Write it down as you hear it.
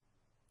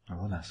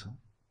Arolaso.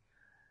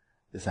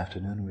 This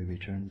afternoon we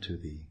return to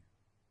the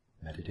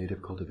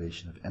meditative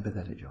cultivation of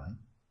empathetic joy.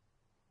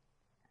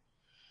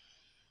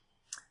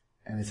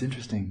 And it's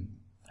interesting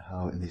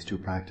how in these two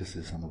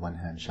practices, on the one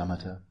hand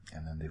shamatha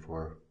and then the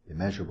four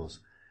immeasurables,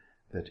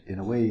 that in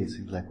a way it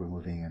seems like we're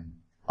moving in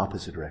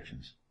opposite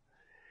directions.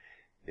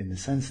 In the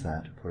sense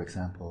that, for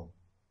example,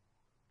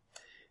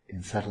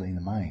 in settling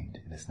the mind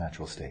in its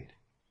natural state,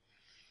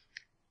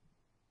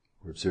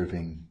 we're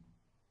observing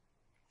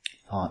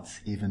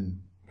thoughts,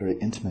 even very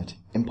intimate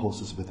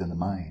impulses within the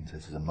mind,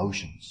 such as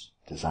emotions,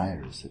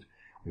 desires that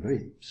we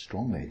very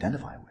strongly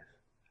identify with.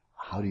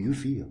 How do you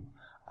feel?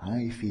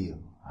 I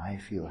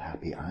feel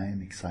happy, I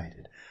am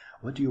excited.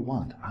 What do you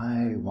want?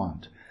 I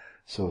want.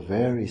 So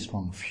very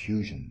strong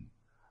fusion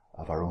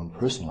of our own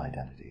personal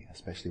identity,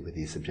 especially with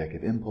these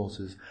subjective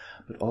impulses,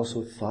 but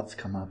also thoughts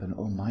come up and,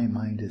 oh, my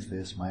mind is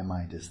this, my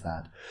mind is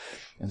that.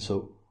 And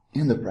so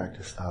in the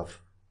practice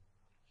of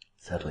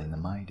settling the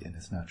mind in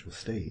its natural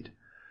state,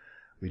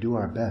 we do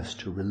our best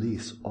to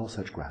release all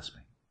such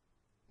grasping.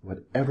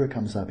 Whatever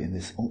comes up in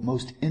this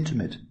most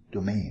intimate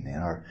domain, in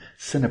our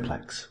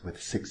cineplex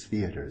with 6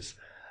 theaters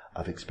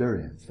of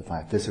experience, the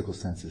 5 physical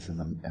senses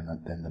and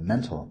then the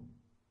mental.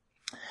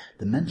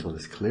 The mental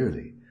is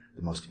clearly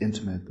the most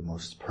intimate, the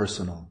most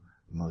personal,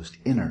 the most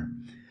inner,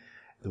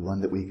 the one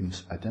that we can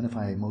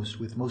identify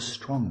most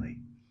strongly.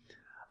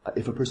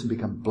 If a person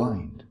becomes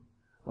blind,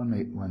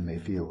 one may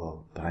feel,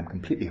 well, but I'm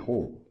completely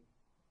whole.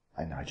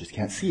 I just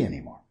can't see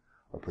anymore.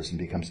 Or a person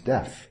becomes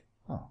deaf.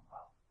 Oh,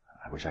 well,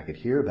 I wish I could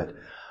hear, but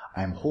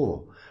I'm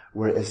whole.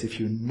 Whereas if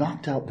you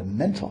knocked out the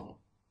mental,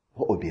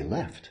 what would be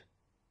left?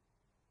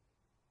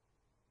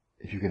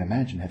 If you can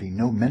imagine having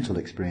no mental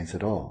experience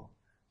at all,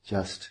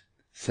 just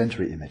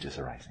sensory images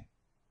arising.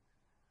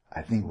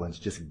 I think one's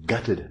just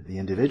gutted the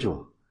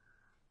individual.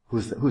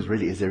 Who's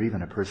really, is there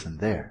even a person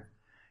there?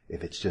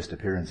 If it's just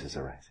appearances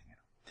arising.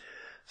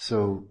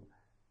 So,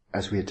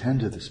 as we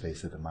attend to the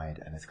space of the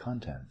mind and its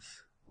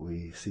contents,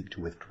 we seek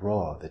to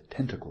withdraw the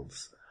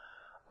tentacles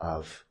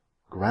of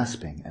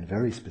grasping, and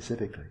very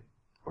specifically,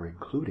 or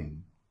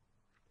including,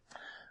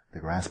 the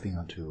grasping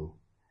onto,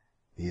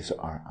 these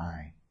are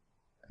I,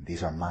 and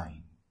these are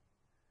mine.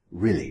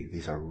 Really,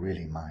 these are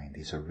really mine,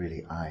 these are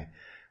really I.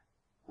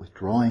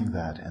 Withdrawing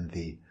that, and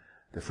the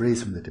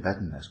phrase from the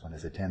Tibetan as one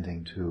is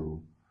attending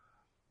to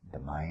the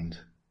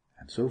mind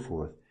and so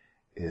forth,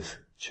 is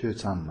chö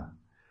tsamma,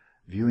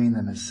 viewing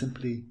them as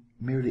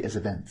merely as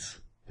events.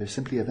 They're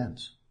simply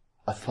events.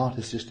 A thought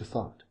is just a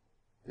thought.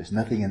 There's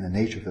nothing in the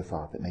nature of the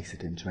thought that makes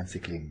it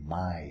intrinsically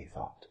my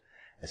thought,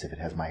 as if it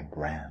has my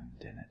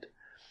brand in it.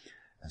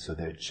 And so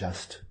they're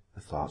just,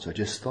 the thoughts are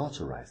just thoughts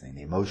arising.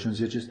 The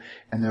emotions are just,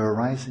 and they're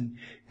arising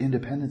in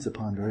dependence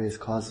upon various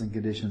causes and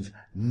conditions,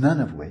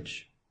 none of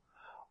which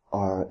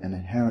are an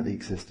inherently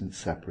existent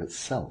separate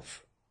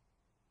self.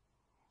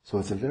 So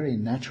it's a very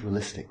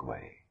naturalistic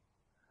way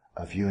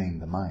of viewing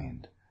the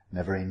mind, and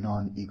a very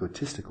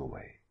non-egotistical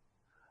way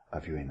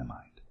of viewing the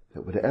mind.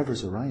 That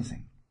whatever's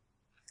arising,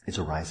 it's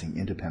arising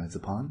in dependence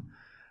upon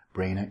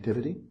brain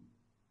activity,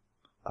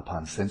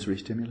 upon sensory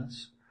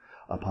stimulus,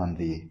 upon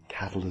the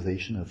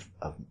catalyzation of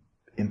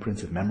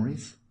imprints of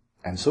memories,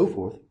 and so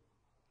forth.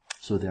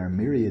 So there are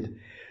myriad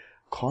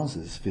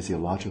causes,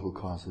 physiological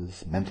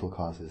causes, mental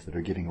causes, that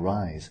are giving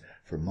rise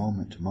from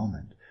moment to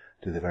moment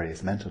to the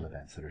various mental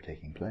events that are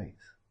taking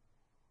place.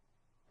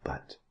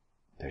 But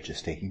they're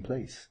just taking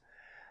place.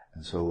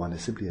 And so one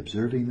is simply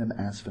observing them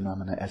as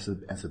phenomena. As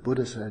the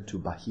Buddha said to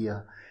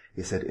Bahia,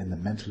 he said, in the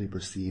mentally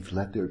perceived,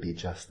 let there be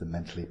just the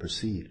mentally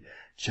perceived.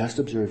 Just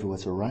observe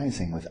what's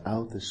arising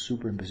without the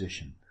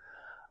superimposition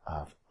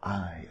of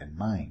I and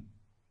mine.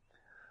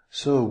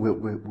 So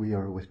we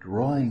are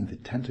withdrawing the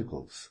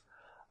tentacles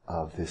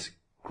of this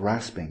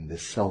grasping,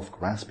 this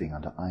self-grasping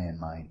onto I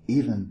and mine,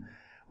 even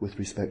with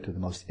respect to the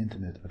most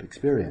intimate of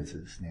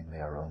experiences,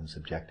 namely our own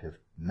subjective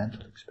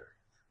mental experience.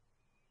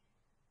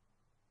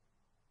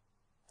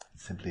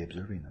 Simply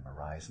observing them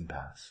arise and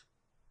pass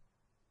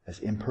as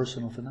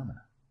impersonal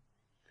phenomena,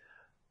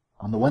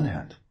 on the one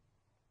hand.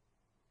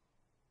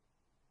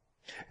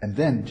 And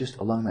then, just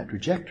along that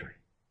trajectory,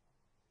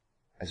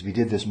 as we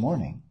did this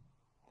morning,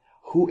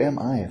 who am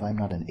I if I'm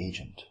not an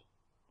agent?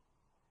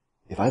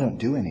 If I don't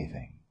do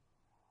anything,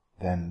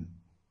 then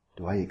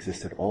do I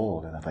exist at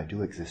all? And if I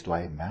do exist, do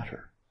I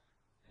matter?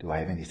 Do I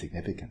have any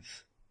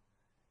significance?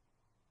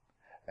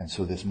 And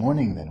so this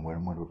morning then,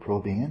 when we're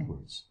probing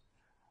inwards,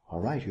 all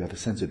right, you have a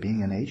sense of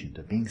being an agent,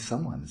 of being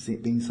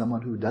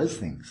someone who does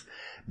things.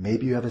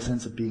 Maybe you have a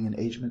sense of being an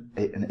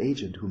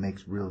agent who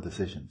makes real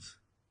decisions.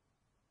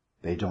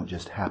 They don't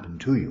just happen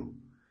to you.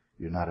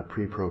 You're not a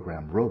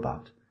pre-programmed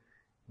robot.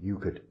 You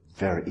could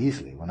very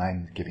easily, when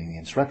I'm giving the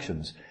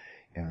instructions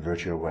in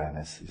virtue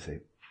awareness, you say,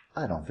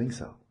 I don't think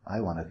so.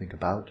 I want to think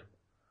about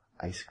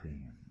ice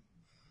cream.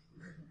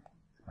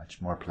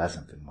 Much more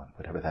pleasant than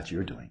whatever that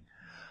you're doing.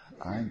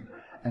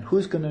 And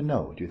who's going to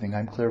know? Do you think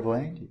I'm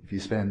clairvoyant? If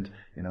you spend,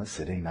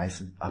 sitting nice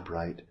and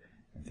upright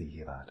and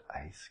thinking about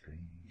ice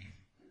cream,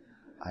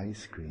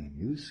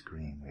 you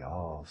scream, we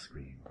all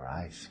scream for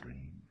ice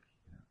cream.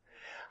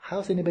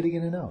 how's anybody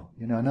going to know?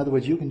 In other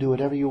words, you can do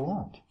whatever you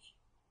want.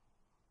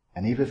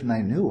 And even if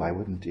I knew,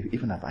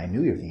 even if I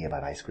knew you're thinking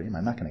about ice cream,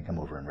 I'm not going to come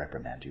over and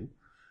reprimand you.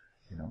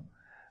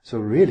 So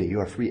really, you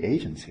are free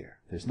agents here.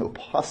 There's no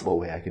possible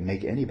way I can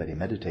make anybody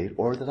meditate,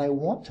 or that I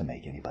want to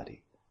make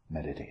anybody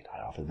meditate.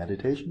 I offer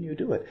meditation, you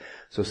do it.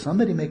 So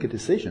somebody make a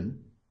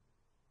decision.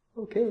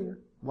 Okay,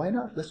 why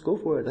not? Let's go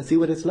for it. Let's see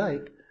what it's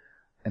like.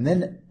 And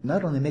then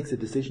not only makes a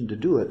decision to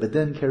do it, but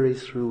then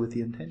carries through with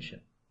the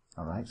intention.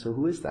 All right, so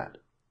who is that?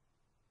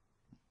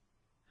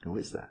 Who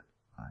is that?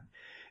 All right.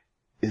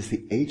 Is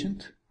the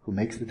agent who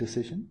makes the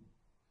decision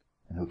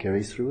and who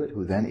carries through it,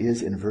 who then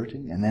is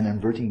inverting, and then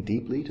inverting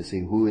deeply to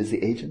see who is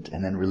the agent,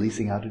 and then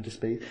releasing out into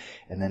space,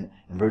 and then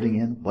inverting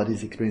in, what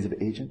is the experience of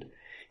agent?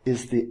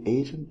 Is the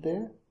agent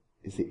there?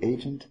 Is the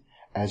agent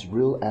as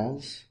real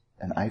as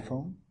an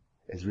iPhone?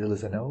 As real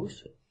as a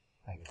nose?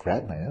 I can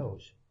grab my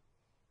nose.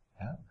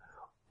 Yeah?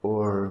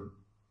 Or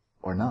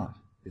not?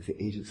 Is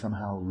the agent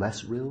somehow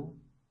less real?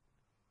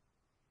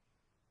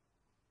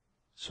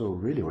 So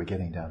really we're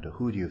getting down to,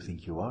 who do you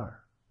think you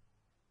are?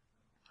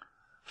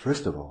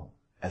 First of all,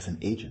 as an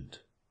agent.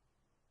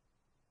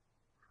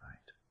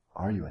 Right?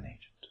 Are you an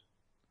agent?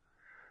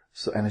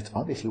 So, and it's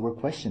obviously we're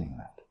questioning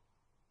that.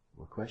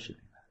 We're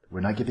questioning that.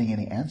 We're not giving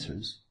any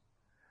answers,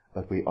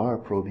 but we are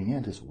probing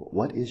into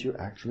what is your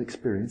actual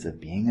experience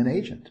of being an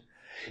agent.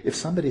 If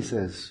somebody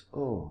says,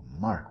 oh,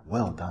 Mark,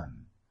 well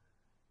done.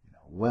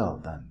 Well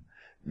done.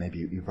 Maybe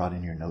you brought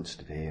in your notes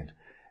today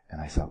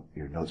and I saw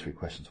your notes for your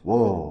questions.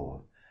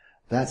 Whoa,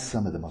 that's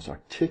some of the most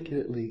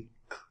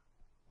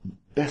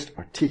best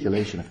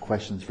articulation of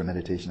questions for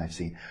meditation I've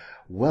seen.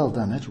 Well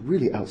done. That's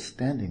really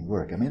outstanding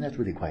work. I mean, that's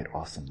really quite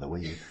awesome, the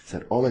way you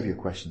said all of your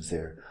questions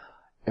there.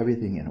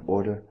 Everything in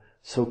order,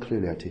 so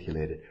clearly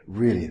articulated.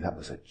 Really, that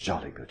was a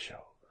jolly good show.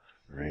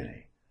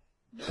 Really.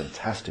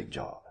 Fantastic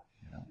job.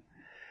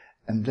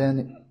 And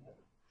then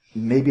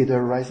maybe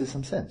there arises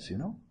some sense,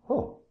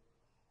 Oh,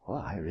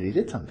 well, I really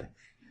did something.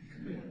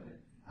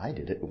 I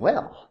did it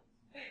well.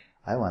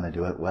 I want to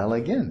do it well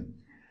again.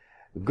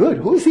 Good.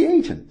 Who's the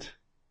agent?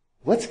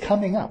 What's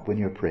coming up when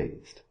you're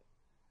praised?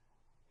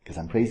 Because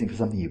I'm praising for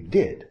something you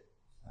did.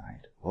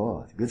 Right?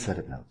 Oh, good set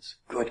of notes.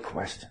 Good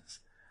questions.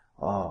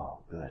 Oh,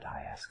 good.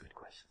 I ask good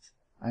questions.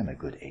 I'm a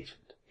good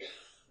agent.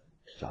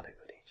 Jolly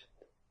good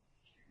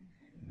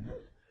agent.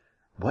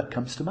 What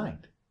comes to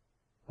mind?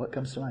 What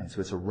comes to mind?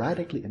 So it's a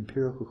radically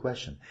empirical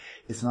question.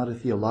 It's not a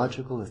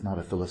theological, it's not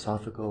a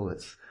philosophical,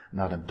 it's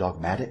not a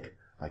dogmatic,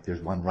 like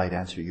there's one right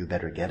answer, you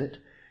better get it.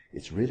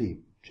 It's really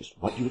just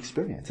what you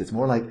experience. It's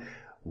more like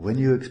when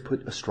you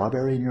put a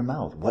strawberry in your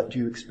mouth, what do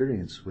you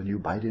experience when you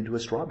bite into a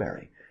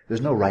strawberry?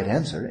 There's no right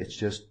answer, it's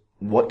just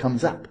what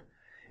comes up.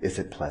 Is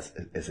it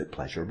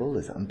pleasurable?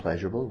 Is it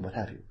unpleasurable? What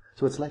have you.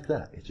 So it's like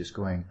that. It's just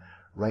going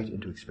right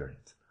into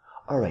experience.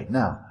 All right,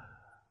 now,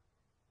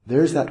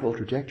 there's that whole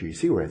trajectory. You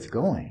see where it's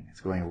going.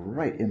 It's going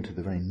right into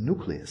the very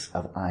nucleus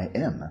of I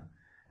am.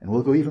 And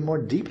we'll go even more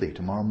deeply.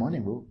 Tomorrow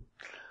morning we'll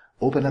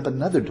open up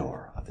another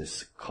door of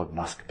this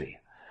cognoscopy,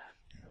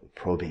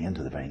 probing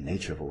into the very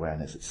nature of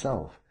awareness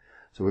itself.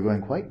 So we're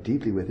going quite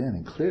deeply within,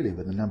 and clearly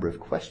with a number of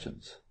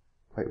questions,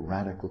 quite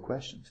radical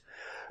questions.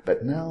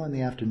 But now in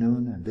the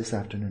afternoon, and this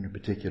afternoon in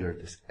particular,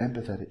 this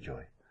empathetic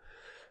joy,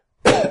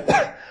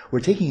 we're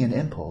taking an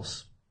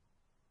impulse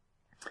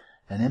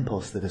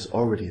that is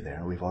already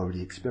there. We've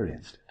already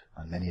experienced it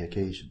on many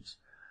occasions.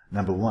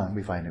 Number one,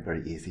 we find it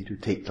very easy to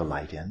take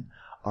delight in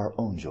our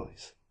own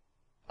joys,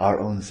 our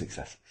own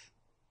successes.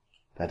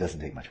 That doesn't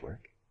take much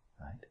work,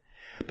 right?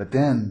 But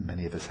then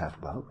many of us have,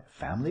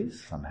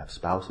 families. Some have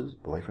spouses,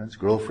 boyfriends,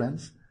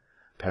 girlfriends,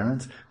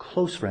 parents,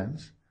 close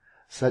friends,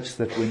 such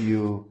that when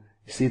you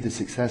see the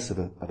success of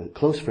a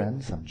close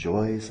friend, some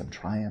joy, some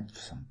triumph,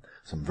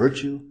 some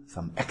virtue,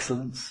 some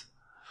excellence,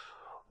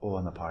 or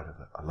on the part of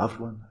a loved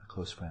one, a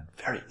close friend,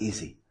 very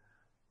easy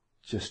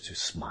just to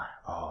smile.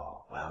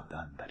 Oh, well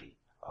done, buddy.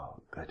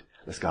 Oh, good.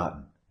 Let's go out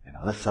and,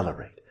 let's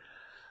celebrate.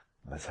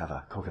 Let's have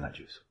a coconut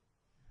juice.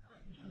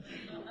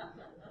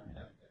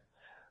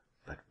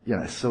 But,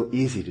 it's so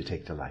easy to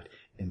take delight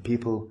in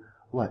people,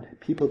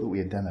 People that we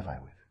identify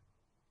with.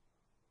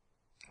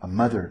 A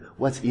mother,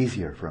 what's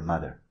easier for a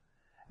mother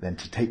than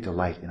to take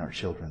delight in our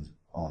children's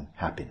own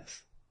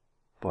happiness?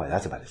 Boy,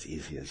 that's about it's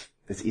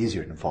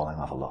easier than falling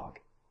off a log,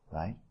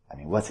 right? I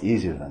mean, what's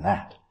easier than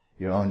that?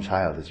 Your own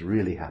child is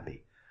really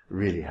happy.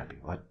 Really happy.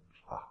 What?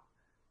 Oh,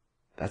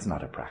 that's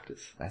not a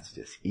practice. That's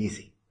just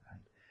easy.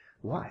 Right?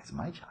 Why? It's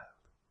my child.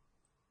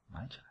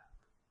 My child.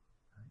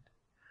 Right?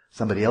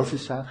 Somebody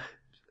else's child.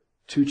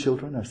 Two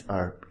children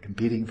are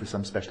competing for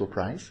some special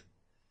prize.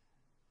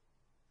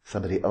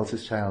 Somebody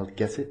else's child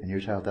gets it and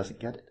your child doesn't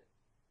get it.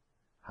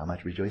 How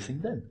much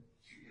rejoicing then?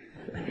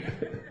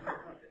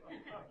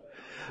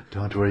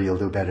 Don't worry, you'll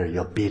do better.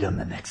 You'll beat them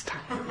the next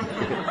time.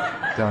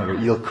 Don't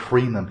worry, you'll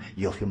cream them.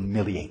 You'll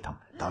humiliate them.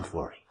 Don't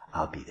worry,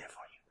 I'll be there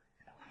for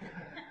you.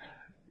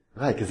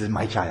 Right, because it's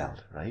my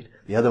child, right?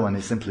 The other one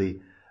is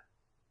simply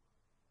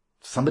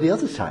somebody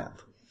else's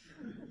child.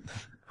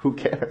 Who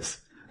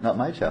cares? Not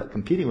my child.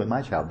 Competing with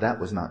my child, that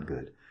was not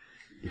good.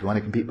 If you want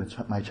to compete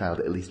with my child,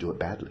 at least do it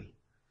badly,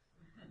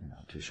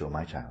 to show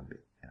my child,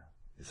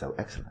 is so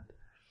excellent.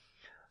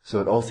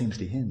 So it all seems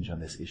to hinge on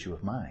this issue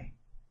of my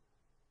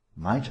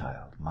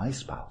child, my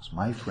spouse,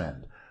 my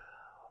friend.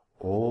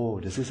 Oh,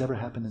 does this ever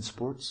happen in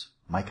sports?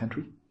 My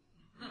country?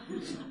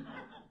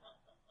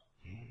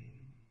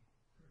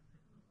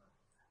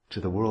 To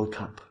the World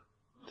Cup.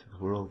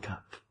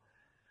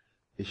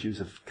 Issues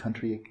of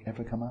country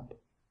ever come up?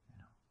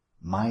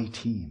 My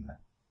team.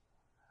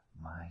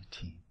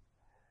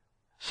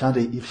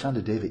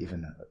 Shanda Deva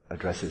even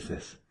addresses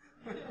this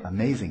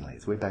amazingly.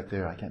 It's way back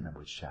there, I can't remember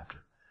which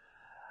chapter.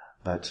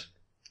 But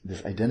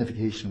this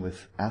identification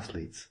with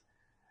athletes,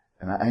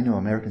 and I know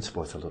American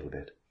sports a little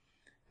bit,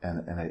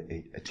 and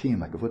a team,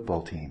 like a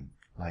football team,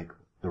 like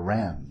the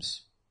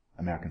Rams,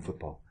 American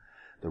football.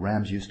 The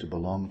Rams used to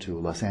belong to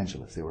Los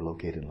Angeles. They were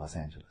located in Los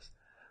Angeles.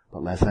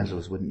 But Los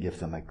Angeles wouldn't give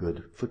them a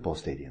good football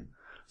stadium.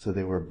 So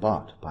they were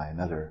bought by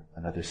another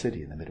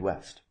city in the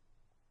Midwest.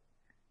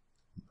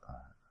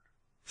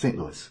 St.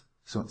 Louis.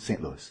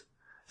 St.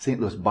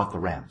 Louis bought the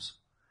Rams.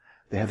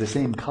 They have the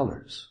same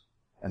colors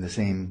and the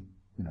same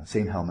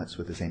helmets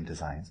with the same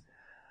designs,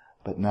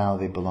 but now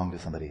they belong to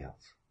somebody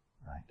else,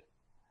 right?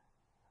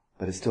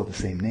 But it's still the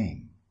same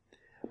name.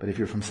 But if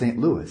you're from St.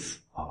 Louis,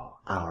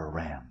 our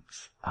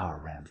Rams.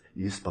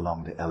 You used to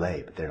belong to LA,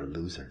 but they're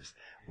losers.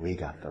 We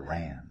got the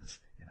Rams.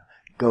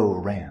 Go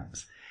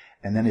Rams.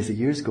 And then as the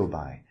years go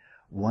by,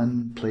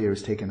 one player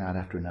is taken out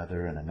after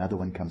another, and another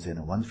one comes in,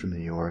 and one's from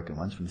New York, and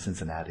one's from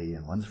Cincinnati,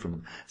 and one's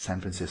from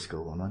San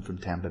Francisco, and one's from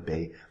Tampa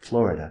Bay,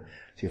 Florida.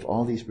 So you have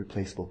all these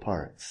replaceable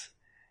parts,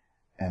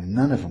 and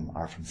none of them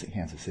are from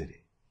Kansas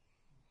City.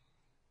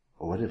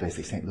 Or what did I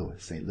say? St.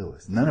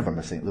 Louis. None of them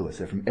are St. Louis.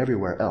 They're from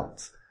everywhere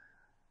else.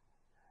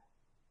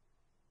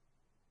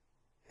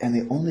 And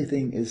the only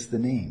thing is the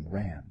name,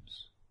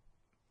 Rams.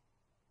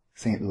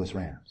 St. Louis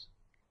Rams.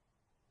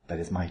 That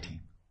is my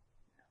team.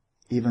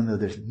 Even though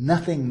there's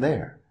nothing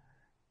there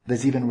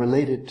that's even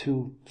related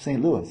to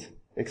St. Louis,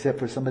 except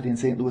for somebody in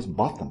St. Louis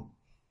bought them.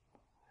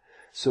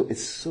 So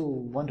it's so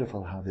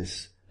wonderful how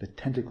the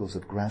tentacles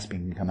of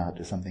grasping can come out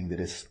to something that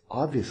is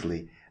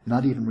obviously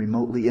not even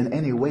remotely in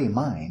any way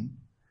mine,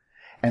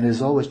 and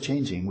is always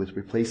changing with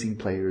replacing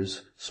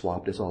players,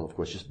 swapped. It's all, of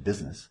course, just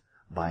business,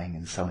 buying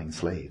and selling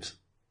slaves.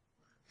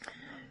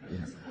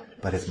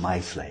 But it's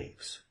my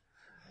slaves,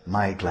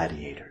 my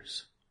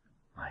gladiators.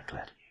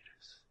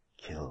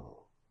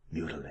 Kill,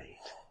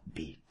 mutilate,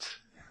 beat,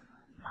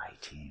 my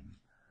team.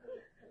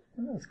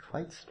 Well, that's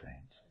quite strange.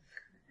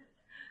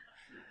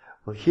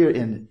 Well, here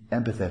in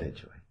Empathetic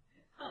Joy,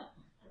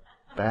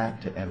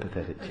 back to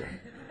Empathetic Joy,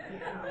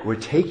 we're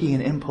taking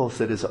an impulse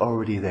that is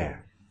already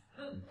there.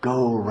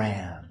 Go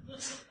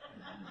Rams,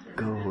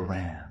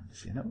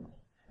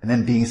 And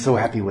then being so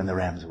happy when the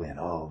Rams win.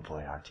 Oh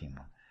boy, our team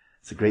won.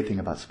 It's the great thing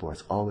about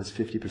sports. Always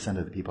 50%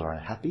 of the people are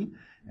happy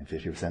and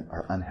 50%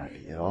 are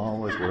unhappy. It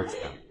always works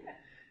out.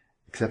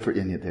 Except for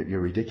in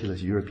your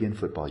ridiculous European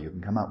football, you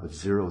can come out with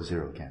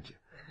 0-0, can't you?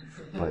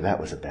 Boy, that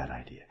was a bad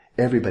idea.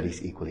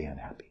 Everybody's equally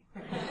unhappy.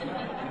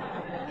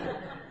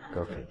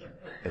 Go figure.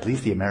 At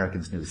least the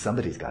Americans knew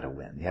somebody's got to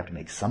win. You have to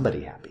make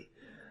somebody happy,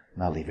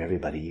 not leave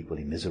everybody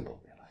equally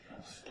miserable.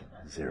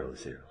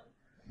 0-0,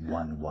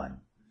 1-1.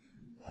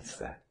 What's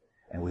that?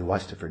 And we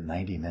watched it for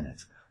 90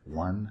 minutes.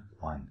 1-1.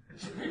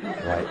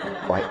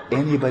 Why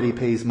anybody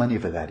pays money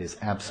for that is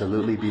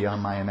absolutely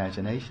beyond my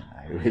imagination.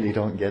 I really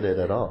don't get it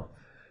at all.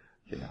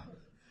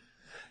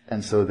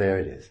 And so there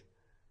it is.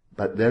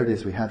 But there it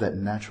is, we have that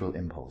natural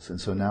impulse. And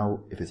so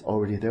now, if it's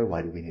already there,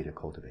 why do we need to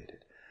cultivate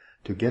it?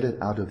 To get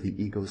it out of the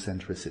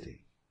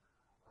egocentricity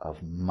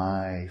of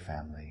my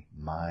family,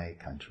 my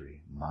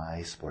country,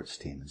 my sports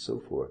team, and so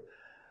forth,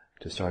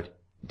 to start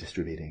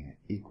distributing it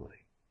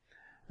equally.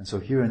 And so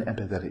here in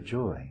Empathetic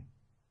Joy,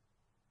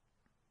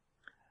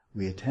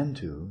 we attend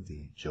to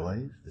the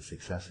joys, the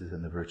successes,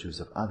 and the virtues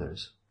of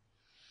others,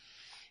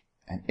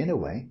 and in a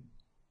way,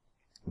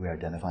 we are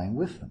identifying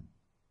with them,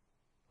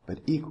 but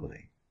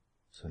equally.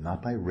 So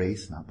not by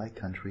race, not by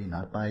country,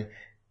 not by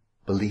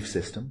belief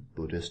system,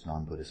 Buddhist,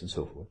 non-Buddhist, and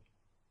so forth.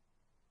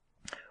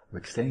 We're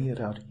extending it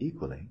out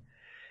equally.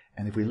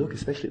 And if we look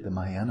especially at the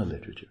Mahayana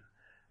literature,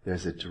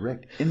 there's a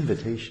direct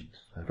invitation,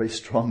 a very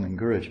strong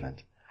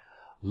encouragement.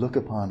 Look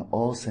upon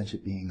all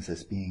sentient beings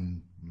as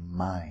being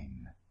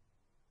mine.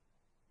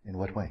 In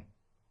what way?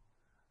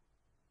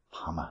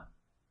 Hama.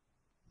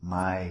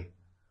 My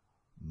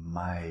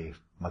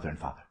mother and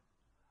father.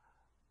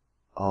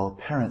 All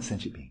parent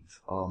sentient beings,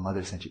 all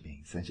mother sentient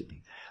beings,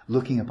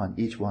 looking upon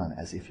each one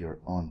as if your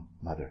own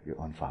mother, your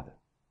own father.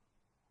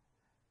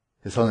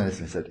 His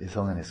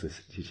Holiness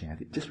was teaching, I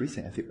think, just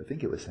recently, I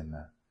think it was in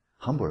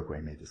Hamburg where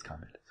he made this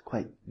comment. It's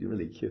quite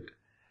really cute.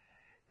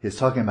 He was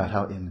talking about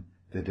how in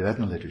the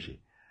Tibetan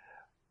liturgy,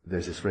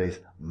 there's this phrase,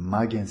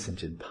 Magyan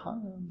Sentient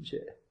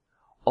Panje.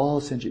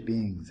 All sentient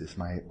beings is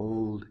my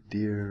old,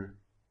 dear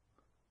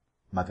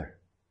mother,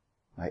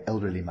 my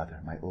elderly mother,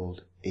 my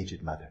old,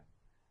 aged mother.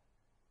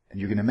 And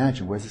you can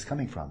imagine where's this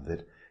coming from,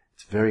 that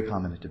it's very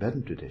common in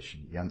Tibetan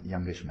tradition,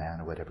 youngish man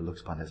or whatever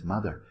looks upon his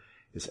mother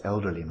his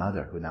elderly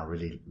mother, who now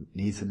really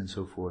needs him and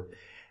so forth.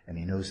 And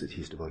he knows that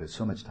he's devoted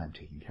so much time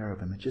taking care of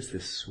him. And just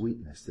this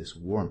sweetness, this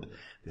warmth,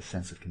 this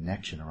sense of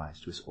connection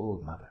arises to his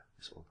old mother,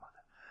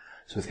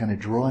 So it's kind of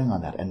drawing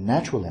on that. A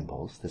natural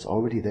impulse that's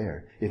already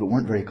there. If it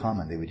weren't very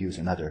common, they would use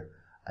another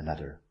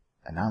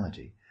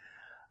analogy.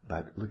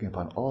 But looking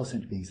upon all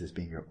sentient beings as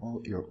being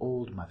your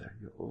old mother.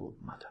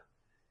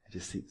 And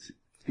just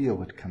feel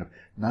what kind of,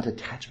 not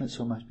attachment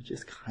so much, but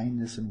just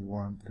kindness and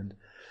warmth and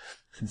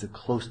sense of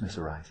closeness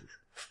arises.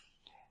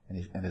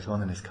 And His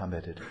Holiness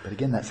commented, but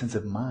again, that sense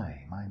of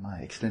my,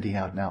 extending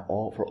out now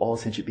for all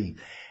sentient beings.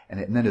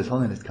 And then His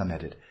Holiness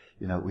commented,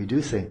 we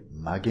do say,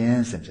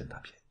 magen semchen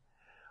tapje.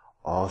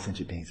 All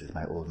sentient beings is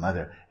my old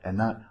mother, and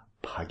not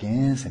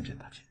pagen semchen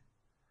tapje.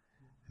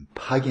 And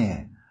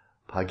pagen,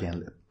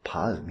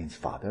 pa means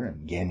father,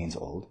 and gen means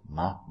old,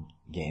 ma,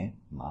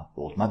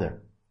 old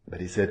mother.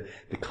 But he said,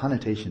 the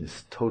connotation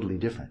is totally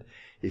different.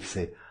 If you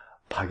say,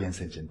 pagen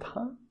semchen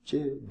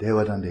tapje,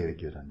 dewadan dewa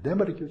gyodan,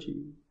 denbara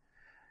gyoji.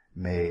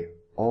 May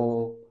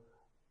all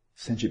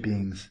sentient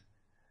beings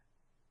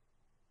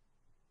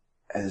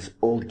as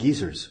old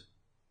geezers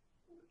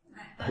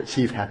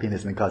achieve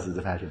happiness and causes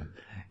of happiness.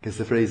 Because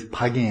the phrase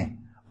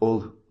pagen,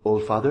 old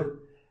father,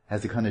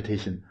 has the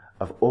connotation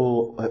of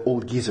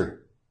old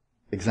geezer.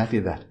 Exactly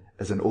that,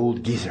 as an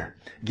old geezer.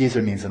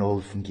 Geezer means an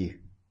old fungi.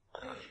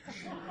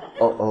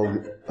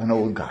 An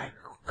old guy.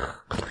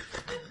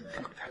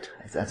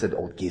 That's an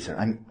old geezer.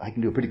 I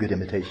can do a pretty good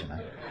imitation.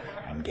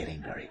 I'm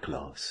getting very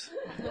close.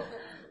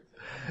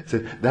 So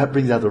that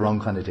brings out the wrong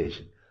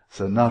connotation.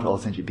 So not all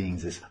sentient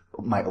beings is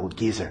my old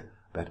geezer,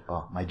 but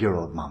my dear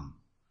old mum.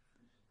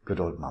 Good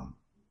old mum.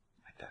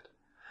 Like that.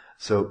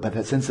 So, but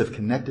that sense of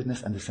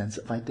connectedness and the sense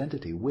of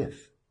identity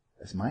with,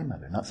 as my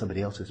mother, not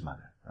somebody else's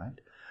mother,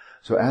 right?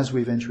 So as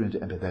we venture into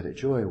empathetic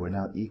joy, we're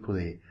now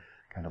equally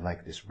kind of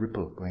like this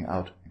ripple going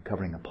out and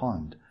covering a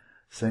pond,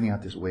 sending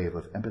out this wave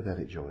of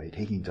empathetic joy,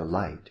 taking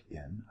delight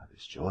in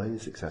others'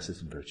 joys, successes,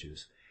 and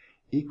virtues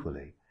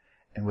equally.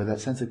 And with that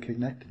sense of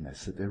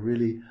connectedness, that they're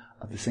really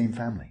of the same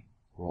family.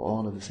 We're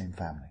all of the same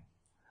family.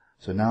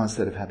 So now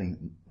instead of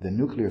having the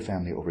nuclear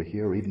family over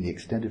here, or even the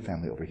extended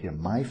family over here,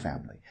 my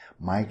family,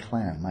 my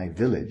clan, my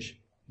village,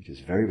 which is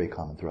very, very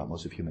common throughout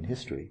most of human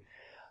history,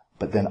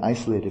 but then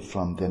isolated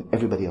from then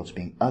everybody else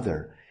being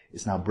other,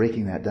 is now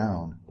breaking that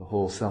down, the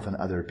whole self and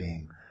other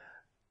being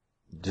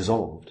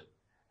dissolved,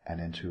 and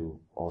into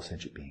all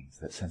sentient beings,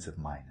 that sense of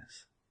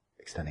myness,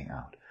 extending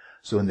out.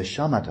 So in the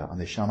shamatha, on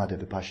the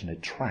shamatha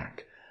vipassana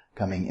track,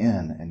 coming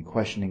in and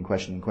questioning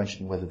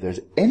whether there's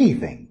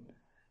anything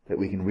that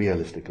we can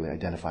realistically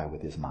identify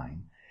with his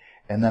mind.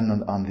 And then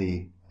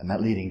and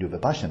that leading to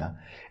vipassana,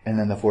 and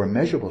then the four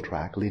measurable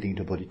track leading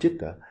to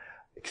bodhicitta,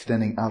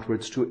 extending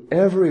outwards to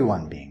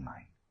everyone being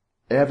mine,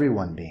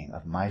 everyone being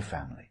of my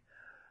family,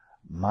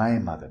 my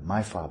mother,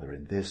 my father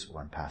in this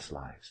or in past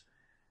lives,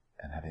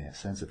 and having a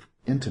sense of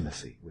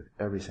intimacy with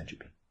every sentient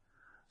being.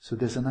 So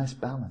there's a nice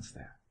balance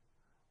there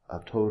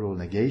of total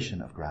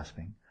negation of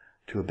grasping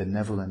to a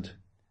benevolent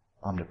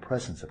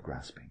omnipresence of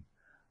grasping,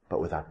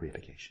 but without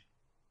reification.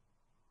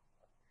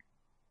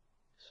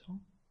 So,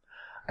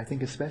 I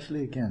think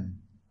especially again,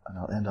 and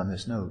I'll end on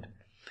this note,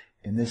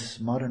 in this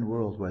modern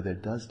world where there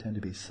does tend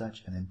to be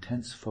such an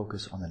intense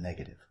focus on the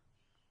negative,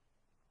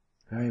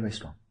 very, very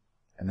strong.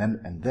 And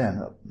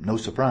then, no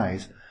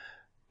surprise,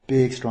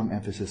 big strong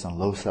emphasis on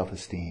low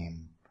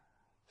self-esteem,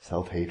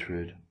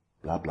 self-hatred,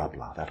 blah, blah,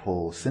 blah, that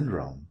whole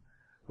syndrome,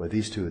 where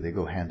these two, they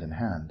go hand in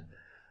hand.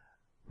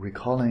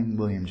 Recalling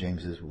William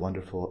James's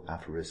wonderful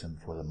aphorism,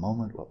 for the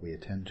moment what we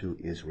attend to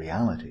is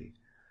reality.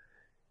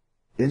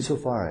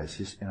 Insofar as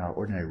just in our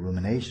ordinary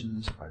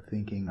ruminations, our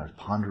thinking, our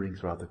pondering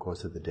throughout the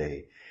course of the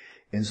day,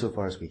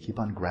 insofar as we keep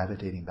on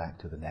gravitating back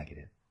to the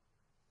negative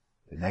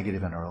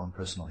in our own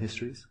personal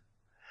histories,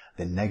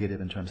 the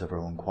negative in terms of our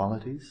own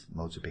qualities,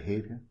 modes of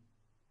behavior,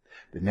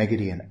 the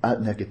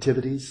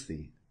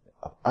negativities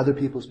of other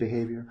people's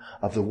behavior,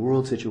 of the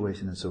world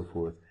situation and so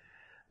forth,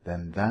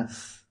 then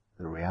that's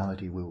the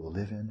reality we will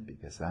live in,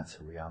 because that's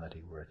the reality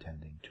we're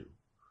attending to.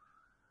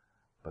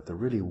 But the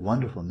really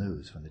wonderful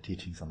news from the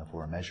teachings on the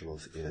Four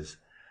Immeasurables is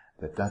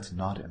that that's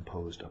not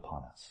imposed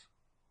upon us.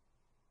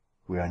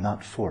 We are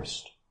not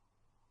forced,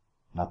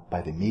 not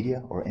by the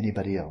media or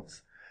anybody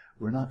else.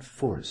 We're not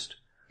forced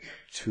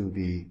to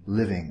be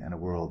living in a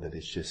world that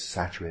is just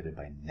saturated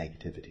by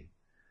negativity.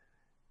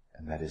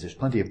 And that is,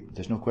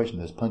 there's no question,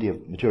 there's plenty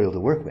of material to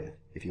work with.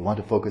 If you want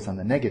to focus on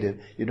the negative,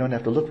 you don't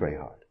have to look very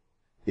hard.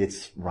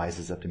 It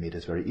rises up to meet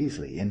us very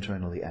easily,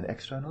 internally and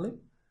externally.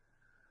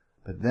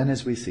 But then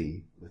as we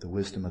see, with the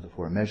wisdom of the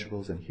Four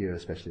Immeasurables, and here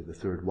especially the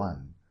third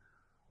one,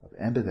 of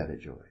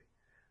empathetic joy,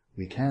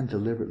 we can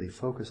deliberately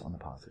focus on the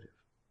positive,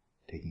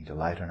 taking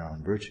delight in our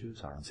own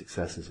virtues, our own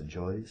successes and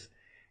joys,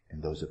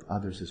 and those of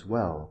others as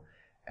well.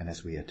 And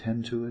as we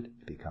attend to it,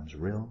 it becomes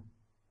real.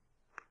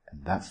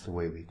 And that's the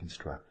way we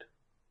construct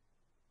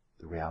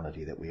the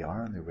reality that we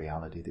are and the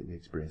reality that we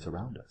experience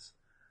around us.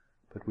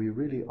 But we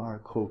really are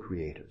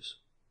co-creators.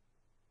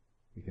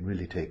 We can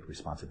really take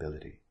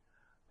responsibility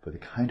for the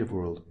kind of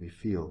world we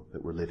feel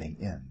that we're living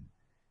in,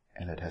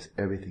 And it has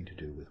everything to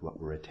do with what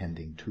we're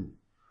attending to.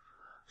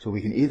 So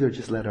we can either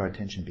just let our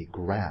attention be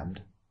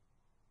grabbed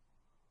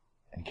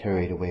and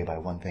carried away by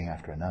one thing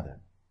after another,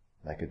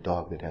 like a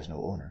dog that has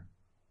no owner.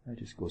 It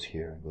just goes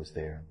here and goes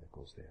there and it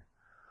goes there.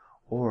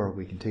 Or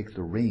we can take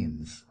the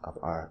reins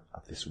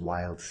of this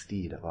wild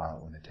steed of our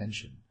own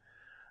attention,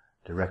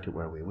 direct it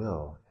where we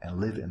will, and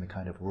live in the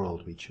kind of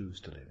world we choose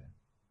to live in.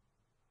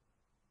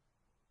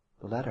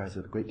 The latter has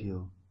a great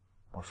deal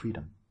more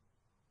freedom,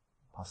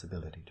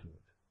 possibility to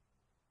it.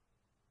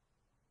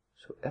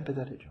 So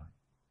empathetic joy.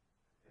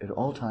 At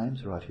all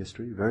times throughout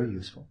history, very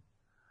useful.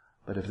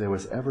 But if there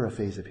was ever a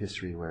phase of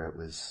history where it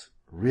was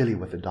really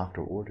what the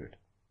doctor ordered,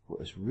 what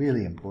was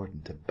really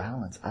important to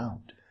balance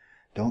out,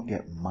 don't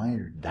get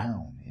mired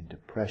down in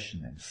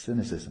depression and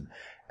cynicism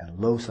and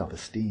low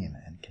self-esteem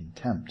and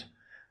contempt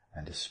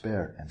and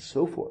despair and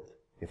so forth.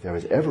 If there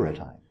was ever a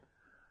time,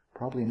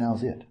 probably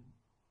now's it.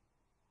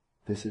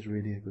 This is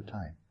really a good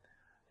time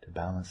to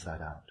balance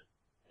that out,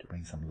 to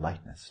bring some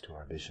lightness to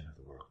our vision of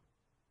the world.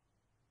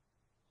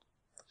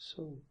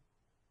 So,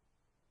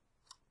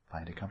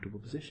 find a comfortable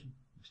position.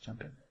 Let's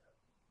jump in.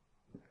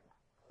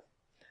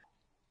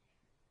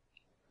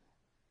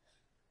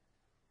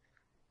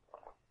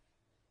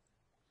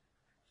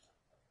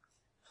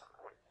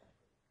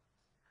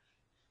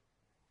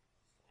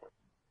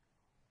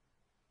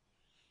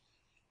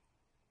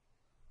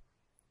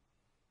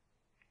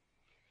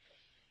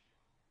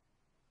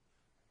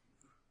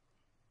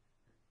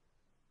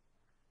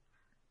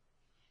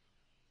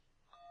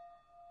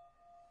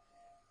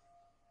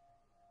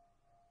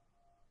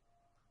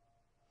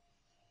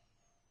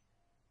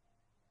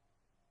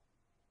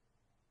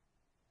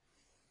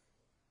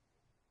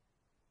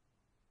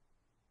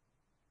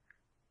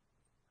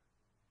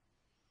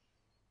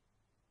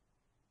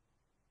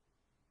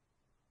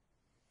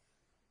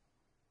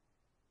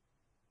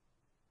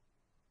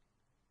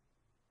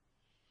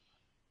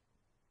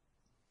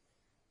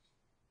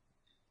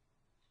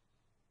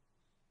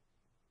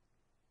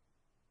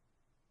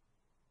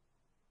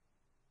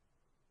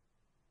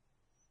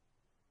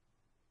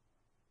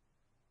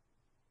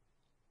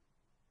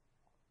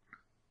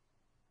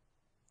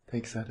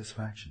 Take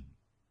satisfaction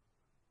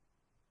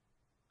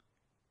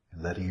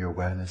in letting your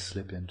awareness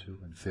slip into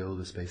and fill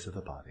the space of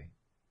the body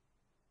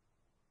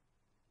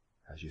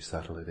as you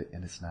settle it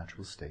in its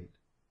natural state,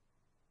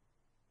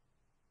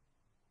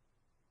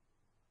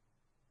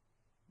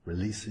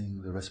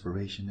 releasing the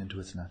respiration into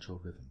its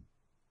natural rhythm.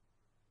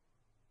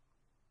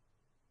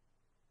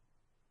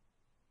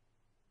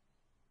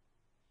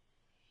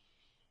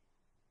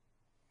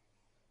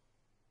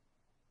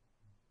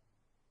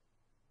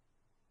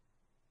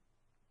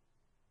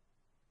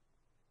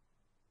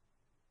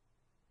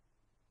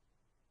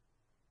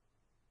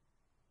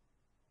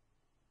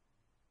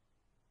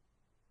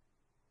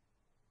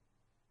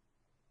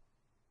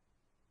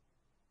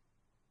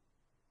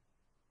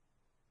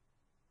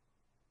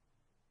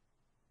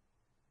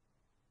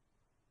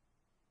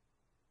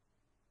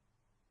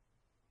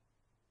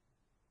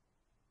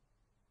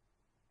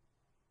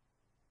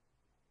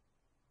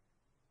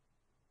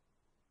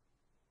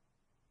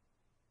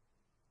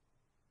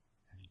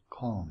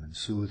 Calm and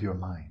soothe your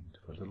mind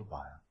for a little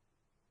while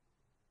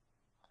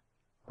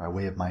by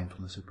way of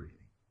mindfulness of breathing.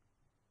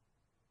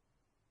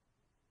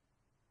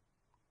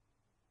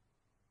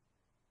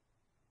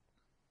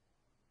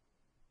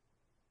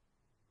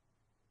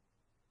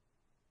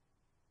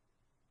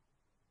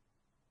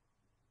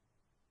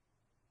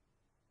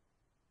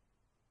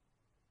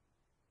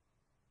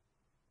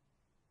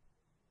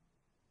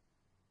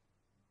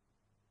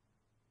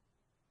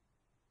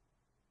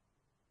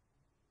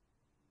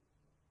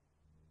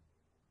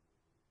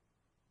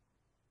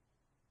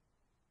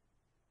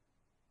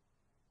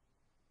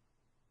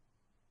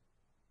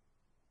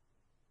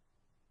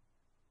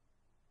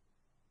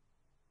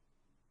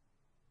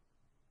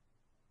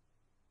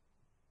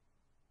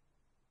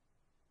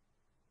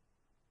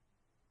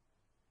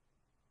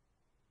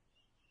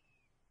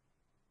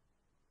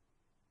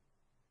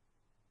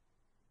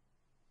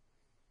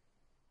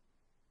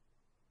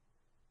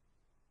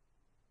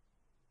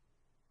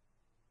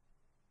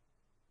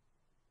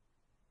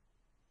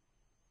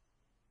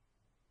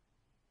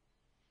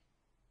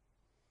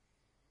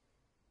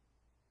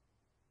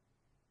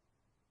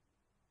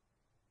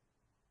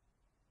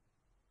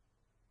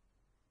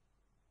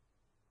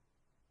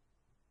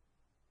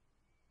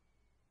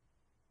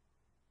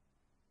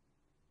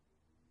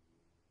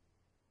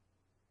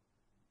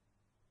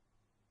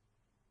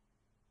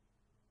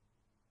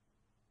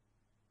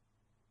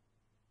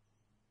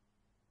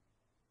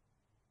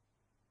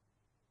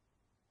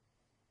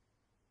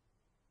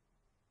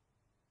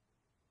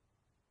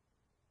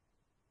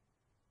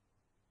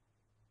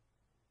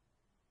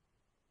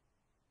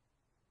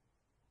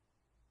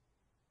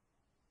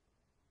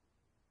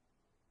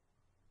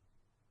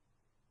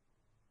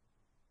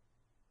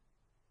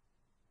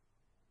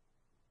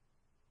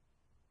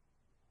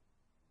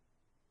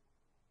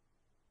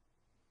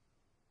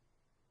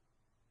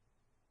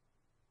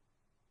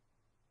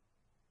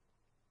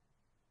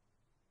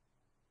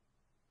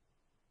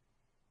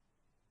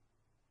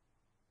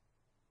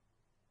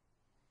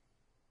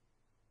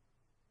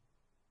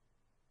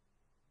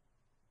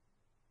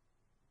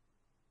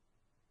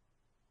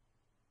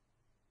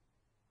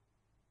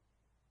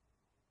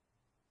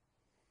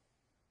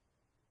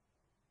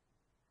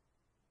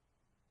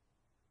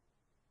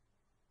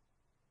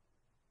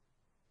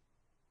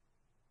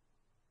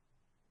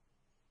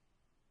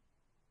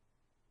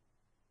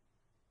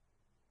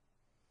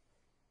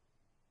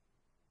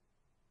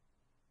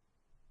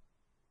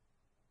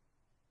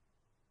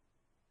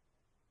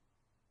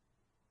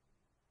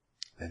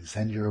 Then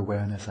send your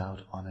awareness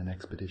out on an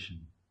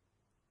expedition.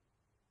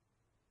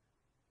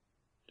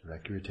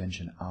 Direct your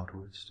attention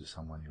outwards to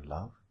someone you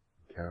love,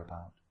 care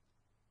about.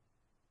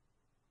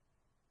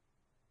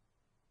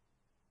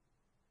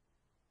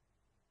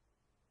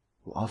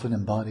 Who often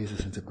embodies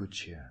a sense of good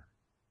cheer,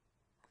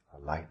 a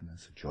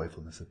lightness, a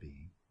joyfulness of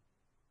being.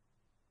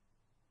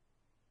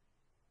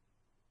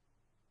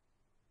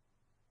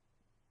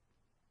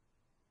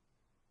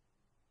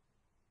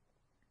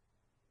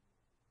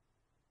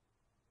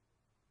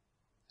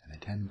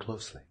 And attend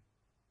closely.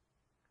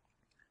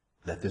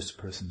 Let this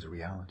person's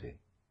reality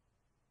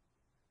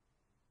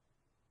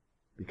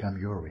become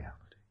your reality.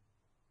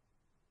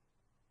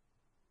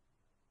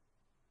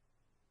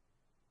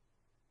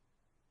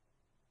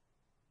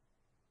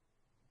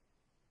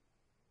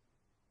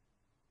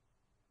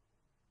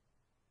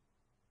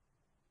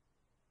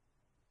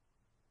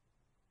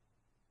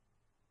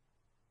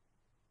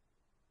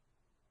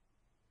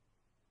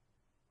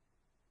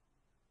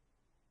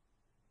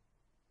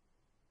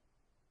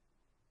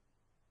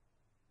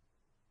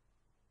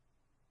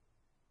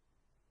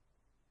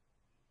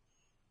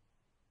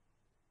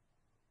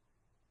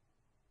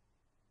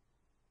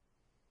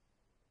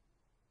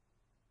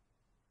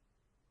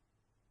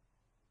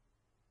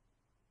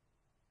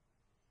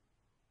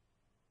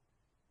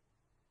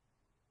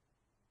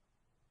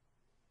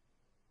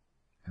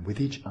 And with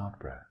each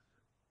out-breath,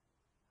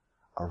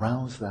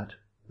 arouse that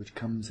which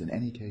comes in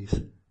any case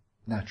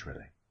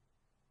naturally.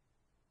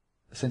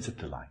 A sense of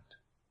delight,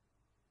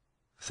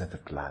 a sense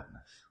of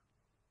gladness.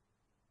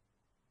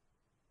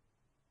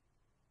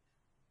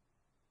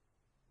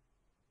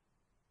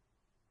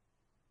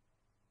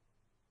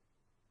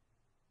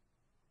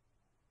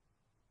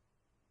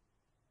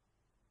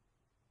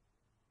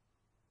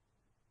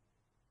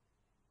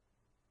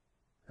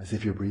 As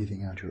if you're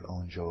breathing out your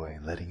own joy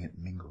and letting it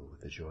mingle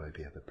with the joy of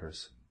the other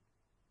person.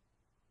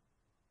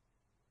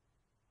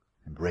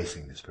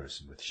 Embracing this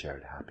person with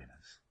shared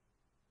happiness.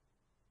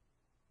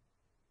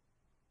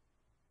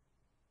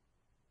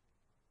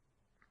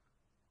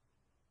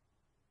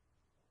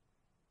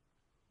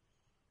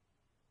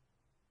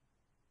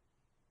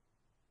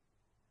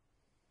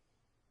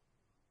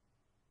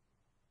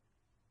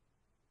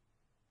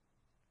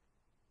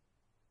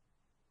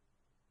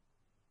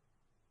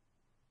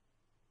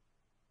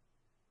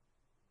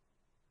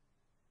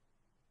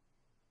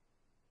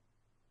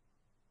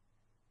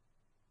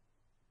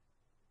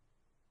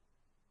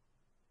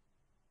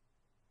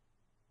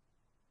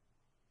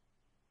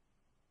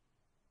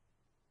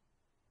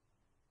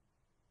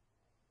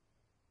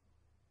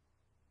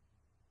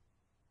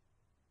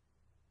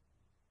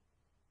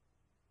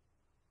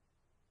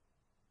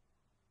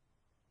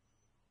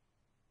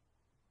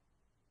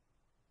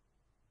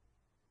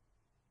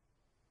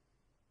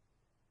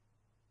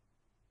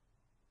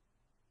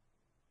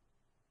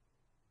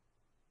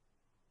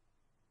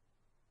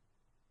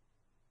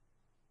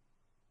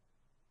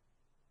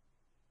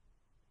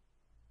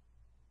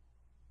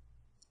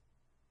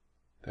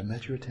 Then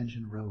let your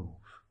attention rove.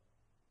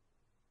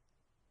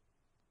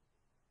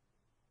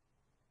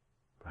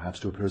 Perhaps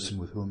to a person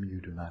with whom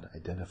you do not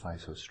identify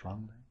so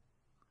strongly,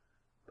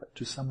 but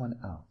to someone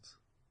else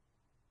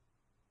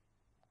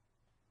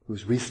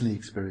who's recently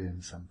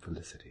experienced some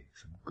felicity,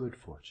 some good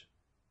fortune.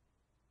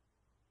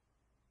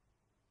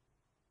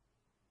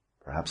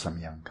 Perhaps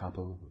some young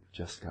couple who've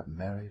just got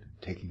married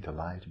and taking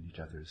delight in each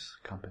other's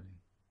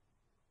company,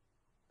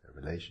 their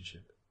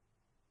relationship.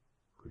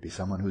 Could be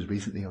someone who's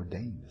recently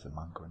ordained as a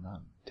monk or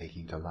nun,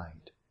 taking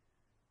delight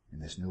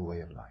in this new way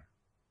of life.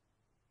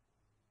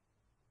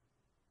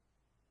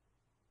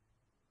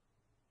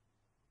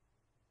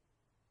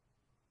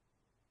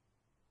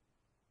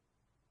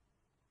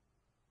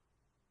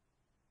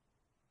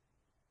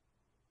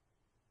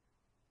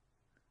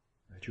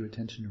 Let your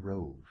attention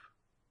rove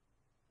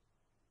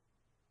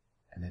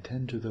and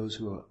attend to those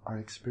who are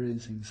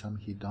experiencing some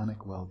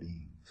hedonic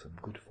well-being, some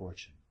good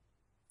fortune.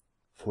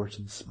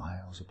 Fortune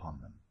smiles upon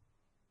them.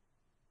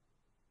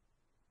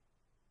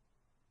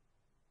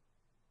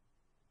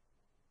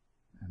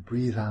 And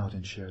breathe out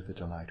and share the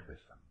delight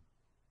with them.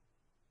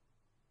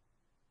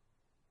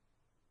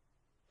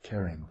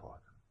 Caring for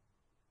them.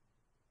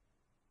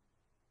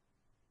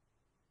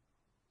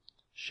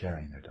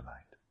 Sharing their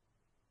delight.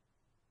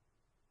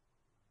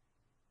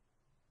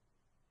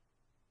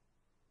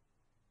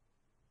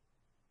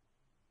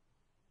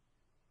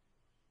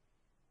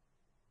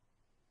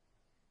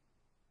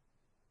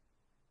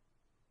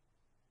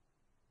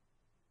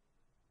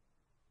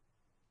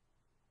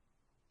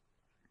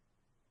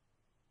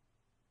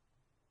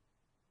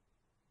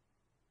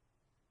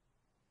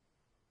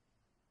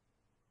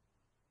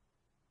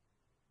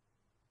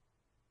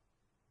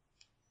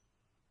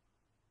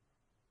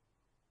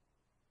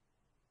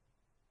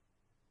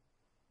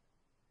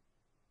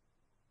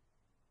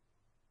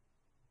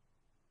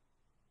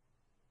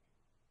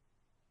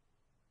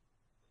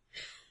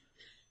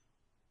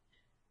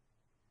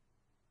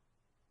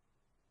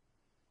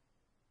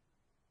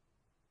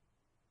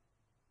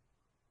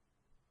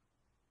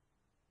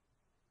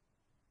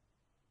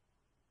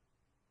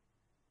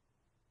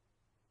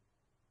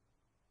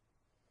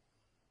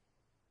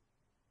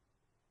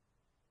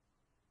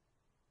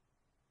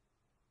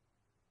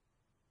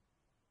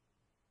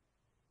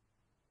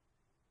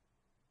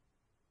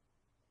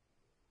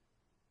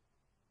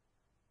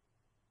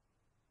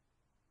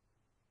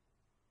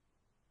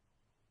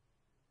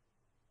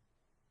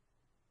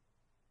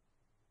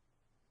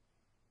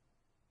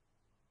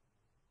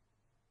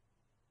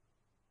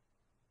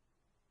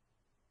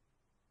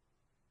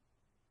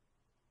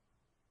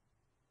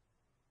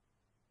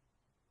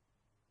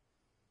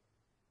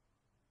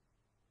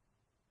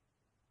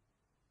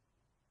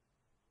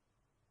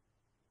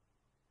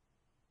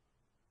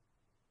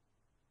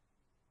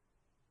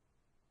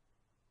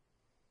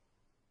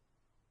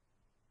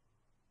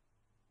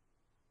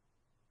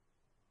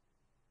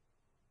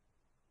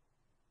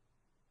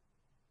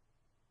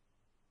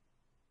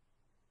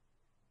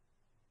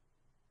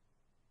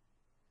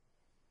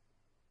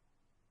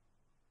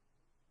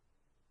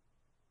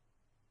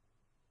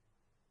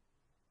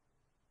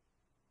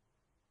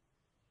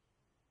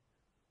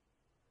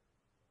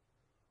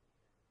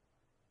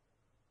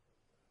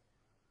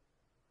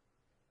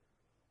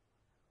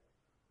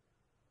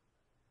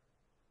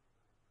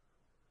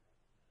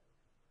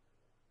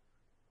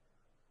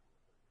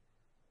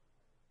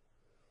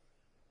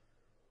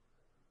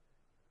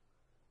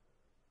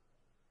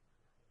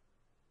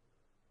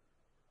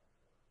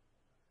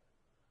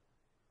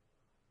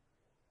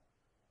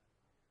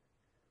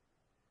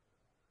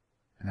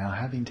 Now,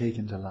 having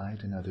taken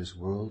delight in others'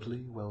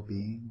 worldly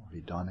well-being or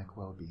hedonic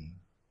well-being,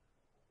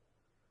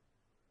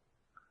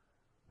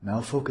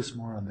 now focus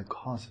more on the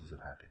causes of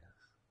happiness.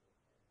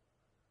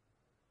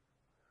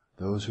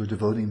 Those who are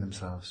devoting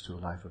themselves to a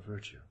life of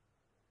virtue.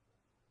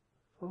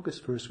 Focus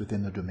first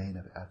within the domain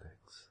of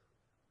ethics.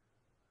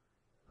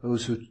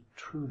 Those who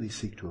truly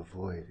seek to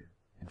avoid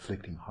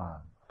inflicting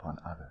harm upon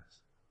others.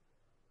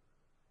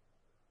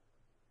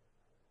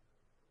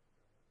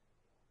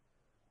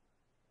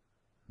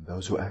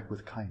 Those who act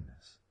with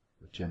kindness,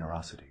 with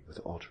generosity,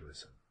 with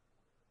altruism,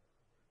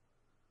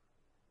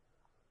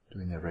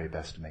 doing their very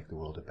best to make the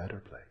world a better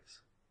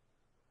place,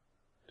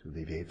 to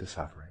alleviate the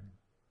suffering,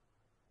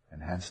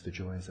 enhance the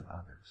joys of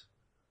others.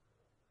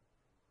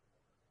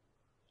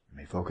 You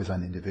may focus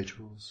on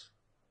individuals,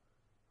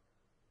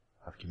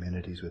 of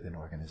communities within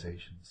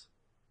organizations.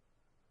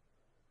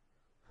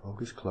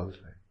 Focus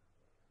closely,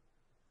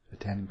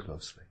 attend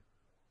closely,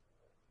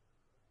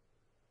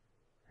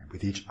 and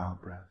with each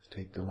out-breath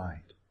take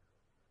delight.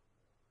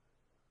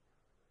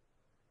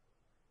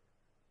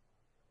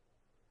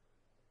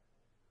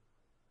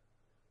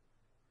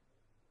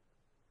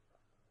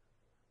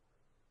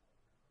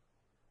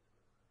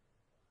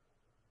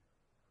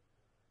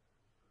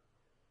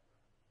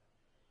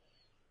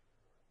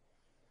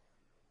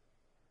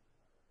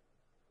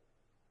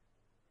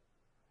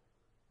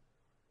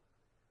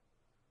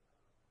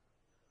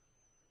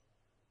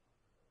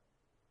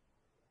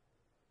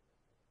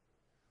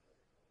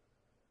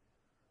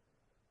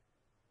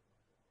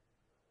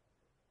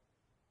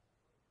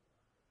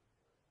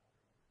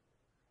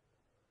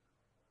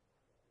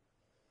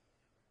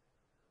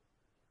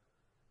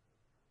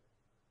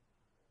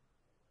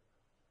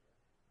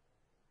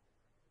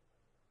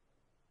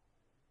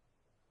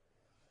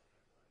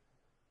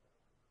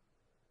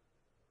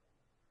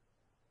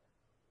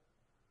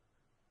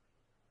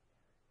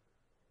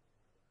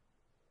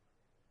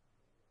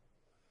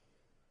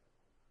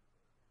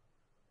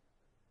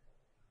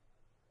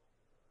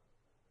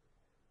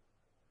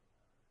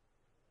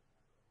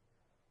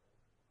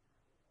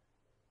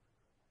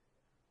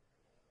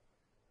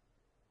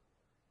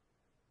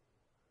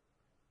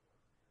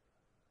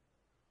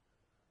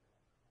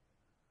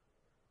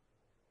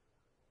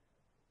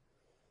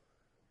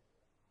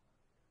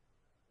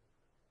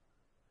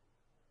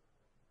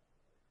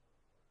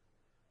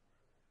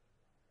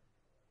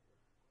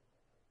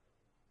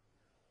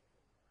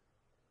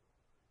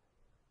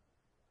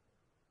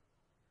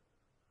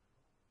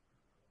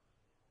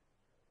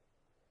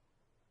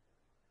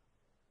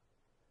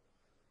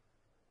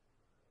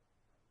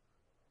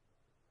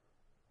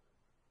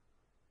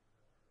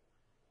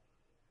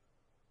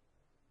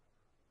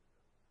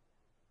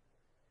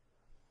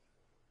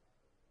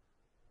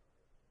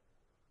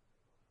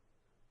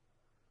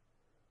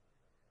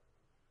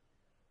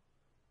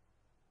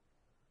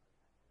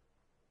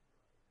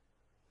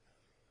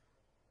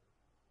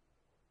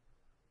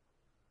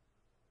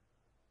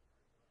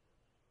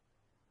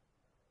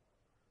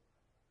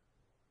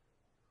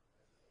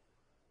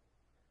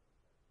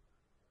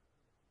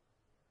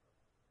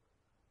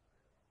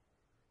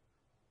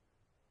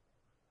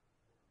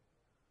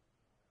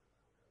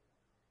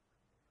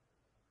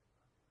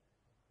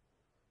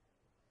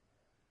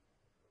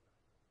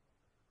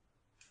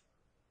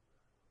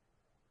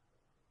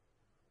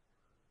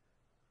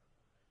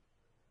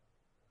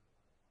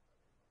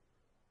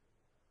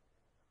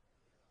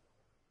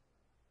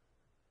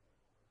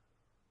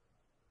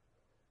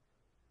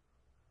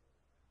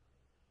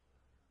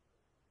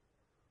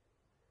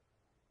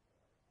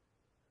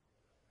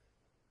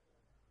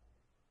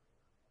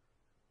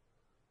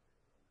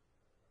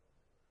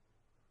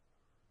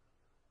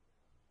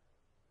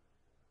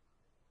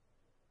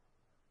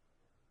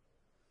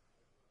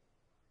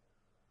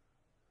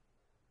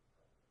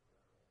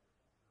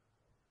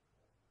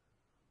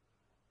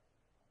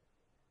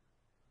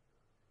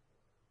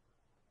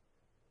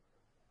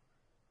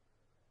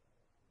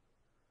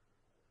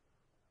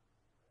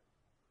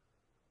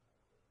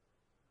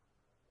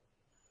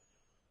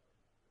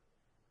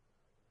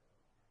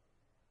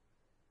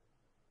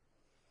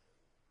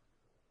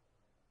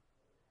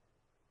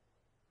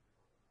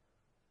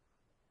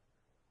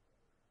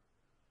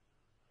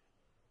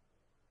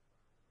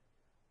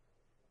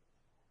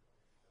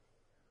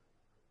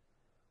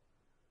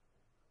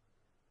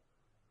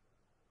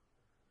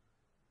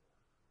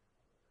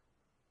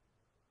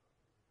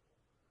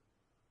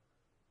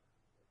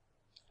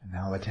 And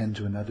now attend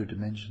to another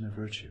dimension of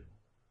virtue.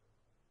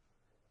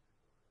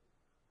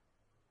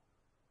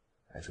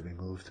 As we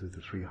move through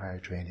the three higher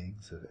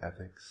trainings of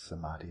ethics,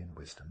 samadhi, and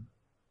wisdom.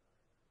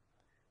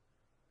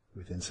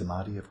 Within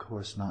samadhi, of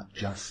course, not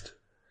just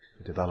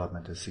the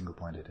development of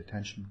single-pointed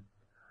attention,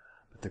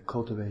 but the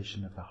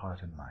cultivation of the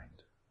heart and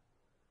mind.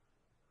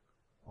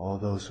 All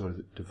those who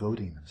are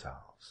devoting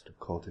themselves to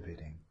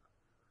cultivating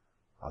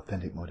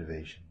authentic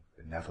motivation,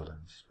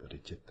 benevolence,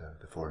 bodhicitta,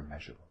 the four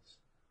immeasurables.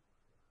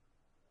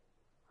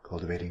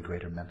 Cultivating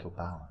greater mental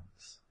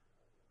balance.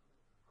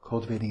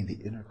 Cultivating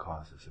the inner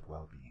causes of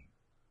well-being,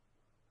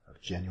 of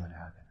genuine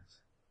happiness.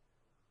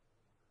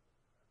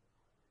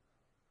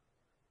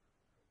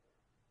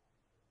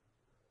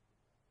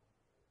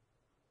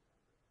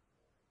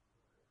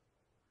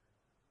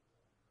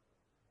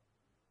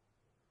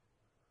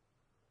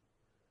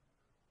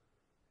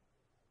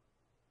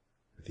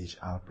 With each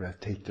out-breath,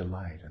 take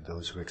delight in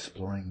those who are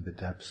exploring the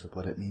depths of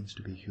what it means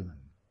to be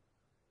human,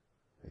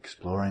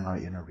 exploring our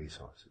inner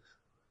resources,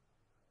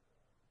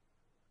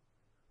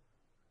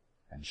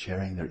 and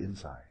sharing their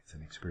insights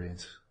and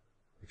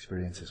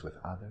experiences with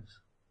others.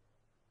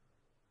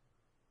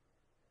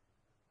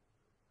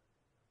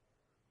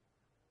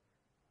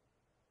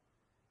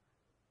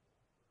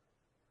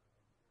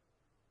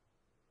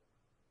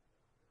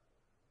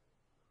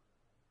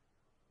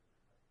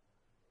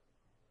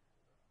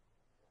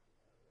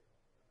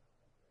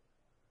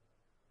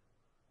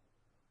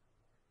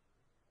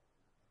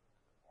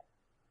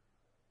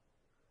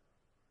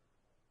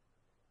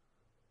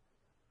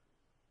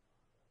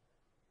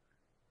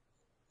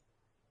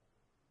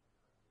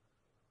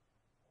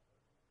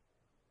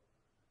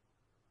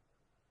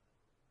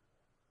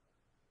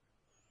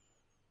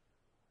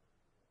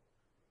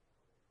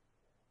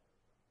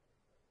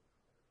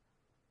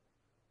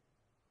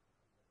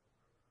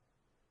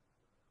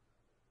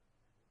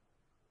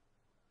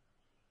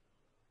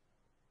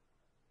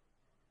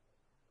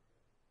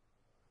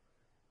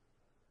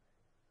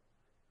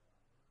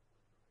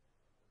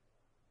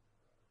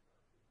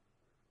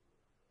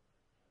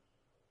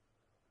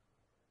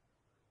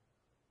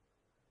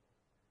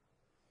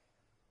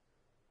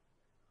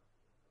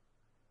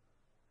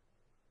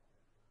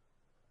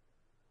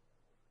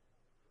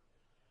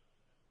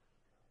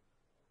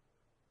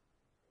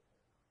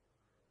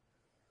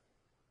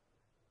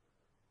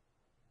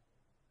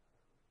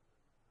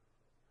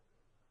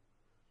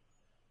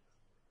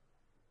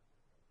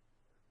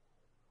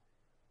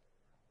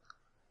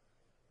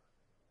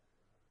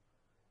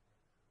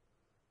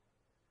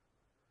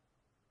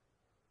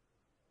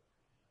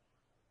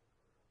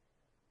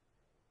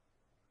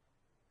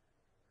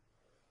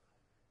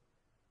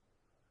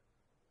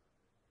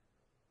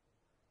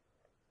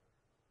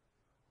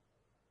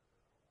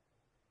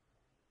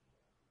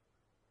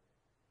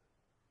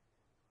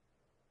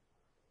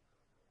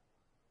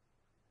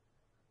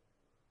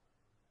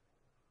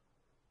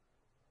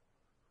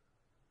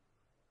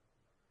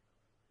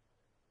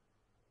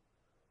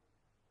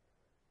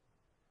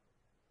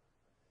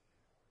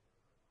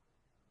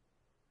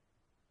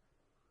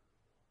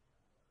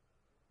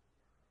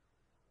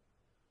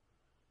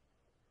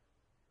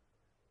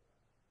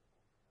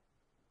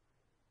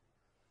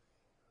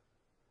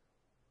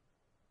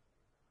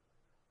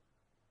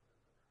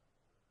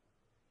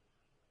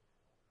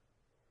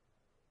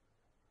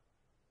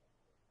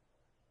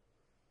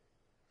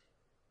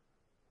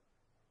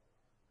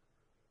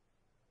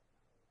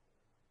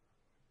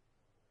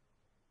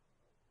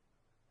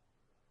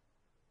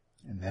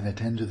 And then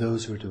attend to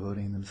those who are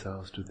devoting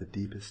themselves to the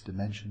deepest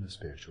dimension of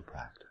spiritual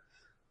practice,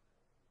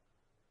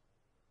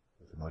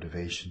 with the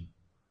motivation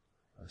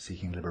of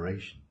seeking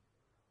liberation,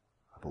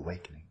 of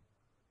awakening.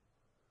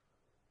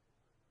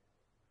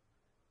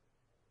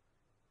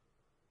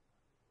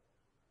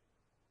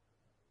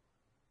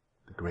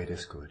 The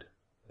greatest good,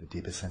 the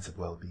deepest sense of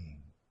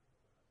well-being.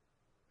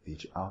 With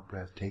each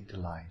out-breath, take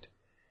delight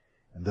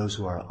in those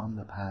who are on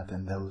the path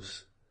and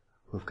those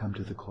who have come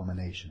to the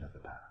culmination of the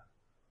path.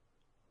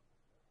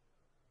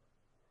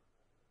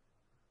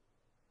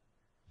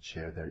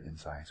 Share their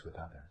insights with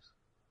others.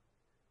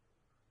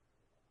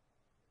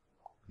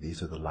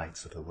 These are the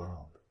lights of the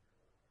world,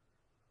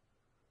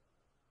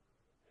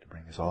 to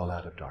bring us all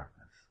out of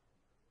darkness.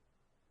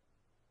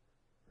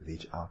 With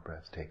each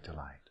out-breath, take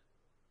delight.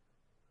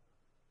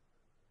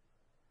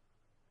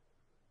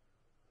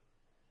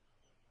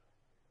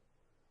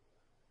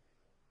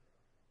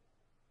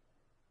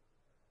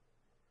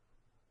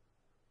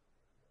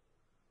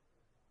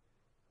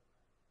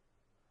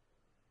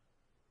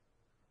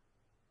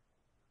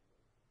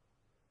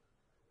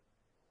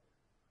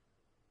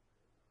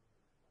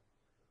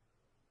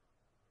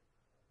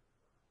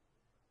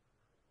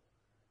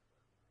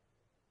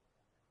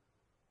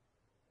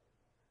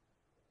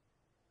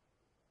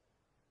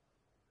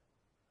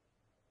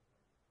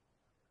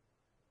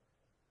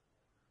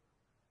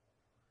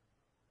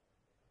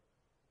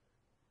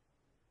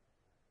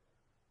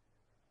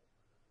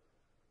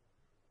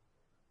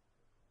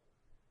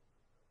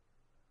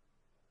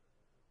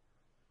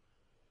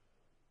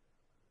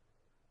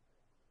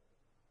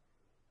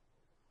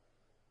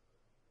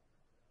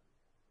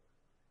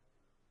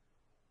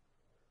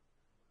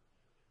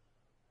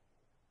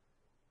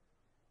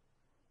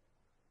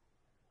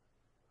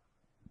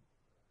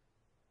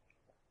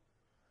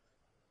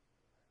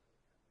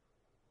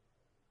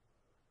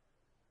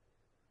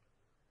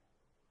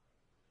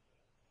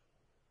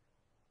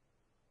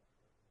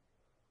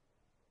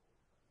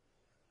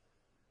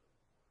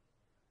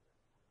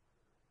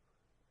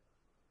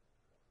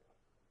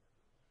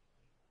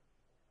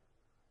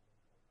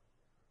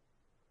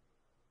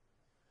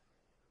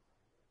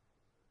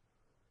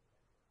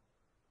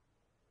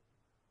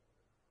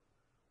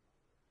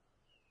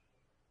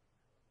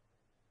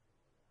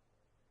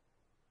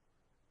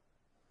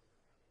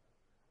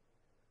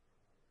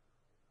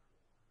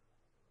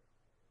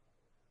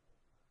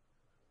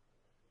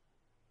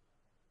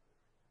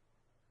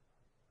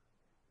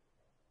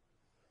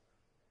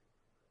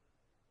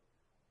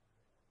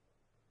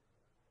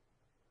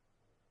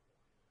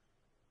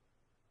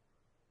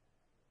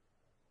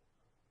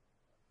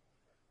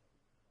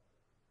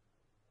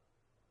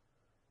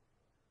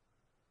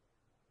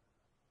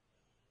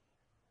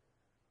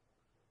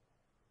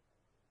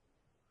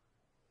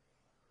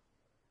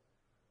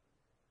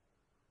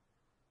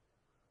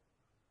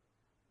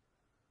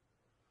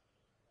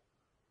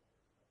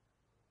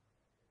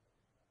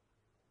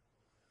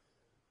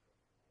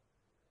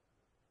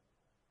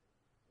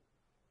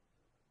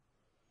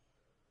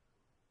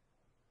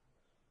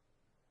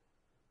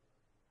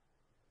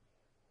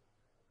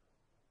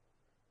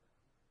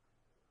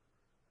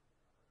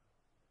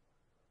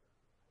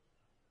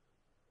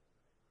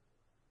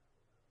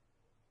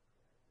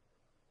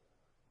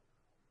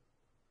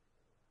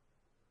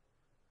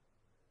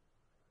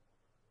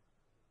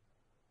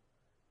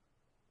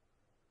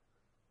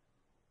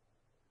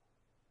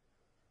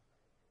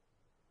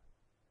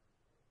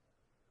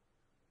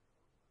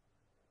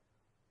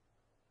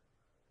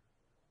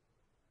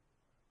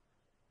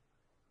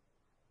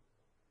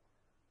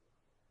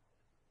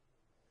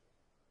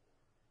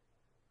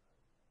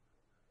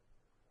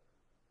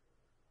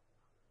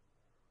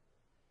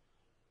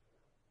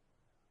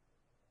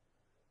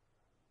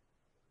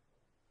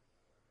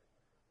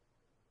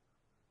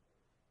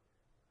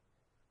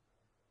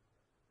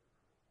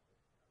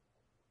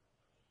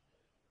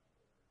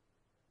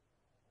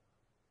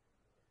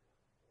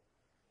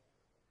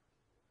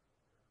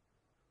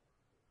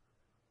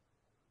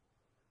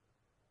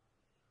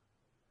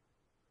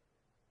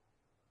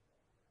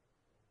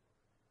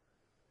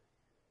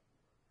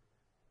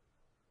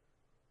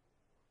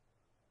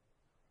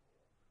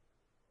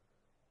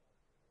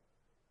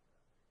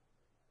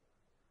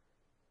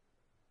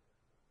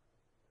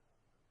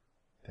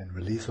 Then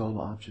release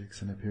all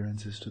objects and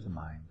appearances to the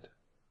mind.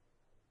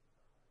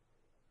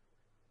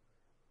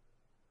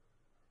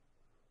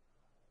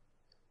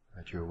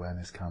 Let your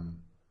awareness come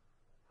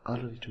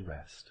utterly to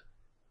rest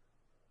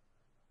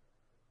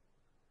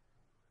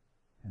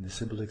in the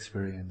simple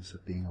experience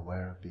of being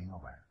aware of being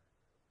aware.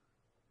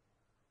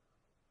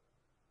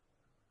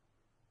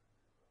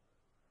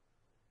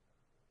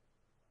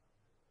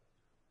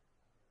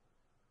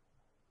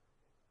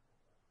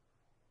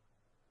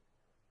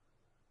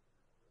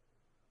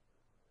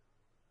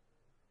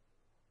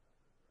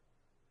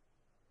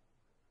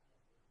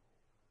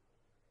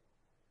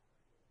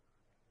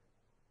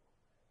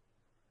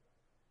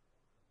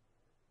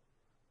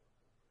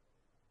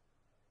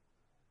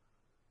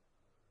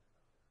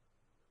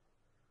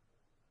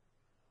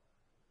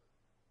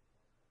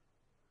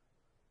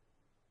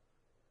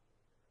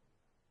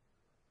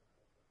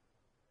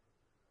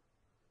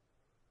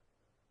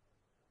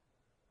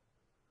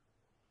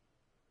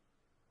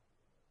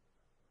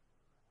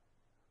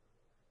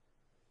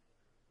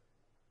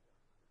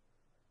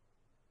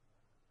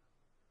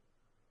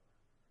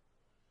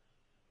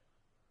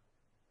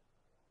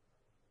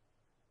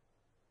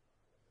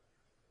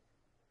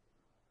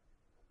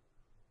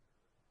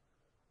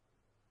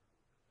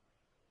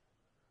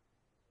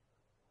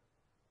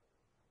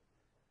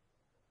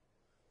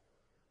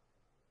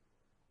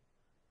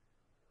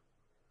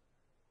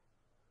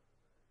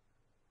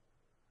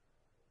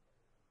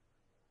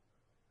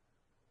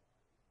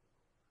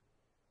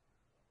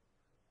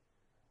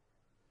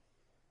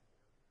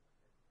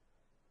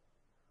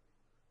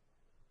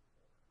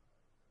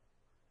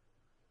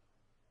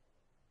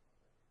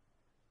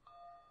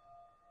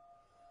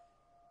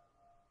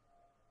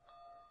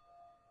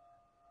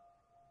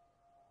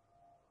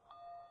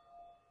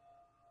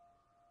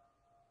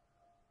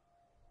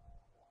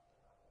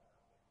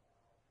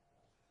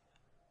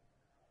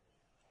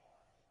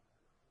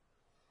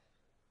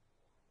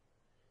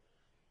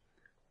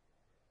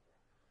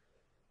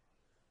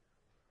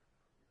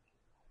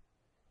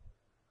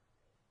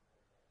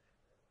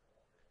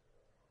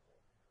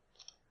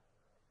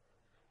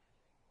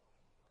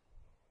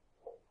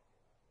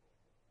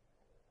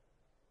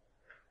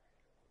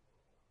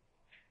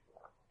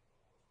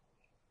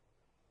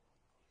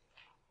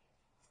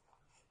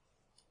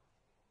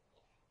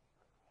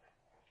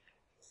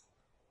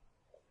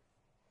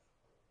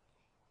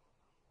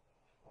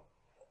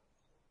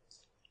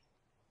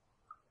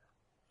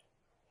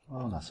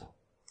 Oh, not so.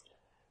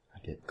 I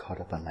get caught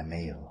up on my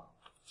mail.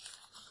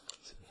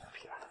 Let's see what we have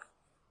here.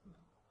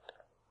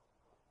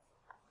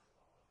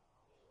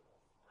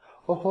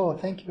 Oh,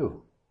 thank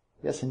you.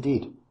 Yes,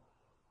 indeed.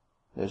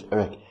 There's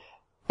Eric.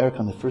 Eric,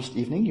 on the first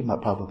evening, you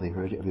might probably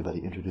heard everybody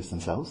introduce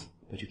themselves,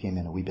 but you came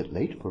in a wee bit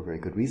late for very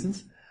good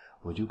reasons.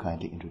 Would you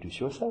kindly introduce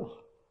yourself?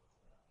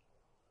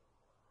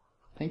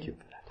 Thank you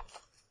for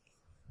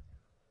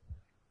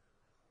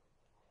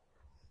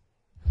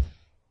that.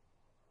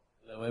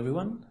 Hello,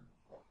 everyone.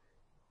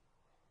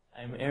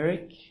 I'm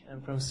Eric.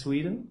 I'm from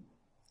Sweden,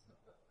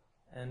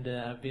 and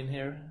I've been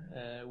here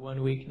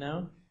 1 week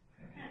now.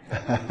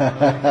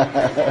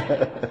 I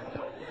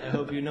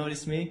hope you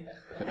noticed me.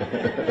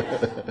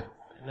 I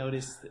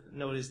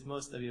noticed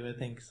most of you, I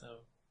think, so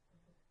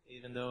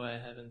even though I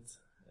haven't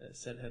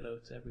said hello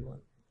to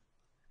everyone.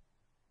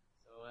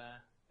 So,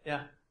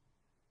 yeah,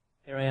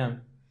 here I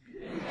am.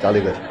 Jolly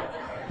good.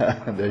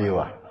 There you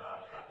are.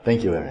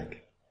 Thank you,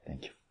 Eric.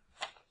 Thank you.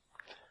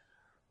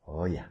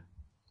 Oh, yeah.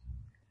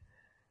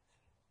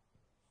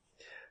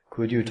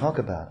 Could you talk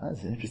about,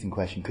 that's an interesting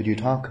question, could you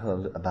talk a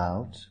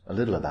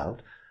little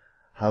about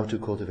how to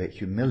cultivate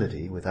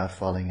humility without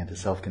falling into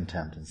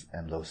self-contempt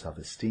and low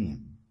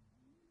self-esteem?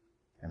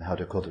 And how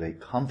to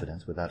cultivate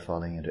confidence without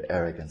falling into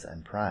arrogance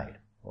and pride?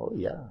 Oh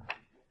yeah,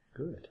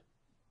 good.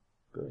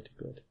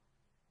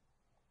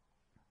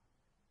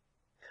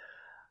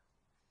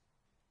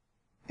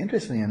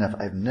 Interestingly enough,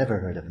 I've never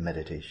heard of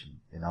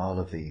meditation in all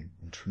of the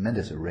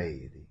tremendous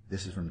array.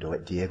 This is from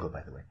Diego,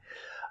 by the way.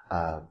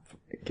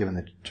 Given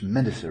the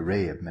tremendous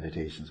array of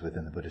meditations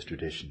within the Buddhist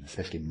tradition,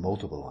 especially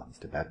multiple ones,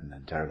 Tibetan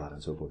and Theravada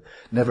and so forth,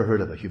 never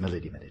heard of a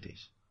humility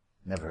meditation.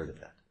 Never heard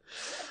of that.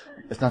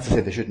 It's not to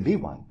say there shouldn't be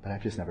one, but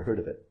I've just never heard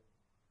of it.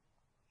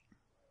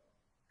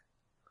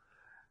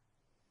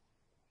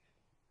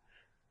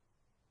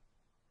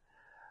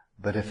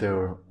 But if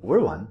there were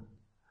one,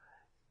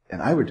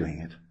 and I were doing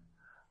it,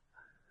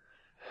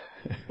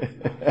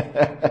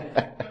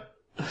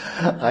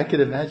 I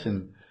could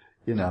imagine,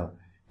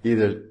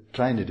 either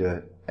trying to do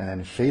it and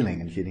then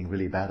failing and feeling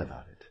really bad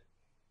about it,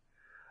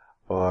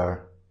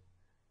 or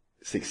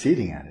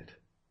succeeding at it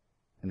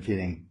and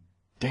feeling,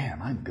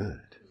 damn, I'm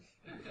good.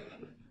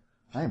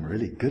 I'm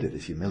really good at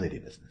this humility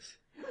business.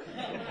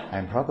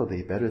 I'm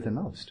probably better than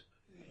most.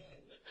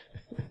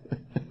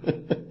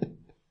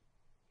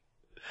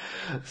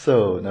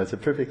 So, no, it's a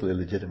perfectly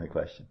legitimate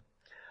question.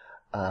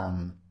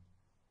 One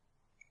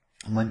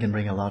can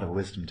bring a lot of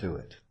wisdom to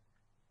it.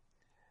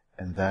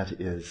 And that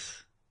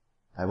is,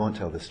 I won't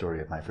tell the story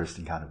of my first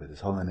encounter with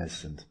His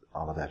Holiness and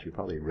all of that. You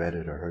probably read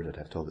it or heard it.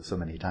 I've told it so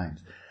many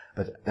times.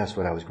 But that's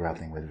what I was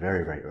grappling with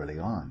very, very early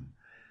on.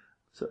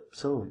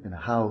 So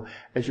how,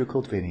 as you're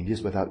cultivating,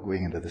 just without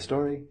going into the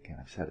story, again,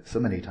 I've said it so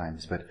many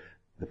times, but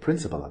the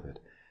principle of it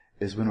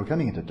is when we're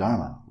coming into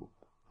Dharma,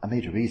 a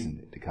major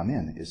reason to come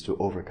in is to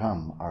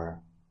overcome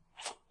our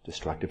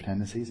destructive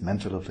tendencies,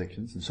 mental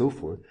afflictions, and so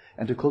forth,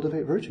 and to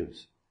cultivate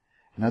virtues.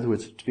 In other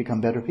words, to become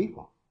better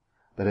people.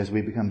 But as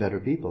we become better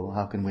people,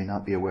 how can we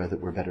not be aware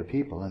that we're better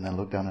people and then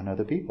look down on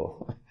other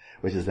people?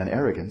 Which is then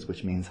arrogance,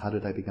 which means how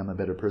did I become a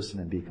better person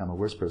and become a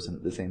worse person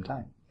at the same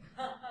time?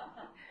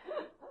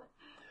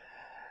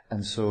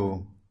 And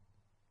so,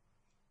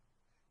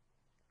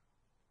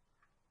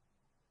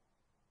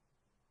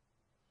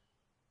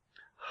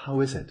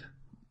 how is it?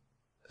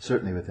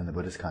 Certainly within the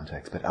Buddhist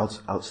context, but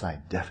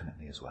outside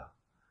definitely as well.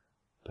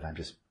 But I'm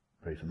just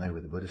very familiar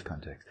with the Buddhist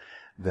context,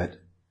 that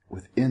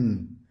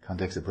within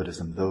context of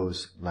Buddhism,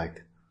 those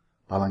like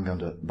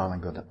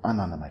Balanganda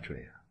Ananda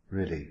Maitreya,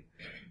 really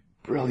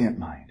brilliant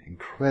mind,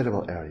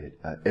 incredible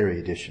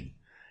erudition,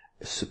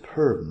 a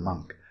superb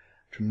monk,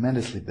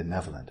 tremendously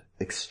benevolent,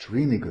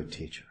 extremely good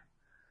teacher,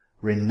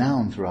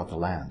 renowned throughout the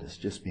land as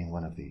just being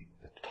one of the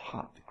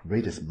top, the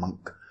greatest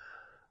monk,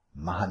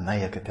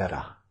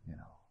 Mahanayakatera,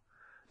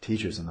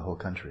 teachers in the whole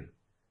country.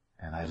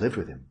 And I lived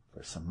with him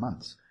for some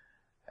months.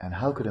 And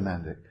how could a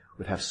man that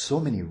would have so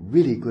many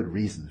really good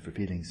reasons for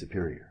feeling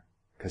superior?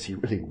 Because he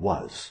really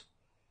was.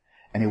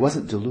 And he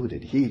wasn't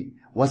deluded. He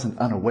wasn't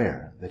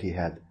unaware that he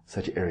had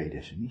such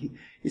erudition.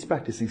 He's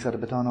practicing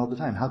Satipatthana all the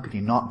time. How could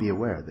he not be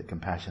aware that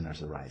compassion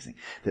is arising,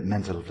 that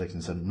mental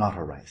afflictions are not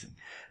arising,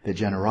 that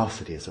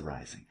generosity is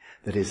arising,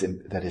 that his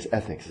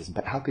ethics is...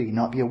 How could he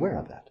not be aware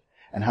of that?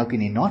 And how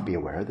can he not be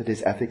aware that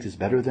his ethics is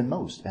better than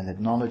most, and that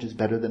knowledge is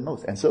better than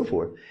most, and so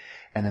forth?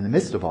 And in the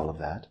midst of all of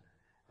that,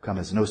 come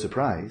as no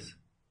surprise,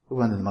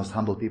 one of the most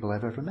humble people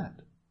I've ever met.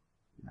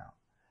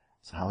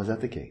 So how is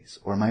that the case?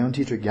 Or my own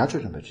teacher, Gyatso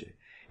Rinpoche.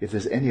 If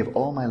there's any of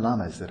all my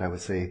lamas that I would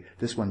say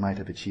this one might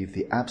have achieved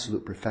the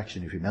absolute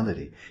perfection of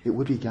humility, it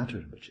would be Gyatso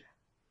Rinpoche.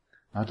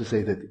 Not to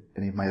say that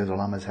any of my other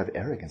lamas have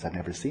arrogance, I've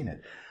never seen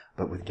it.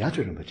 But with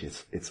Gyatso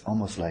Rinpoche, it's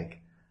almost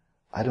like,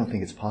 I don't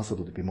think it's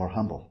possible to be more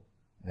humble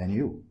than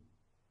you.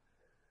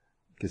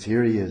 Because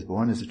here he is,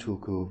 born as a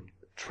tulku,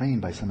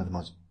 trained by some of the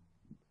most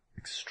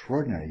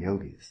extraordinary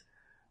yogis.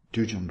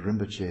 Dujum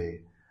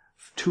Rinpoche,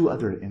 two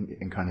other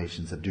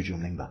incarnations of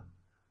Dujum Lingpa,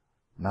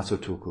 Naso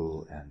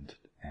Tulku and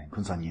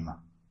Kunsanyima,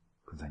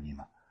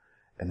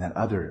 and then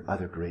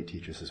other great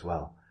teachers as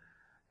well.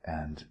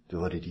 And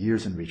devoted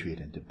years in retreat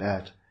in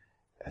Tibet,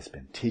 has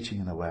been teaching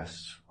in the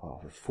West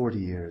over 40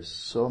 years,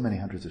 so many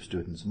hundreds of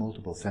students,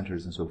 multiple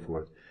centers and so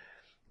forth.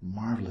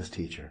 Marvelous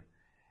teacher.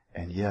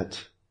 And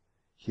yet,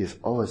 he is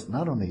always,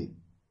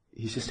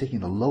 he's just taking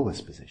the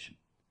lowest position.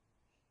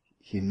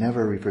 He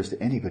never refers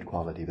to any good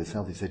quality of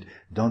himself. He said,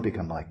 don't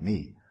become like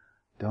me.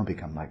 Don't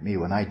become like me.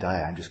 When I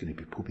die, I'm just going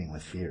to be pooping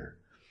with fear.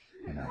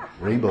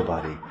 Rainbow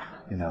body,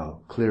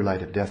 clear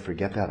light of death,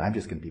 forget that. I'm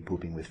just going to be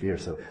pooping with fear.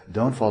 So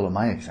don't follow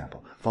my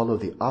example. Follow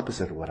the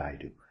opposite of what I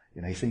do.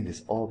 He's saying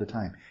this all the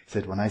time. He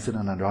said, when I sit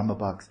on a Dharma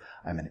box,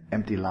 I'm an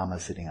empty lama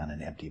sitting on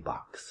an empty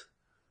box.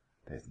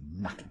 There's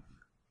nothing.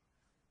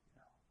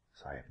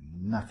 So I have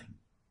nothing.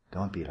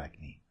 Don't be like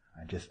me.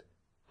 I'm just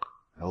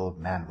an old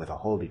man with a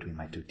hole between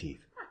my two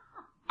teeth.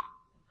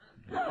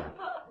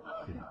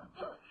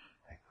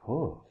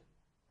 Oh,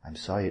 I'm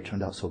sorry it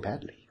turned out so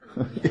badly.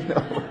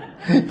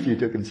 If you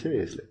took him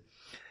seriously.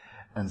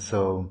 And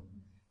so,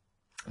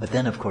 but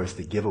then of course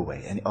the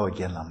giveaway, and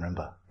again Lam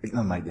Rinpa,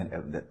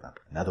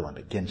 another one,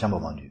 but again Champa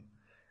Mandu.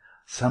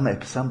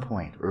 At some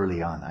point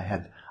early on,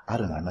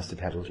 I must have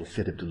had a little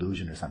fit of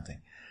delusion or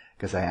something,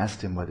 because I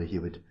asked him whether he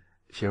would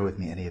share with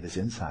me any of his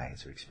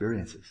insights or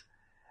experiences.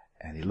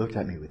 And he looked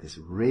at me with this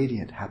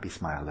radiant, happy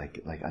smile,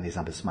 like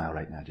Anisampa's smile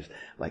right now, just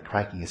like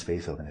cracking his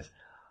face open.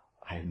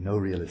 I have no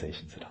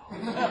realizations at all.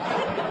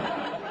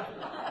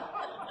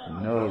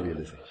 No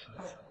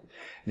realizations.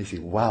 And you see,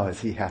 wow, is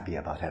he happy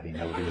about having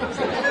no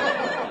realizations?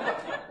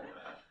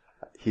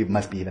 He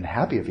must be even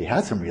happier if he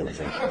had some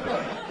realization.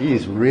 He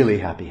is really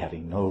happy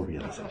having no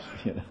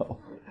realization,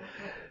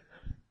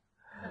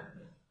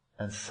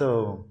 And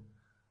so,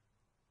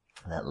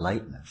 that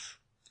lightness,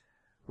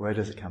 where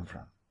does it come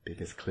from?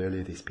 Because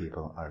clearly these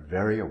people are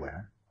very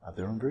aware of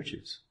their own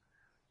virtues.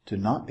 To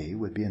not be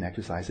would be an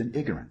exercise in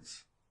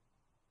ignorance.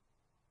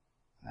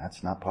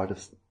 That's not part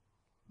of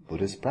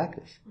Buddhist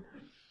practice.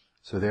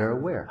 So they're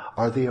aware.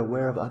 Are they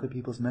aware of other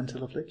people's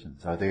mental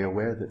afflictions? Are they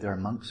aware that there are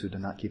monks who do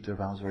not keep their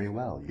vows very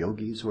well?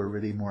 Yogis who are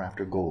really more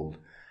after gold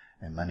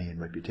and money and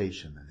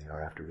reputation than they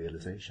are after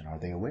realization. Are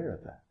they aware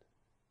of that?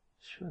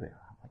 Sure they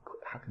are.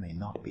 How can they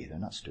not be? They're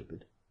not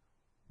stupid.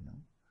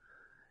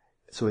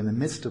 So in the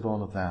midst of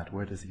all of that,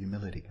 where does the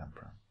humility come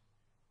from?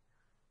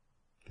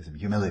 Because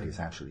humility is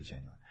actually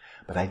genuine.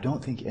 But I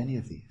don't think any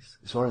of these,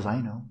 as far as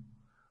I know,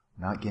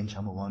 not Gen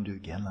Champa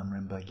Wandu, Gen Lam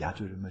Rinpa,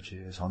 Gyatso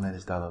Rinpoche,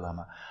 Sonlenis Dalai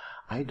Lama,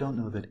 I don't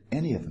know that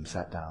any of them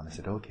sat down and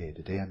said, okay,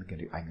 today I'm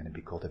going to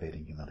be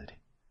cultivating humility.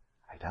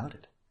 I doubt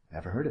it.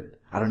 Never heard of it.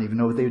 I don't even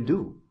know what they would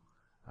do.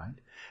 Right?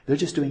 They're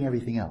just doing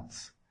everything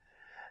else.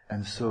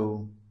 And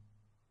so,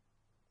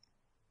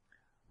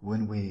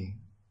 when we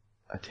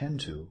attend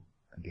to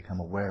and become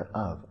aware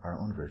of our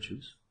own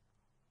virtues,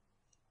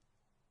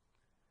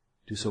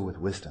 do so with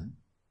wisdom,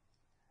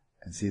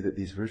 and see that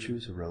these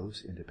virtues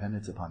arose in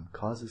dependence upon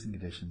causes and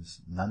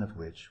conditions, none of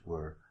which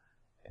were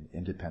an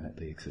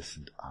independently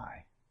existent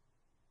I.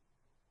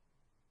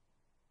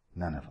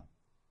 None of them.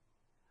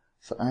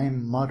 So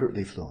I'm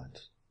moderately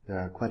fluent. There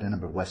are quite a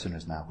number of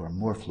Westerners now who are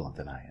more fluent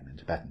than I am in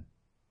Tibetan,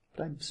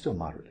 but I'm still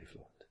moderately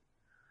fluent.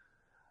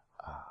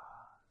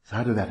 So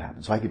how did that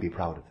happen? So I could be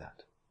proud of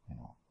that,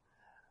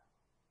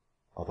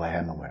 Although I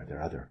am aware there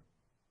are other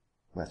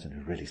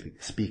Westerners who really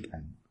speak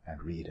and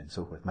read and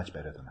so forth much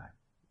better than I.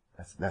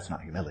 That's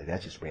not humility,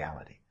 that's just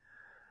reality.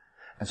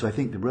 And so I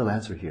think the real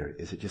answer here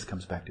is it just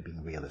comes back to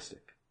being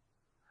realistic.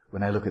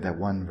 When I look at that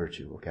one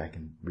virtue, okay, I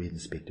can read and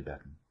speak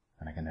Tibetan,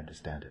 and I can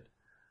understand it.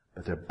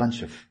 But there are a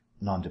bunch of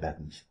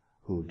non-Tibetans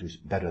who do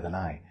better than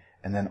I,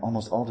 and then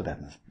almost all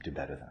Tibetans do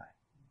better than I.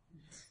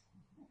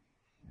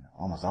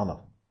 Almost all of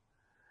them.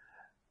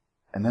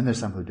 And then there's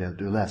some who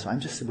do less. So I'm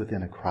just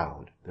within a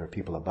crowd. There are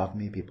people above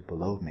me, people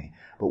below me.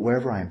 But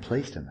wherever I am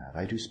placed in that,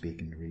 I do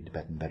speak and read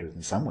Tibetan better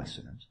than some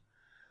Westerners.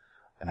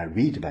 And I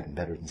read Tibetan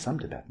better than some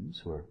Tibetans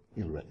who are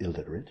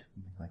illiterate,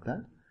 like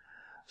that.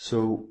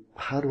 So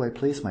how do I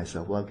place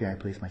myself? Well, okay, I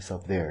place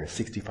myself there,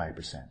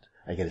 65%.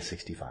 I get a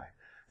 65.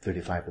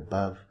 35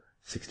 above,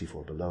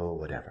 64 below,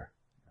 whatever.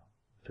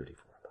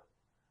 34 above.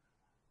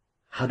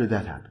 How did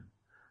that happen?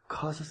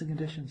 Causes and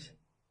conditions.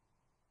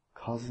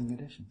 Causes and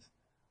conditions.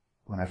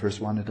 When I first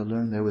wanted to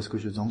learn, there was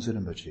Kushu Dzongtse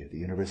Rinpoche at the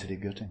University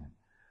of Göttingen.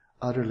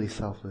 Utterly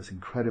selfless,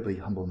 incredibly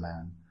humble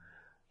man,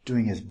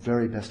 doing his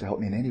very best to help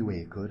me in any way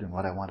he could, and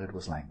what I wanted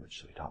was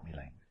language, so he taught me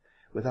language.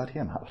 Without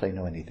him, how would I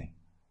know anything?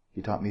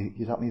 He taught me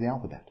the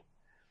alphabet.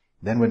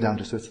 Then went down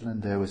to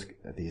Switzerland, there was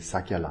the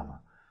Sakya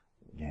Lama.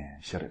 Yeah,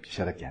 Sherab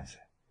Gyaltse.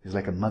 He's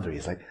like a mother,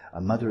 he's like a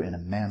mother in a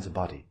man's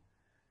body.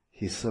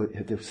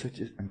 There was such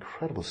an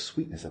incredible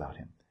sweetness about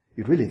him.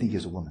 You'd really think he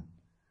was a woman.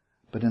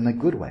 But in a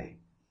good way.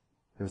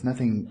 There was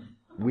nothing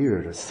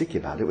weird or sick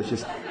about it.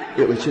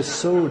 It was just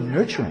so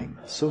nurturing,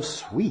 so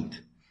sweet.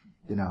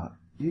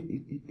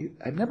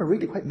 I've never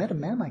really quite met a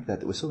man like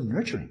that was so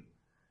nurturing.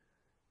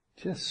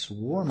 Just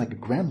warm like a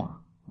grandma.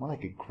 More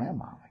like a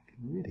grandma, like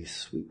a really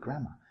sweet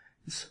grandma.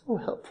 It's so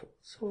helpful,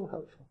 so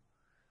helpful.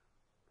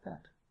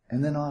 That.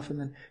 And then off, and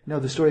then,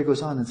 the story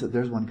goes on and says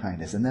there's one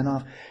kindness. And then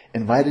off,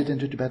 invited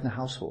into a Tibetan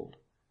household.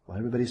 Well,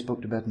 everybody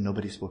spoke Tibetan,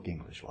 nobody spoke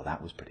English. Well,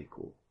 that was pretty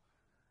cool.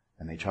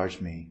 And they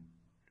charged me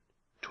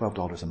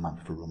 $12 a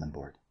month for room and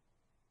board.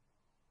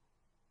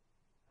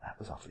 That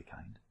was awfully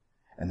kind.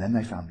 And then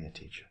they found me a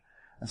teacher.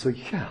 And so,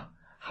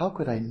 how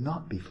could I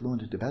not be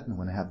fluent in Tibetan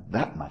when I have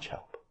that much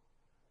help?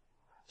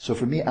 So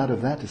for me, out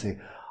of that to say,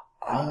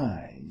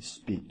 I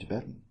speak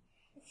Tibetan.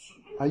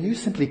 Are you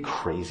simply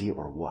crazy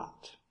or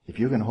what? If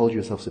you're going to hold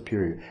yourself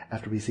superior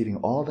after receiving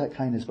all that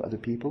kindness from other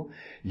people,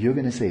 you're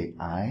going to say,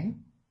 I?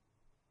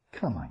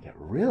 Come on, get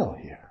real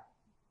here.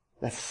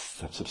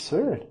 That's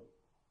absurd.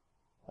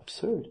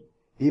 Absurd.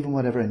 Even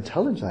whatever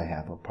intelligence I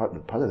have, well, part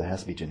of that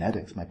has to be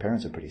genetics. My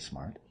parents are pretty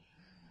smart.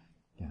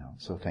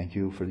 So thank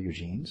you for your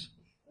genes.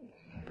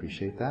 I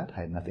appreciate that.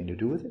 I had nothing to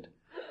do with it.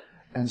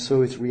 And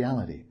so it's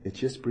reality. It's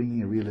just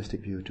bringing a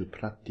realistic view to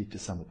pratitya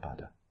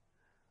samutpada.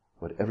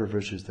 Whatever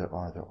virtues there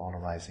are, they're all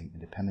arising in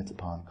dependence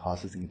upon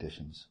causes and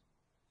conditions.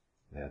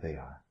 There they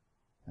are.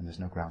 And there's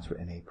no grounds for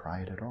any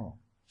pride at all.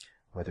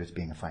 Whether it's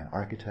being a fine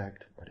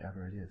architect,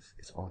 whatever it is,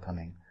 it's all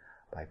coming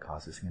by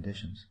causes and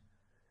conditions.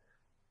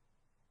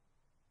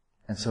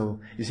 And so,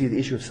 you see, the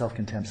issue of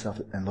self-contempt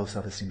and low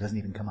self-esteem doesn't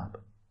even come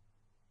up.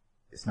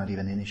 It's not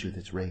even an issue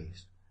that's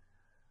raised.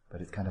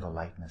 But it's kind of a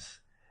lightness.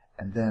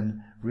 And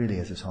then, really,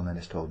 as His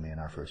Holiness told me in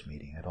our first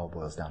meeting, it all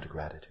boils down to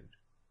gratitude.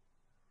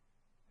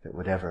 That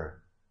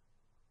whatever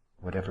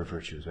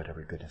virtues,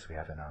 whatever goodness we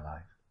have in our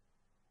life,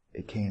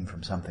 it came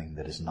from something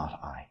that is not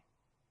I.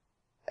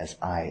 As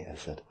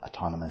an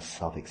autonomous,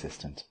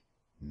 self-existent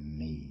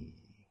me.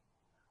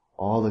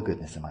 All the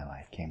goodness in my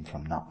life came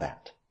from not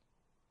that.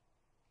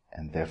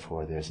 And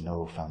therefore there's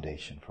no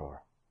foundation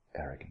for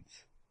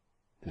arrogance.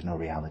 There's no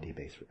reality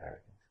base for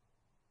arrogance.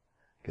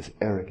 Because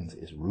arrogance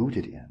is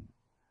rooted in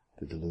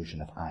the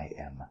delusion of I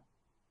am,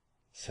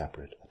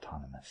 separate,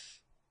 autonomous,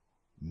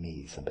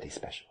 me, somebody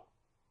special.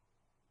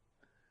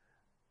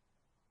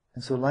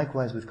 And so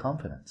likewise with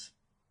confidence.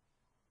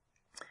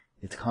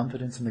 It's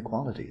confidence in the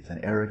qualities,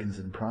 and arrogance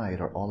and pride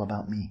are all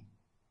about me.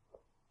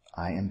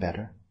 I am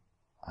better,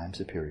 I'm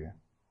superior,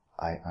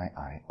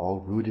 I, all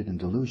rooted in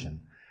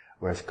delusion,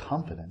 whereas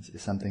confidence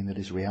is something that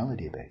is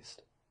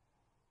reality-based.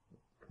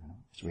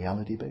 It's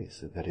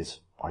reality-based. That is,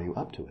 are you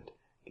up to it?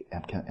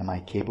 Am I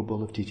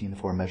capable of teaching the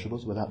Four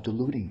Measurables without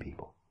deluding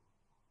people?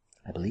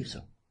 I believe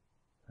so.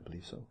 I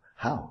believe so.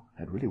 How?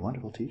 I had really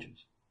wonderful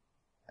teachers.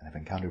 And I've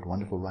encountered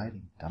wonderful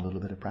writing, done a little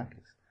bit of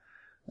practice.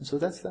 And so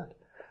that's that.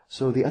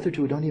 So the other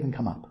two don't even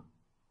come up.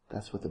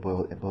 That's what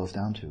it boils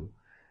down to.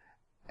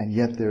 And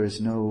yet there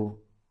is no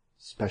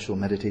special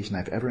meditation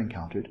I've ever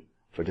encountered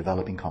for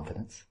developing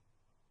confidence.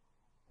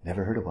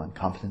 Never heard of one.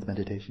 Confidence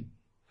meditation.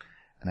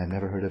 And I've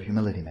never heard of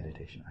humility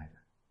meditation either.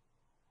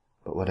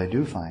 But what I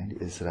do find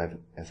is that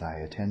as I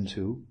attend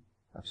to,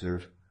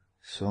 observe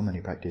so many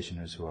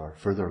practitioners who are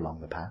further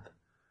along the path,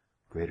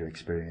 greater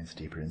experience,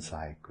 deeper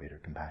insight, greater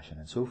compassion,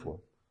 and so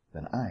forth,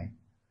 than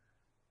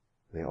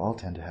they all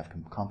tend to have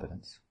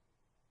competence,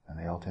 and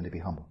they all tend to be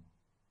humble.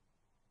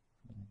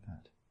 Something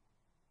like that.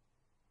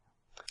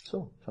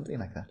 So, something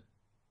like that.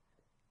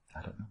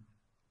 I don't know.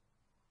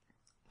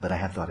 But I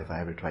have thought if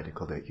I ever tried to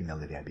cultivate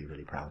humility, I'd be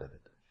really proud of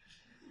it.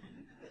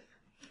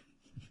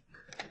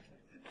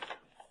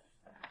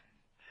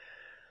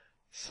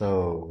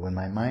 So, when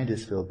my mind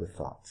is filled with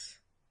thoughts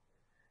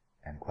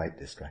and quite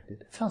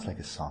distracted, it sounds like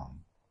a song.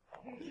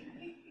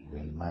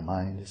 When my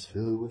mind is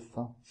filled with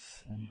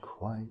thoughts and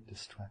quite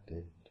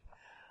distracted,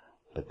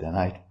 but then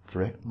I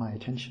direct my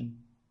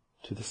attention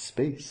to the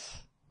space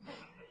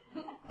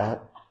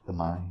at the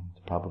mind,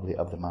 probably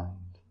of the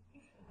mind,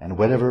 and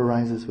whatever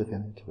arises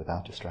within it,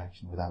 without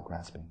distraction, without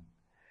grasping.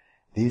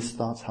 These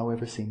thoughts,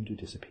 however, seem to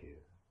disappear.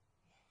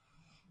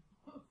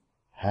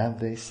 Have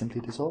they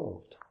simply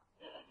dissolved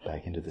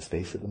back into the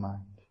space of the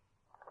mind,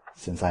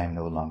 since I am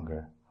no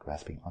longer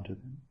grasping onto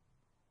them?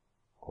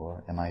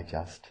 Or am I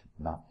just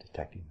not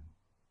detecting them?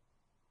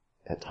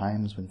 At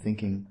times when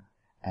thinking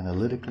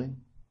analytically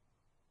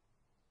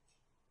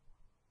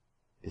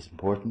is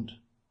important,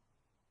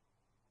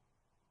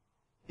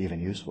 even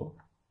useful,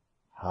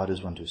 how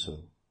does one do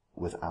so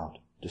without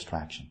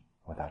distraction,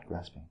 without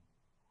grasping?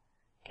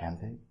 Can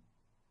they?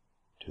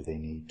 Do they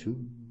need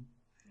to?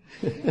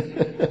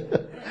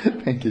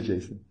 Thank you,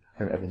 Jason.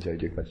 I've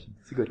enjoyed your question.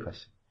 It's a good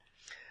question.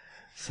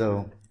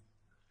 So,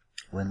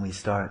 when we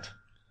start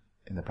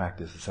in the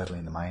practice of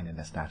settling the mind in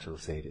its natural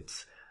state,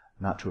 it's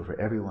not true for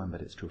everyone,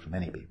 but it's true for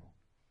many people.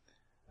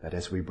 That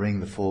as we bring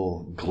the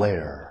full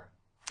glare,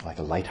 like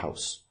a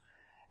lighthouse,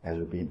 as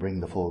we bring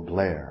the full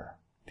glare,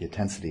 the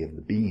intensity of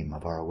the beam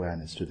of our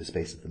awareness to the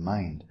space of the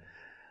mind,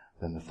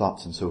 then the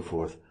thoughts and so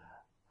forth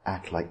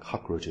act like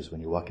cockroaches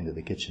when you walk into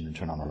the kitchen and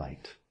turn on the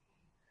light.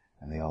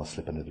 And they all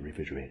slip under the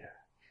refrigerator.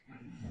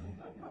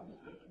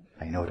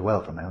 I know it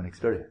well from my own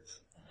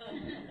experience.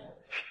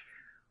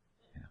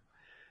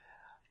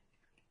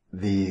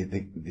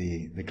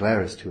 The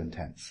glare is too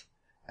intense.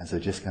 And so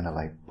just kind of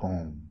like,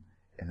 boom.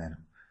 And then,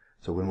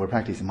 so when we're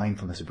practicing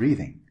mindfulness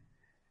breathing,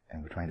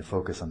 and we're trying to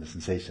focus on the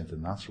sensations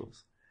of the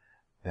nostrils,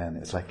 then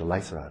it's like the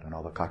lights are out and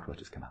all the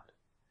cockroaches come out.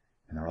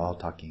 And they're all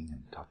talking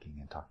and talking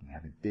and talking,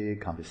 having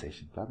big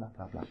conversations, blah, blah,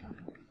 blah, blah, blah,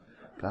 blah.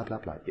 Blah, blah,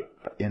 blah.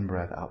 In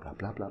breath, out, blah,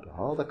 blah, blah, blah.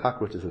 All the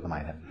cockroaches of the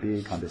mind have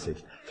big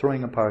conversations.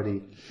 Throwing a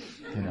party,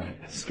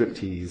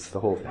 striptease, the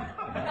whole thing.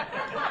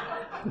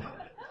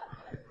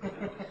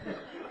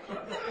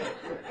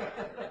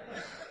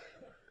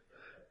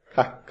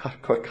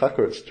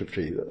 Cockroach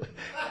striptease.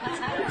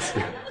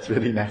 It's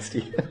really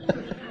nasty.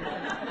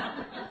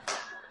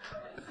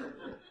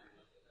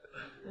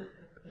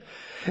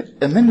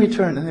 And then we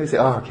turn and then we say,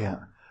 oh, okay,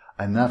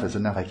 enough is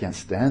enough. I can't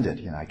stand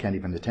it. I can't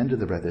even attend to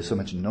the breath. There's so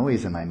much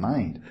noise in my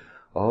mind.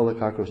 All the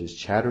cockroaches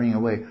chattering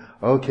away.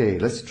 Okay,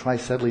 let's try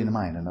settling the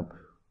mind. And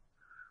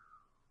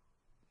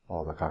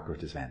all the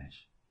cockroaches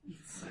vanish.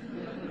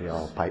 They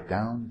all pipe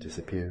down,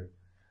 disappear.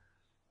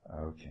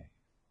 Okay.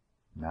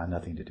 Now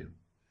nothing to do.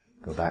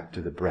 Go back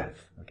to the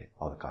breath. Okay,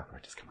 all the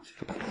cockroaches come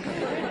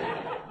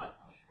out.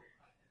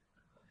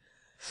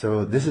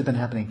 So this has been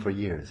happening for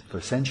years,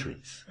 for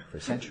centuries,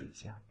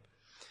 yeah.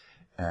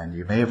 And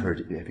you may have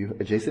heard,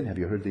 Jason, have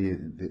you heard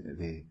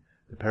the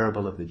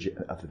parable of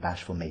the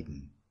bashful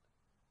maiden?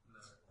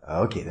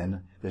 Okay,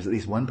 then there's at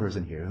least one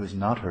person here who has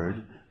not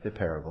heard the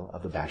parable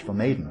of the bashful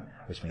maiden,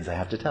 which means I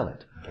have to tell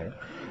it, okay?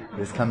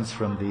 This comes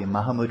from the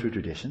Mahamudra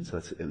tradition, so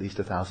it's at least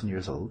 1,000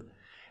 years old,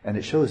 and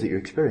it shows that your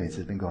experience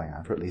has been going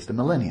on for at least a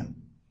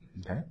millennium,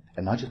 okay?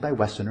 And not just by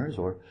Westerners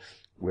or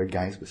weird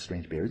guys with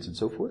strange beards and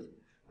so forth,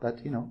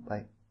 but,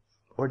 by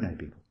ordinary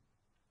people.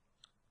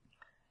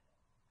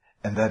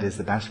 And that is,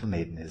 the bashful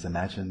maiden is,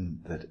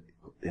 imagine that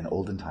in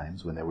olden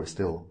times when there were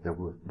still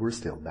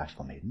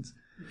bashful maidens,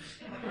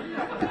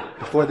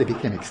 before they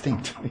became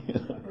extinct,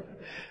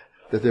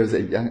 that there's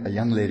a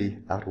young lady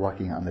out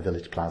walking on the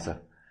village plaza,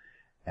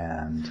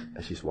 and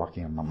as she's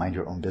walking on mind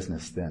your own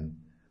business, then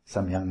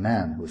some young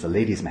man who was a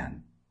ladies'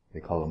 man, they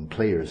call them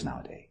players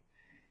nowadays.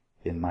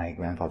 In my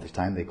grandfather's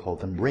time, they called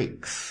them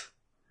rakes.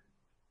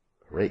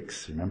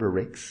 Rakes, remember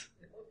rakes?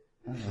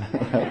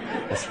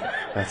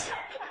 that's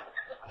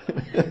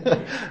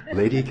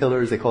lady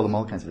killers, they call them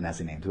all kinds of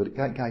nasty names. But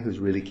a guy who's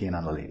really keen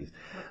on the ladies.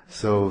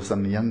 So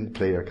some young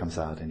player comes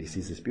out and he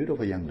sees this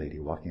beautiful young lady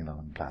walking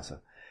along the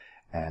plaza.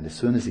 And as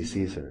soon as he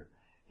sees her,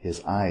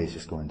 his eyes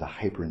just go into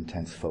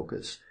hyper-intense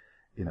focus.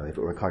 If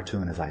it were a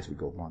cartoon, his eyes would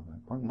go boing,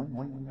 boing, boing,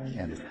 boing, boing,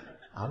 and it's,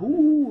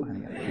 ooh,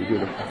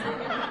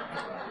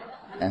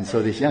 and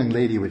so this young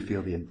lady would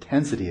feel the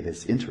intensity of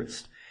his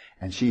interest.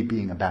 And she,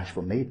 being a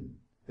bashful maiden,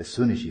 as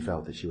soon as she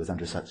felt that she was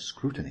under such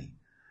scrutiny,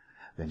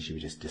 then she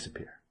would just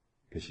disappear,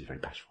 because she's very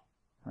bashful,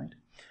 right?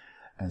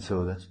 And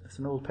so that's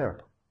an old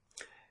parable.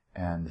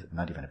 And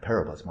not even a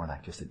parable, it's more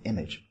like just an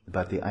image.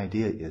 But the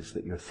idea is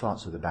that your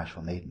thoughts are the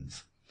bashful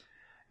maidens,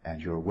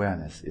 and your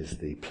awareness is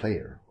the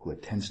player who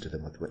attends to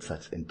them with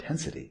such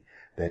intensity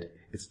that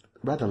it's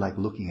rather like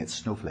looking at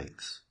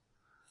snowflakes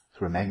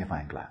through a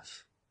magnifying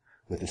glass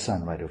with the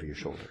sun right over your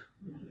shoulder.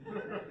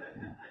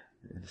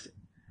 It's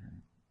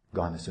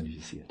gone as soon as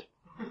you see it.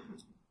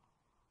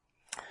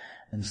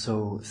 And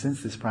so,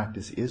 since this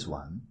practice is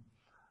one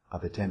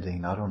of attending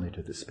not only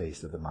to the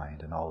space of the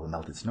mind and all the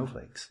melted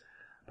snowflakes,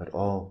 but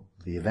all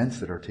the events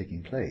that are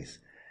taking place,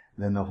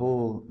 then the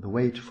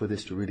way for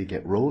this to really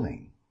get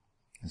rolling,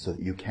 and so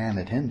that you can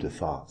attend to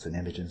thoughts and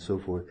images and so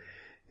forth,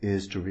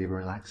 is to be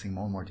relaxing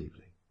more and more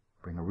deeply.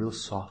 Bring a real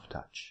soft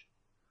touch.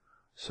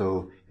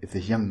 So, if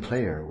this young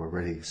player were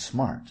really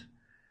smart,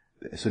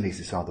 as soon as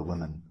he saw the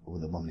woman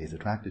he's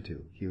attracted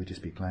to, he would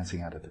just be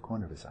glancing out at the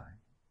corner of his eye.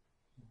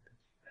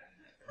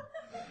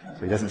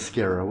 So he doesn't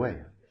scare her away.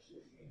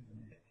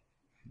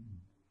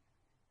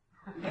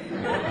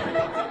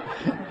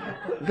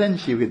 Then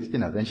she would,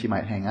 then she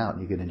might hang out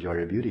and you could enjoy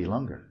her beauty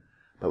longer.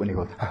 But when you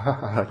go,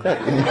 like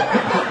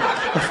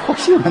that, of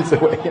course she runs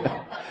away,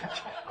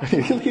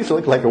 He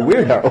looks like a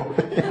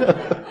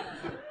weirdo,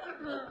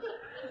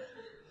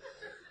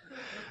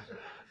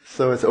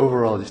 So it's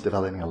overall just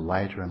developing a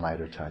lighter and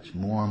lighter touch,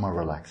 more and more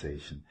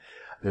relaxation.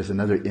 There's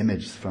another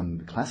image from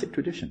the classic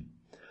tradition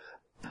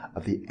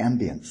of the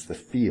ambience, the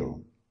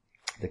feel,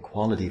 the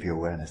quality of your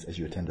awareness as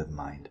you attend to the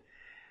mind.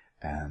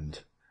 And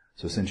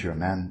so since you're a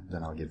man,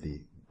 then I'll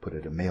put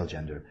it a male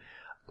gender,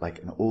 like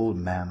an old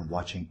man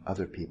watching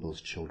other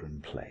people's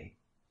children play.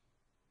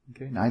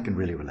 Okay, now I can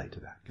really relate to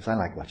that, because I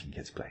like watching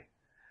kids play.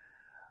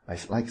 I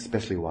like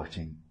especially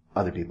watching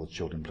other people's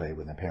children play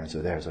when their parents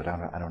are there, so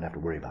I don't have to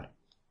worry about it.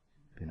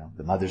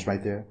 The mother's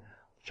right there,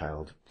 the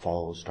child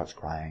falls, starts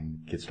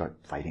crying, kids start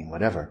fighting,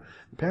 whatever.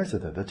 The parents are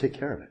there, they'll take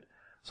care of it.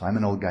 So I'm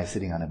an old guy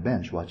sitting on a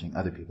bench watching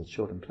other people's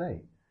children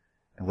play.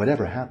 And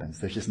whatever happens,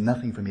 there's just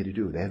nothing for me to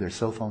do. They have their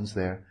cell phones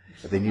there.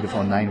 If they need to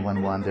phone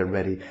 911, they're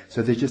ready.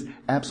 So there's just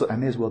I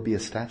may as well be a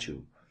statue,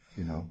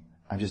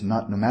 I'm just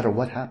not, no matter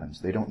what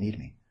happens, they don't need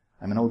me.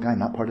 I'm an old guy, I'm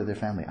not part of their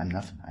family. I'm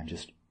nothing. I'm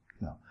just,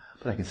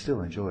 But I can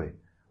still enjoy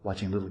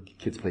watching little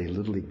kids play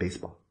Little League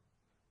baseball.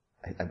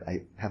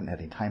 I haven't had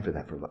any time for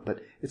that for a while, but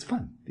it's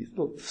fun. These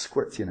little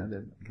squirts, they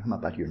come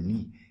up out your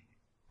knee,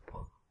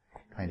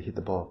 trying to hit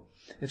the ball.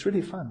 It's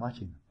really fun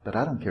watching them. But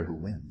I don't care who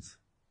wins.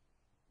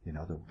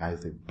 The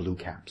guys with the blue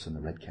caps and the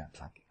red caps.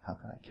 How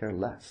can I care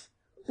less?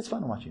 It's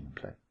fun watching them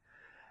play.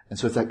 And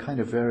so it's that kind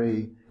of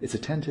it's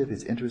attentive,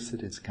 it's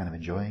interested, it's kind of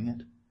enjoying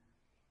it,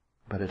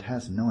 but it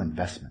has no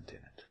investment in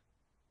it.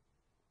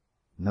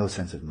 No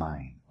sense of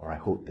mine, or I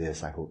hope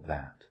this, I hope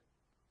that.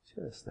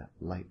 Just that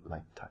light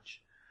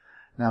touch.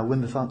 Now,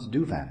 when the thoughts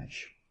do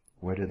vanish,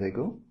 where do they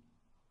go?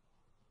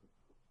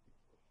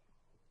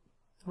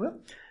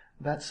 Well,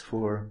 that's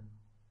for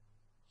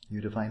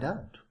you to find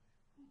out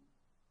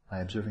by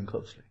observing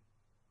closely,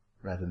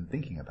 rather than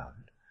thinking about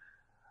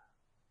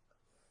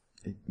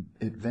it.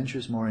 It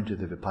ventures more into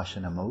the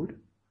vipassana mode,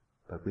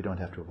 but we don't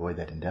have to avoid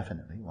that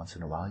indefinitely. Once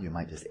in a while, you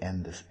might just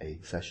end a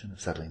session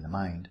of settling the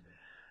mind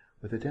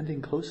with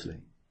attending closely.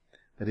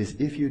 That is,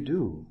 if you're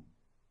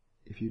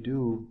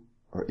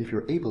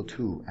able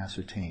to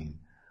ascertain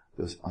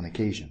on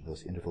occasion,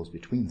 those intervals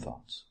between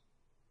thoughts,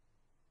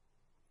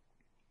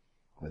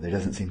 where there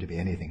doesn't seem to be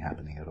anything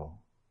happening at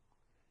all.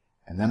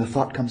 And then a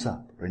thought comes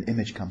up, or an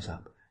image comes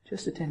up.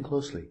 Just attend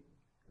closely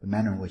the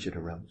manner in which it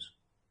arose.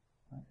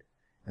 Right?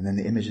 And then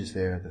the image is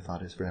there, the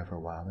thought is there for a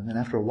while. And then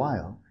after a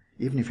while,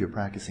 even if you're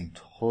practicing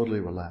totally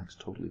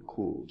relaxed, totally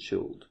cool,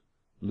 chilled,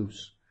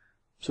 loose,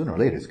 sooner or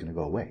later it's going to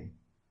go away.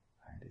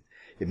 Right?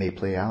 It may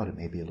play out, it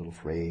may be a little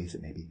phrase,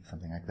 it may be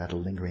something like that, a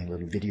lingering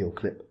little video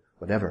clip,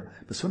 whatever.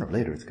 But sooner or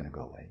later it's going to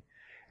go away.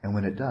 And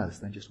when it does,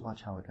 then just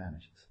watch how it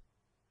vanishes.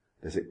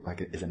 Does it,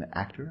 is an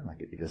actor,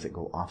 does it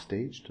go off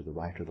stage to the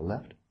right or the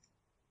left?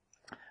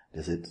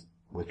 Does it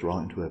withdraw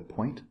into a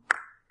point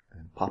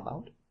and pop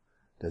out?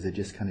 Does it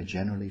just kind of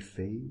generally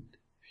fade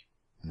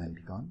and then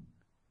be gone?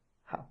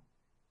 How?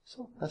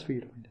 So that's for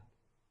you to find out.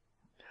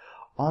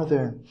 Are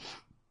there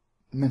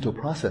mental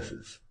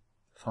processes,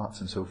 thoughts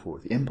and so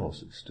forth,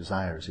 impulses,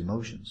 desires,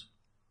 emotions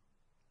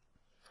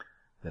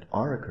that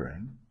are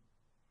occurring,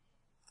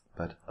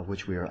 but of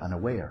which we are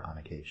unaware on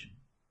occasion?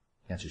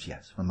 The answer is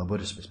yes, from a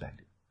Buddhist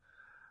perspective.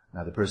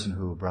 Now, the person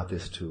who brought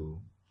this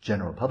to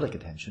general public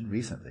attention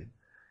recently,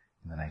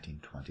 in the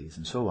 1920s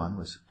and so on,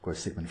 was, of course,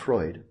 Sigmund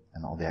Freud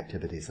and all the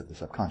activities of the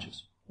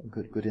subconscious.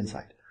 Good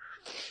insight.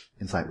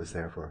 Insight was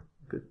there for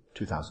a good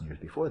 2,000 years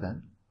before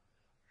then,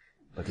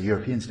 but the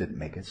Europeans didn't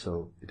make it,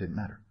 so it didn't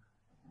matter.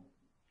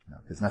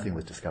 Because nothing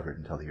was discovered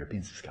until the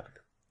Europeans discovered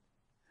it.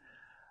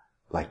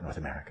 Like North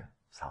America,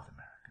 South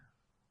America.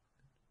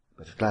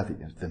 But it's glad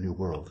that the New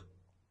World.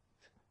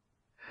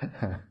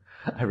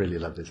 I really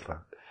love this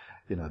part.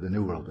 The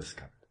New World was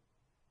discovered.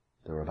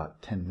 There were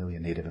about 10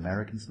 million Native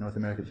Americans in North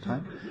America at the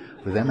time.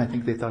 For them, I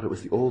think they thought it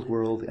was the old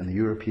world, and the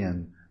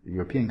European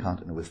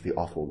continent was the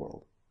awful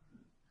world.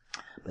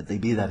 But they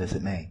be that as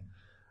it may.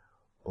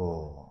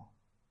 For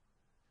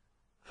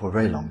a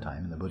very long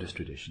time in the Buddhist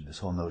tradition, this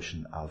whole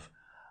notion of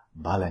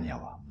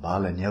balanyawa,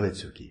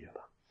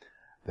 balanyawetsukiyaba,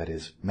 that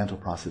is, mental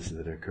processes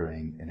that are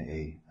occurring in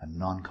a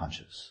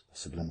non-conscious,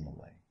 subliminal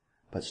way.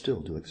 but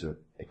still do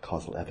exert a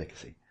causal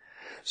efficacy.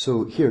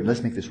 So here,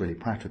 let's make this really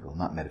practical,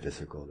 not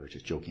metaphysical or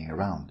just joking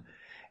around.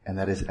 And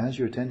that is, as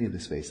you're attending the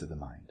space of the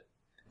mind,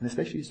 and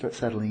especially you start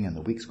settling in,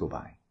 the weeks go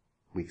by.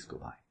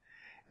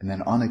 And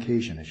then on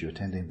occasion, as you're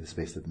attending the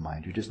space of the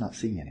mind, you're just not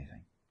seeing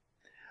anything.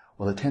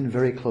 Well, attend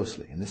very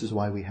closely, and this is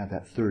why we have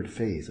that third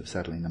phase of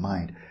settling the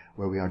mind,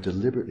 where we are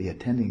deliberately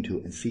attending to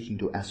and seeking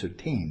to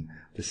ascertain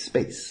the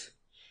space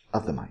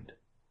of the mind,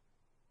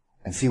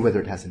 and see whether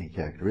it has any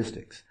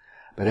characteristics.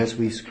 But as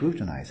we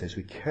scrutinize, as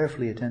we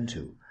carefully attend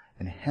to,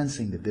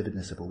 enhancing the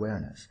vividness of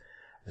awareness,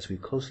 as we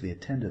closely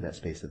attend to that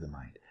space of the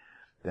mind,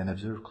 then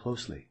observe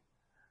closely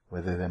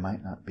whether there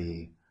might not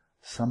be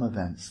some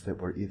events that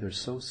were either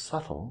so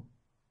subtle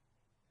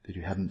that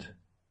you hadn't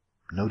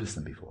noticed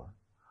them before,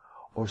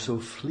 or so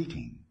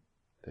fleeting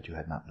that you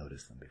had not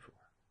noticed them before.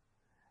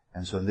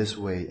 And so in this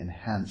way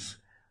enhance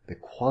the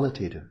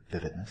qualitative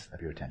vividness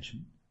of your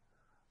attention,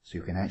 so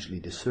you can actually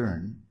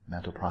discern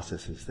mental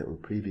processes that were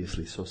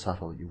previously so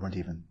subtle you weren't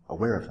even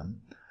aware of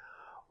them,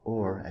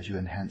 or as you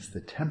enhance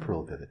the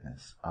temporal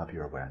vividness of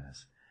your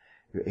awareness,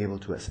 you're able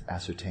to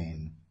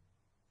ascertain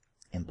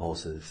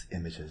impulses,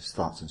 images,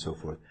 thoughts, and so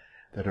forth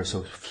that are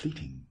so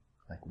fleeting,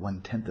 like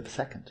 1/10 of a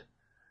second,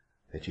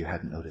 that you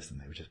hadn't noticed them.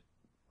 They were just,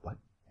 what?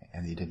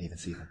 And you didn't even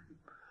see them.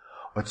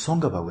 But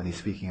Tsongkhapa, when he's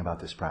speaking about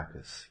this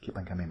practice, keep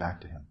on coming back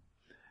to him,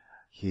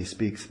 he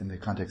speaks in the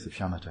context of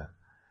shamatha,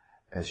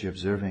 as you're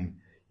observing,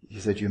 he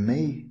said you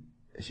may,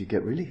 as you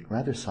get really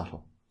rather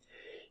subtle,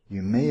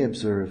 you may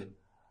observe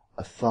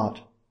a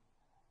thought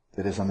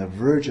that is on the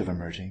verge of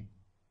emerging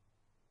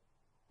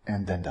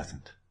and then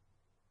doesn't.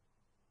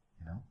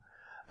 You know?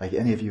 Like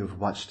any of you have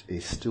watched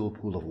a still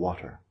pool of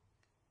water,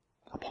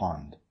 a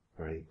pond,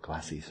 very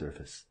glassy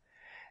surface,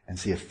 and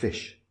see a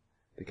fish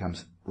that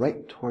comes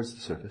right towards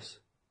the surface,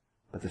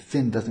 but the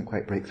fin doesn't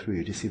quite break through.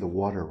 You just see the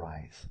water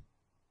rise.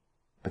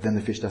 But then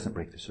the fish doesn't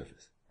break the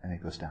surface, and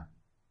it goes down.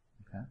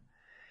 Okay?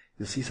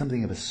 You'll see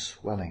something of a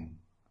swelling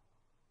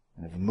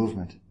and of a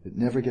movement that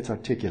never gets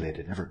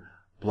articulated, never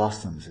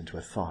blossoms into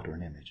a thought or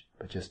an image,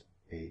 but just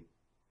a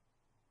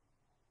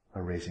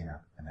raising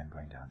up and then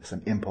going down. It's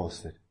an impulse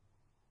that,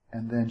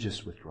 and then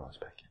just withdraws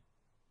back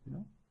in. You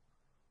know?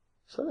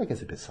 So that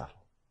gets a bit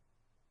subtle.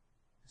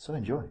 So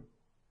enjoy.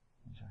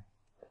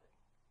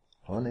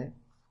 Ole.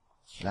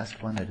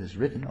 Last one that is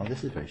written. Oh,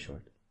 this is very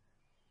short.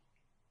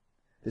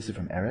 This is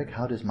from Eric.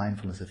 How does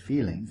mindfulness of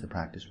feelings, the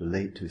practice,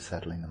 relate to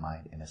settling the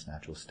mind in its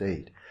natural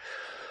state?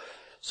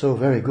 So,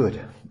 very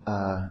good.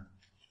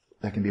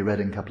 That can be read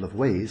in a couple of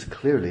ways.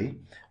 Clearly,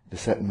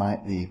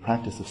 the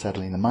practice of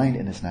settling the mind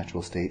in its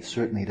natural state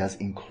certainly does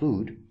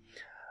include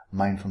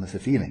mindfulness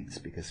of feelings,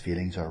 because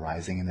feelings are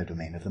arising in the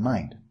domain of the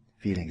mind.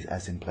 Feelings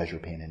as in pleasure,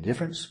 pain, and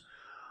indifference,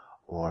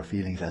 or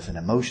feelings as in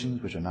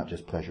emotions, which are not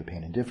just pleasure, pain,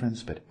 and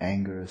indifference, but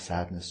anger,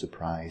 sadness,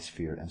 surprise,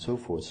 fear, and so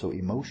forth. So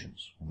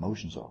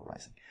emotions are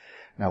arising.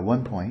 Now,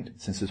 one point,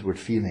 since this word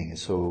feeling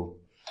is so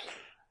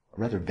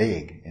rather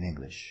vague in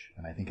English,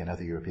 and I think in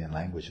other European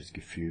languages,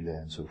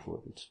 Gefühle and so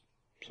forth,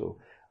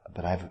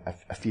 but I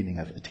have a feeling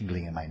of a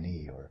tingling in my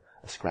knee, or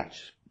a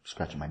scratch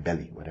in my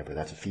belly, whatever,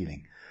 that's a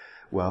feeling.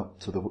 Well,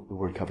 so the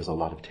word covers a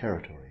lot of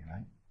territory,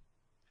 right?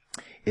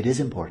 It is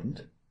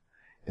important,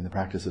 in the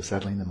practice of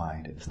settling the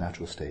mind in its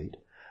natural state,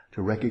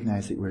 to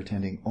recognize that we're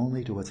attending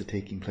only to what's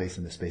taking place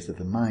in the space of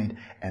the mind,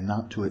 and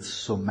not to its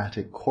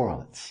somatic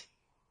correlates.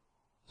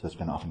 So it's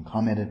been often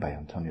commented by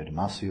Antonio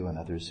Damasio and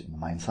others in the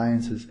mind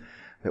sciences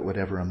that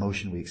whatever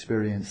emotion we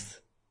experience,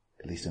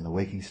 at least in the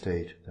waking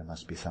state, there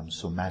must be some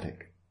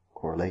somatic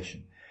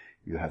correlation.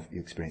 You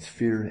experience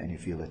fear and you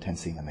feel a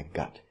tensing in the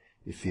gut.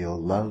 You feel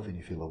love and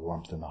you feel a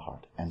warmth in the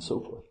heart, and so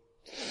forth.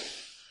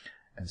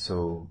 And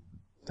so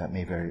that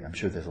may vary. I'm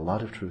sure there's a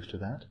lot of truth to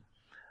that.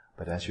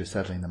 But as you're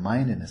settling the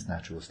mind in its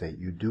natural state,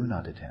 you do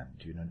not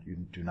attempt, you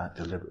do not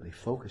deliberately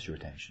focus your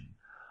attention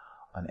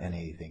on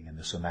anything in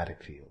the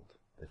somatic field,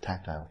 the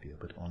tactile field,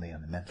 but only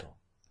on the mental,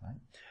 right?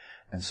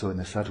 And so in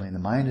the settling the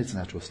mind in its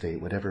natural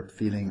state, whatever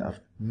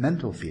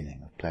mental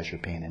feeling of pleasure,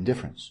 pain,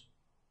 indifference,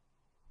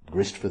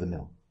 grist for the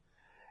mill,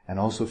 and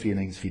also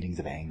feelings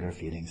of anger,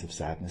 feelings of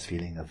sadness,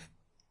 feeling of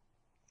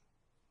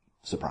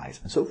surprise,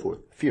 and so forth,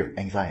 fear,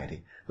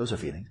 anxiety, those are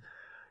feelings,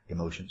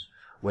 emotions.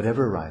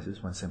 Whatever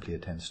arises, one simply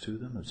attends to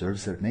them,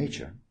 observes their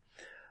nature.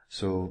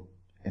 So,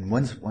 in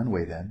one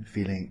way then,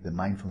 the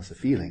mindfulness of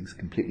feelings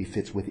completely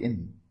fits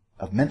within,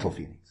 of mental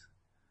feelings,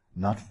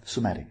 not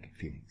somatic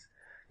feelings,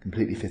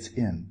 completely fits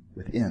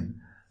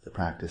within the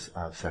practice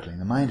of settling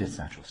the mind in its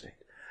natural state.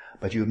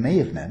 But you may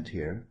have meant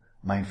here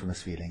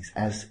mindfulness feelings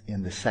as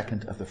in the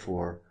second of the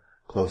 4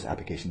 close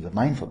applications of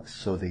mindfulness.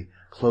 So the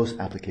close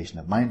application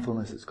of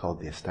mindfulness is called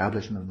the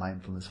establishment of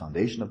mindfulness,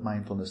 foundation of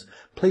mindfulness,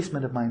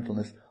 placement of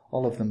mindfulness.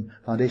 All of them,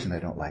 foundation I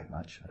don't like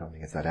much. I don't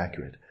think it's that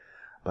accurate.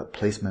 But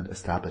placement,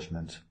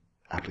 establishment,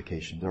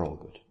 application, they're all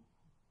good.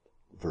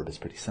 The verb is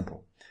pretty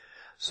simple.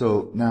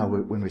 So now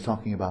when we're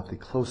talking about the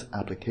close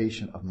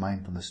application of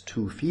mindfulness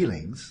to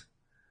feelings,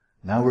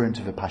 now we're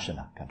into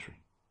Vipassana country.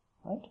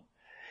 Right?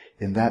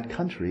 In that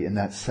country, in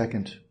that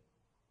second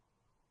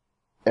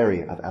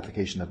area of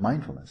application of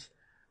mindfulness,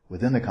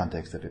 within the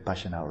context of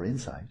vipassana or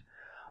insight,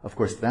 of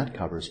course that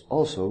covers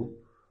also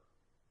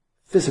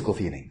physical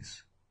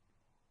feelings.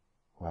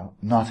 Well,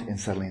 not in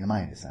settling the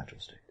mind, its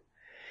natural state.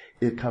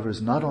 It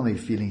covers not only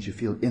feelings you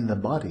feel in the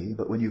body,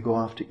 but when you go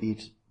off to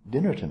eat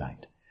dinner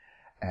tonight,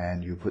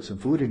 and you put some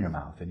food in your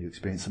mouth, and you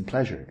experience some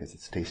pleasure because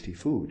it's tasty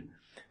food.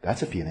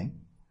 That's a feeling.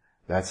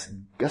 That's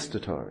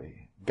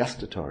gustatory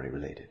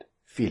related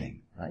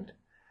feeling, right?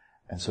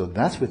 And so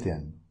that's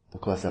within the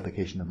close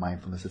application of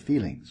mindfulness of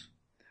feelings.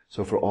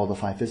 So for all the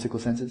 5 physical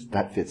senses,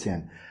 that fits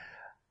in.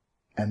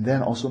 And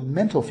then also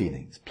mental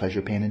feelings,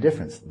 pleasure, pain, and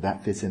difference,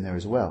 that fits in there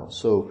as well.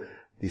 So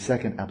the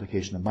second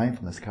application of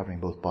mindfulness covering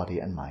both body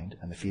and mind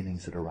and the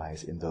feelings that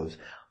arise in those,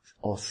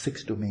 all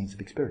 6 domains of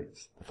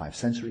experience, the 5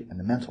 sensory and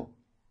the mental.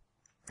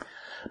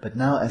 But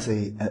now as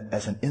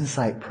an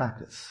insight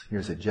practice,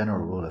 here's a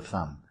general rule of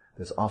thumb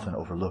that's often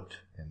overlooked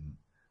in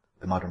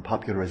the modern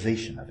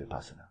popularization of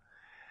vipassana.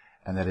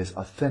 And that is,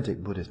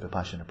 authentic Buddhist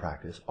vipassana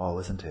practice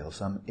always entails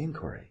some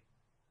inquiry.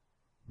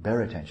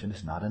 Bare attention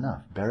is not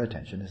enough. Bare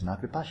attention is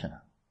not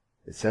vipassana.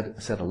 It's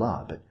said a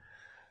lot, but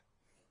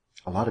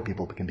a lot of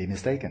people can be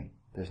mistaken.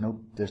 There's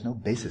no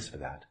basis for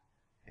that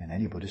in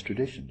any Buddhist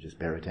tradition. Just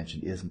bare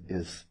attention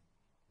is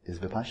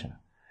vipassana.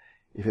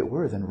 If it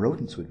were, then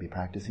rodents would be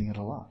practicing it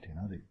a lot,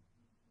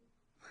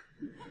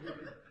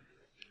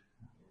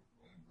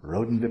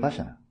 Rodent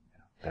vipassana,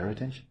 bare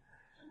attention.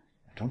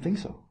 I don't think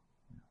so.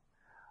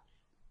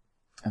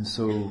 And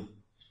so,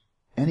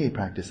 any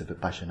practice of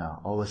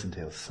vipassana always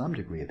entails some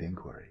degree of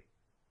inquiry,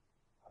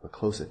 of a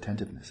close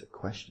attentiveness, a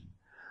question.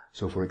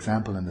 So, for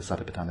example, in the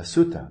Satipatthana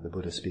Sutta, the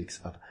Buddha speaks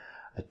of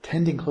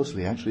attending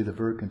closely. Actually, the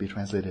verb can be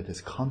translated as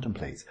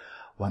contemplates.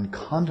 One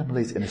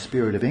contemplates in a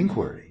spirit of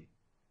inquiry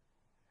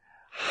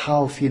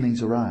how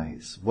feelings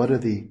arise. What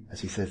are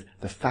as he says,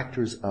 the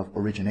factors of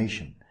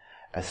origination?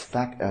 As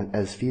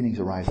feelings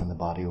arise in the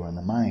body or in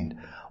the mind,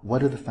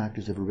 what are the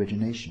factors of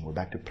origination? We're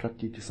back to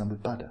pratyeka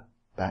samutpada,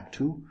 back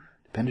to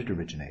dependent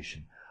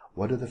origination.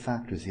 What are the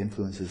factors, the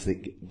influences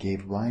that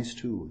gave rise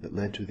to, that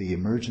led to the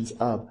emergence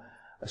of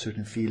a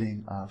certain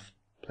feeling of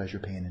pleasure,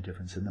 pain, and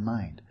difference in the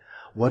mind?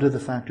 What are the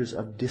factors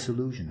of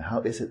disillusion?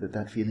 How is it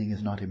that feeling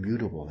is not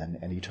immutable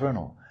and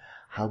eternal?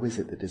 How is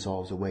it that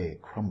dissolves away,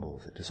 it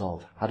crumbles, it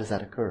dissolves? How does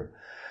that occur?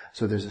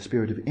 So there's a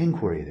spirit of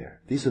inquiry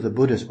there. These are the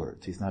Buddha's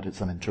words. He's not at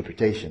some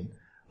interpretation,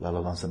 let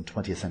alone some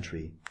 20th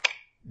century,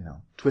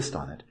 twist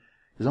on it.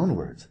 His own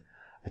words.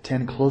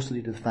 Attend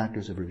closely to the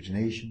factors of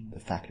origination, the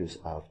factors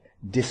of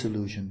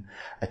disillusion.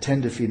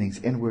 Attend to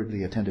feelings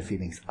inwardly, attend to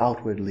feelings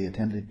outwardly,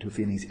 attend to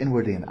feelings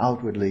inwardly and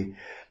outwardly.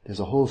 There's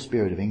a whole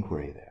spirit of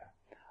inquiry there,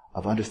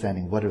 of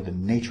understanding what are the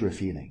nature of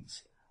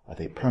feelings. Are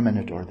they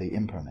permanent or are they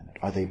impermanent?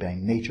 Are they by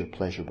nature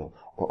pleasurable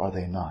or are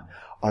they not?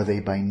 Are they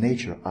by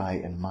nature I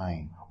and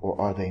mine or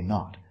are they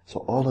not? So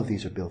all of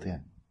these are built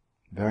in.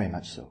 Very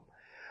much so.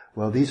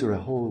 Well, these are a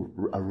whole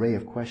array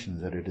of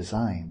questions that are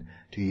designed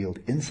to yield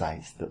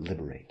insights that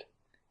liberate.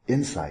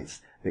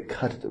 Insights that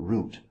cut at the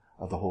root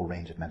of the whole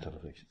range of mental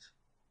afflictions.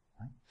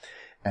 Right?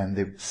 And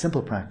the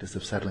simple practice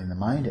of settling the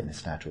mind in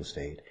its natural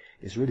state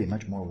is really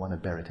much more one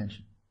of bare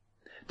attention.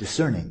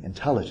 Discerning,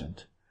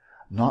 intelligent,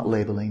 not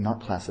labeling,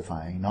 not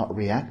classifying, not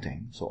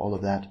reacting. So all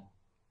of that,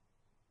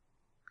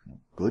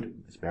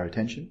 good, it's bare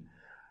attention.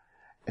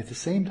 At the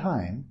same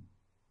time,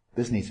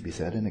 this needs to be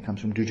said, and it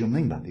comes from Dujum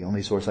Lingpa, the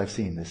only source I've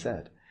seen this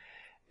said.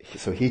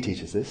 So he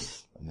teaches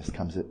this, and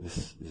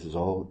this is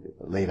all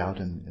laid out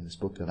in this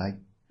book that I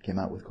came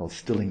out with called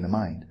Stilling the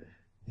Mind.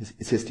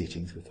 It's his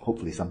teachings with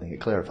hopefully something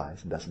it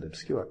clarifies and doesn't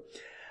obscure.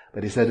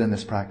 But he said in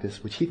this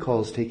practice, which he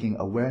calls taking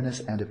awareness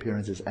and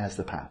appearances as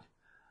the path.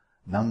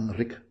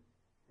 Namrik,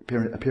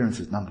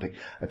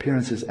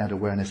 appearances and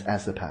awareness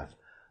as the path.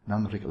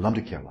 Namrik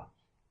lamdikyawa.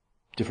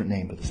 Different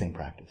name but the same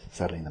practice,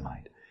 settling the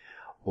mind.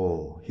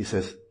 Oh, he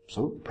says,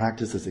 so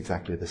practice is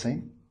exactly the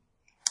same.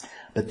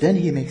 But then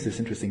he makes this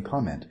interesting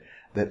comment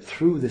that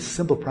through this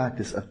simple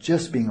practice of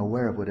just being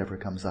aware of whatever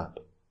comes up,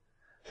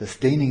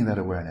 sustaining that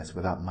awareness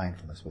without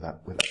mindfulness,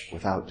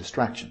 without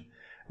distraction,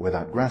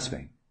 without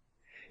grasping,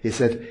 he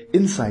said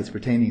insights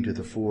pertaining to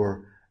the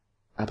 4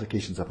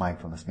 applications of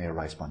mindfulness may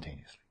arise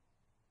spontaneously.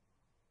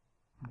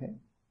 Okay?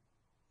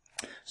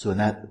 So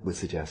that would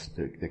suggest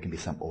there can be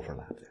some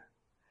overlap there.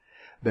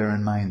 Bear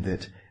in mind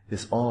that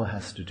this all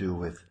has to do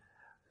with,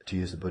 to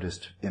use the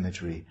Buddhist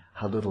imagery,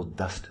 how little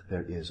dust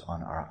there is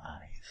on our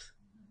eyes.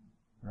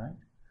 Right?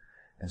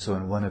 And so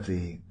in one of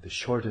the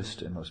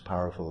shortest and most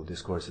powerful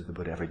discourses the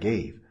Buddha ever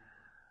gave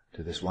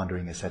to this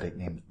wandering ascetic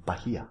named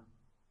Bahia,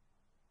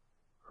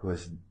 who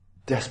was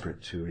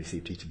desperate to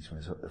receive teachings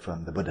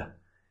from the Buddha.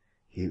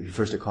 He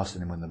first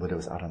accosted him when the Buddha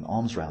was out on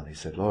alms round. He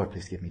said, Lord,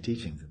 please give me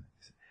teachings. And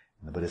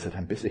the Buddha said,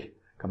 I'm busy.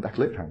 Come back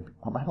later. I'm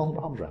on my own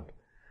alms round.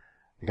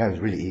 The guy was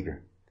really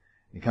eager.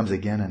 He comes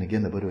again and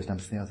again. The Buddha was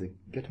dumbfounded. He said,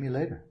 get to me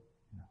later.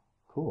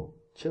 Cool.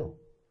 Chill.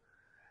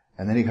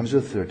 And then he comes to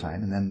the 3rd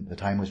time, and then the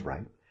time was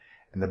right.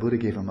 And the Buddha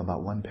gave him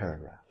about 1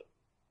 paragraph.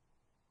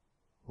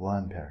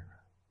 1 paragraph.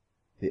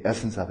 The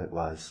essence of it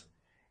was,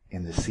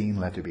 in the seen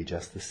let there be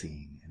just the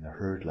seen, in the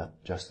heard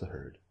let just the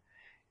heard,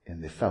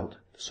 In the felt,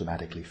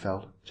 somatically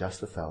felt,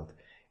 just the felt.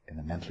 In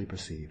the mentally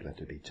perceived, let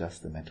there be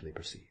just the mentally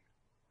perceived.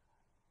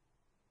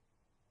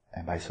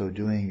 And by so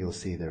doing, you'll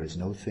see there is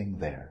no thing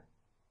there.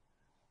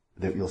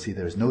 You'll see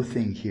there is no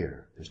thing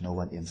here. There's no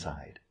one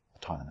inside,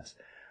 autonomous.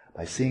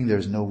 By seeing there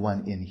is no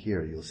one in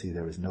here, you'll see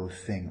there is no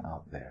thing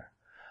out there.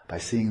 By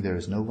seeing there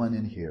is no one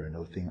in here,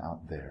 no thing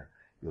out there,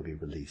 you'll be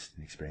released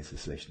and experience the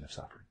cessation of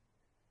suffering.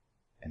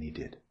 And he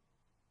did.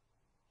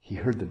 He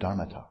heard the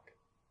Dharma talk,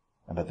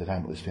 and by the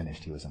time it was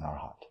finished, he was an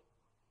arhat.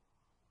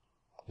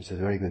 Which is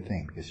a very good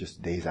thing, because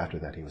just days after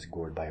that, he was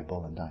gored by a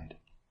bull and died.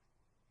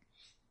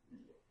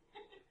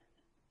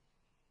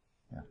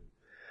 Yeah.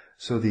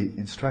 So the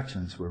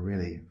instructions were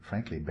really,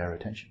 frankly, bare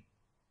attention.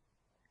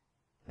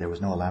 There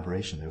was no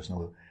elaboration.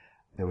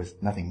 There was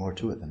nothing more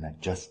to it than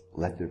that. Just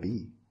let there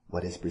be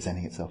what is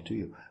presenting itself to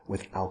you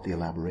without the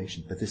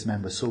elaboration. But this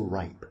man was so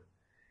ripe.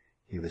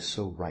 He was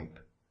so ripe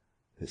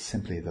that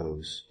simply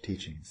those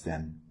teachings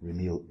then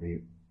remove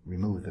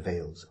the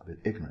veils of his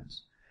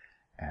ignorance.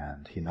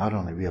 And he not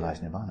only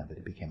realized Nirvana, but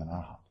he became an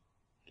arhat.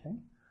 Okay?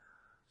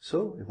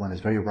 So, if one is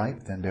very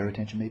ripe, then bare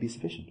attention may be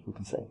sufficient. Who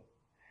can say?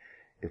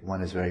 If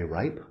one is very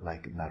ripe,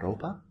 like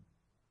Naropa,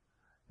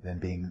 then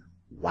being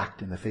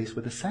whacked in the face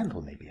with a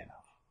sandal may be enough.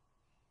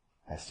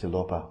 As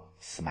Tilopa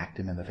smacked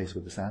him in the face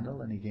with the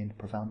sandal, and he gained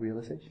profound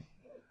realization.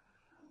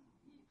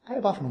 I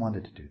have often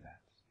wanted to do that.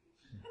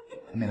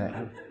 I mean,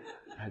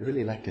 I'd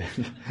really like to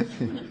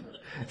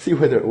see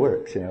whether it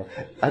works, you know.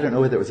 I don't know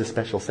whether it was a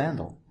special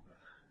sandal,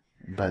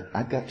 but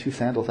I've got 2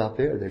 sandals out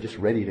there. They're just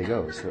ready to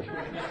go. So if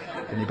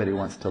anybody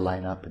wants to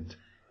line up and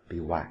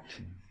be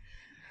whacked.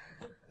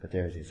 But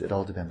there it is. It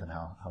all depends on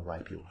how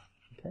ripe you are.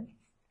 Okay?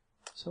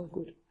 So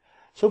good.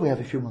 So we have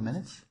a few more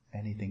minutes.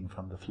 Anything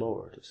from the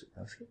floor?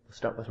 We'll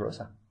start with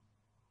Rosa.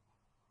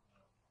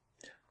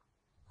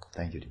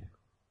 Thank you, dear.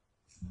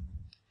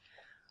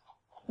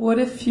 What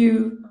if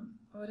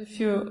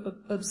you're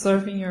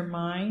observing your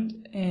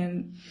mind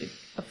and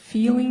a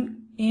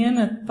feeling and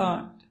a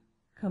thought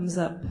comes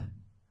up?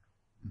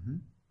 Mm-hmm.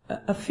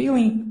 A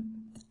feeling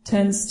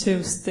tends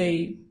to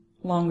stay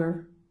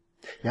longer.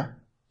 Yeah.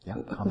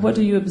 What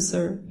do you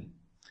observe?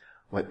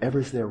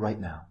 Whatever's there right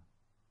now.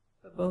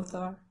 But both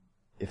are?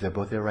 If they're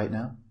both there right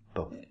now,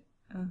 both.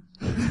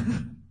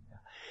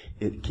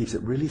 It keeps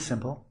it really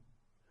simple.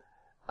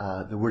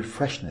 The word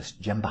freshness,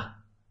 jemba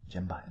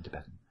in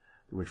Tibetan,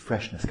 the word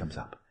freshness comes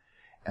up.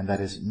 And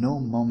that is, no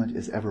moment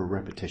is ever a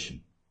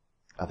repetition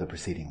of the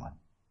preceding one.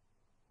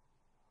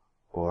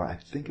 Or I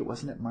think it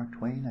wasn't Mark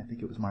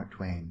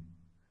Twain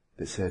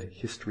that said,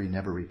 history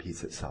never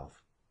repeats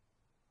itself,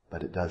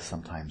 but it does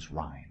sometimes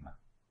rhyme.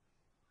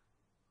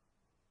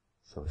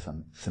 So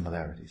some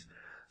similarities.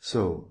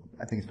 So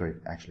I think it's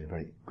actually a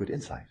very good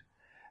insight.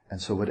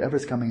 And so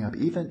whatever's coming up,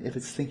 even if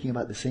it's thinking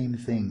about the same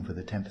thing for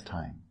the 10th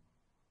time,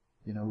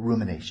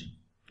 rumination,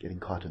 getting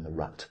caught in the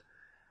rut,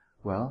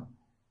 well,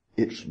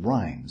 it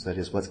rhymes. That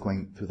is, what's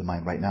going through the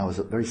mind right now is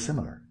very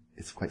similar.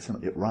 It's quite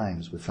similar. It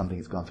rhymes with something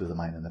that's gone through the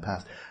mind in the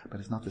past,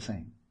 but it's not the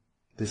same.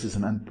 This is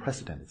an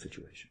unprecedented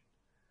situation.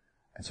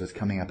 And so it's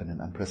coming up in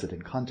an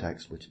unprecedented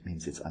context, which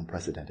means it's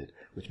unprecedented,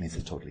 which means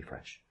it's totally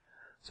fresh.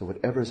 So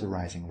whatever is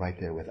arising right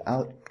there,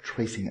 without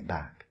tracing it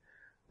back,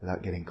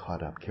 without getting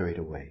caught up, carried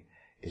away,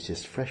 it's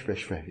just fresh.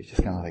 It's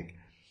just kind of like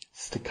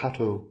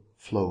staccato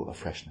flow of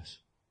freshness.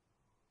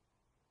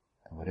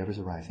 And whatever's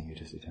arising, you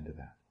just attend to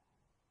that.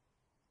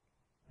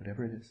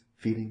 Whatever it is,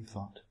 feeling,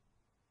 thought,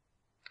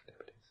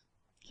 whatever it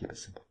is. Keep it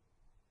simple.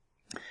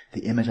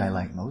 The image I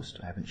like most,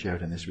 I haven't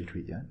shared in this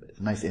retreat yet, but it's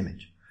a nice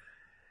image.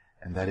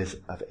 And that is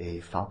of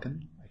a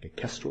falcon, like a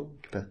kestrel.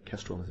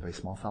 Kestrel is a very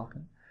small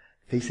falcon,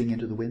 facing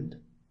into the wind.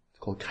 It's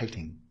called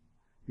kiting.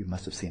 You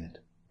must have seen it.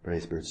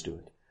 Various birds do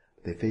it.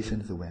 They face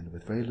into the wind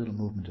with very little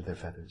movement of their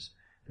feathers.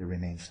 They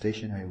remain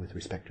stationary with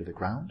respect to the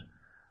ground,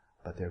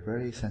 but they're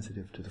very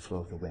sensitive to the flow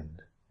of the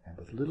wind. And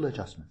with little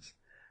adjustments,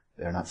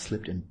 they're not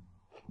slipped in.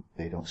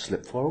 They don't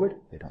slip forward,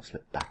 they don't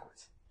slip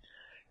backwards.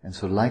 And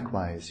so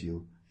likewise,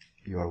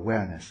 your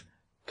awareness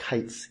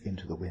kites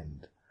into the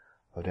wind.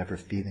 Whatever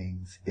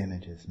feelings,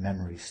 images,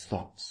 memories,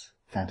 thoughts,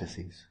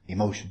 fantasies,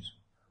 emotions,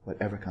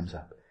 whatever comes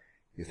up,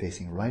 you're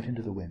facing right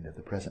into the wind of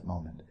the present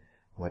moment.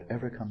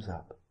 Whatever comes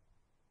up,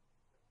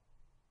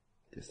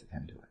 just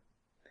attend to it.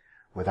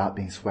 Without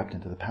being swept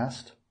into the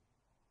past,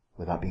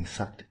 without being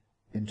sucked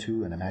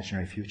into an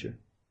imaginary future,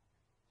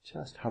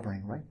 just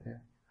hovering right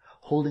there,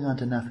 holding on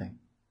to nothing.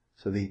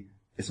 So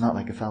it's not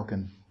like a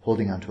falcon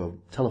holding onto a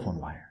telephone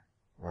wire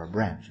or a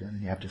branch.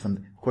 And you have to, of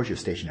course you're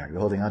stationary. You're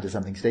holding on to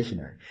something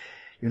stationary.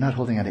 You're not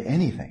holding on to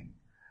anything,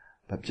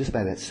 but just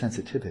by that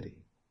sensitivity,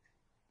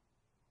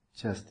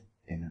 just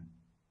in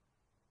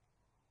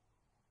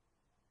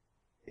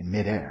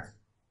midair,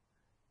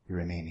 you're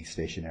remaining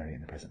stationary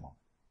in the present moment.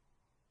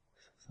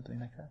 Something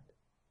like that.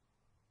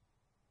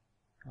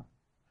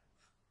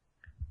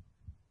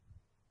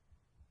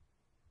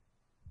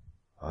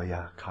 Oh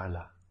yeah,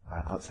 Carla,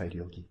 our outside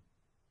yogi.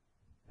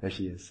 There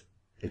she is.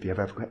 If you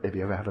ever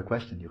have a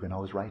question, you can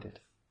always write it.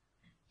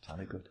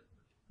 Sounded good.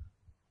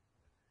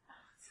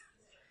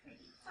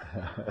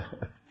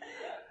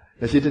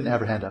 No, she didn't have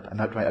her hand up. I'm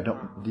not trying. I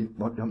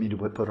don't mean to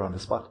put her on the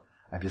spot.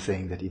 I'm just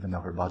saying that even though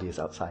her body is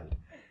outside,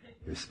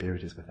 her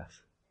spirit is with us.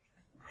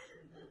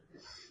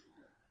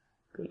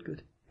 Good,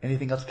 good.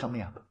 Anything else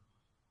coming up?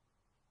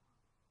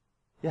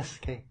 Yes,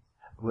 Kay.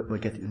 We'll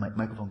get the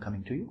microphone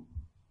coming to you.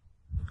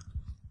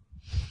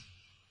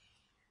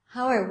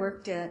 How I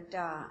worked at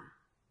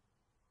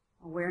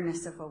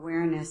awareness of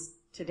awareness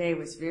today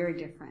was very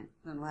different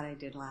than what I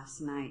did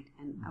last night.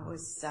 And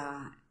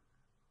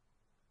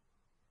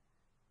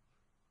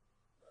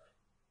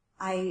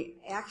I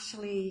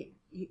actually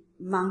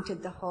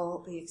mounted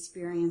the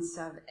experience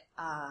of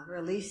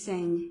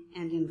releasing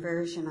and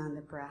inversion on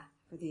the breath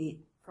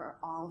for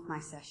all of my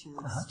sessions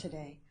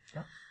today.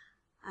 Yep.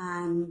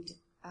 And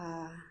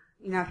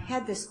I've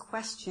had this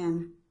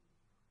question: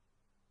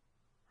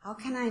 how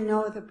can I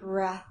know the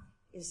breath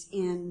is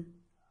in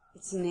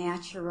its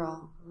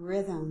natural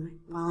rhythm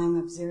while I'm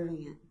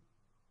observing it?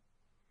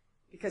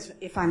 Because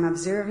if I'm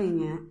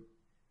observing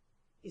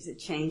it, is it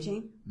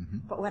changing? Mm-hmm.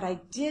 But what I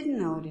did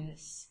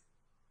notice,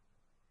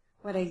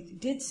 what I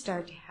did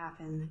start to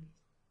happen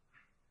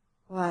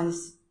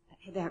was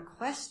that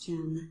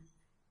question,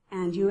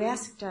 and you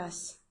asked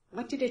us,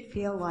 what did it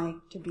feel like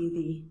to be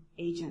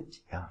the agent?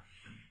 Yeah.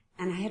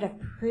 And I had a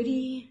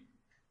pretty,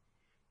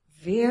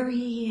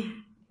 very,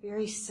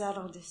 very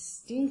subtle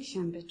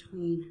distinction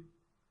between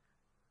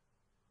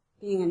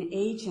being an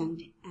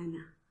agent and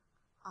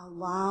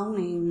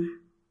allowing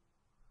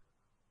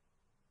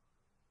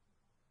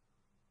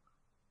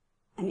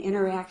an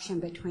interaction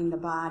between the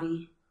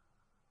body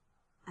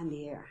and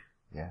the air.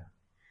 Yeah.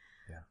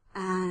 Yeah.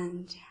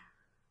 And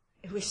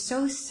it was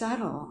so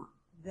subtle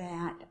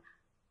that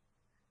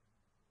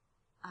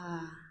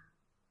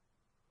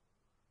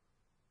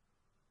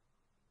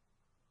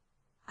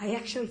I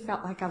actually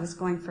felt like I was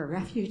going for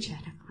refuge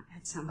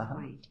at some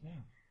point.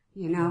 Yeah.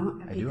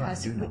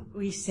 Because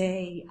we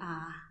say,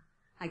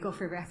 I go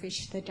for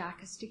refuge to the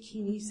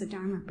Dakinis, the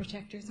Dharma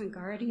protectors and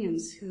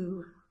guardians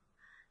who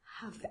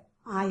have the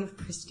eye of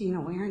pristine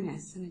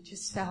awareness. And it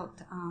just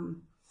felt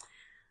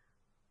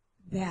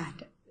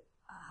that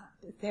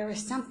there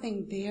was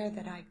something there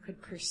that I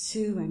could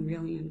pursue and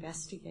really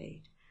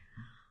investigate.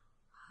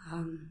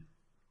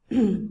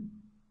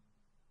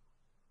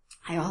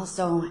 I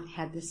also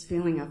had this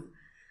feeling of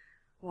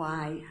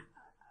why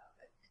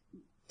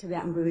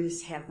Tibetan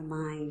Buddhists have the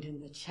mind in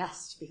the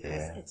chest,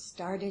 because there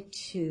started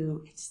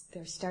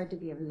to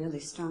be a really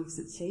strong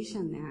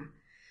sensation there,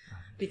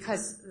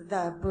 because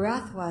the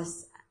breath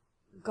was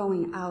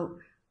going out.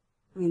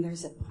 I mean,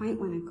 there's a point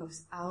when it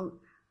goes out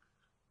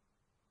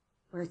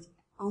where it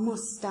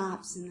almost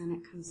stops and then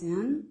it comes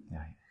in.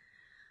 Yeah.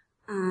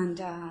 And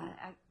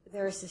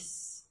there's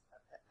this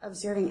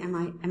observing: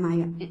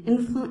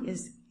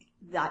 is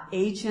the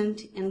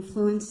agent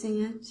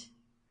influencing it,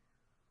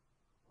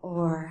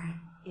 or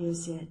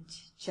is it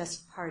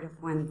just part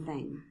of one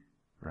thing?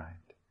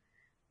 Right.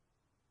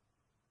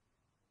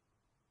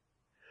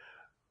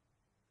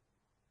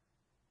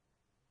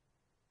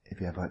 If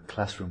you have a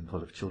classroom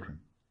full of children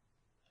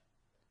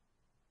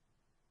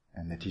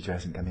and the teacher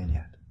hasn't come in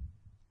yet,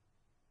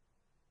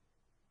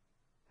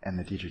 and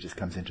the teacher just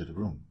comes into the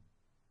room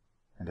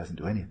and doesn't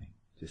do anything,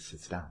 just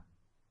sits down,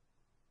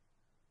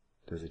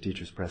 does the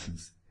teacher's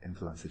presence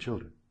influence the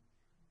children?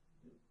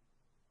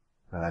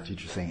 Without that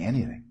teacher saying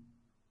anything?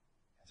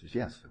 The answer is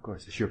yes, of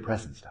course. The sheer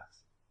presence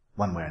does,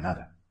 one way or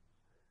another.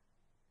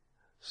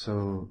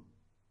 So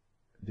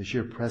the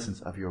sheer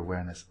presence of your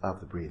awareness of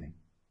the breathing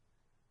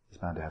is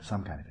bound to have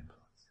some kind of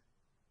influence.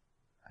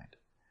 Right?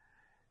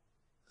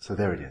 So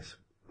there it is.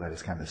 Let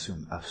us kind of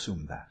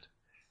assume that.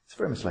 It's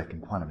very much like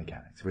in quantum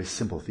mechanics, a very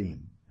simple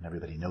theme, and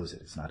everybody knows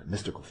it. It's not a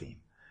mystical theme.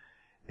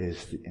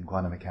 In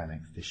quantum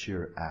mechanics, the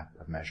sheer act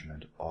of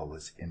measurement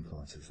always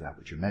influences that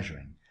which you're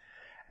measuring,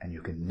 and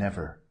you can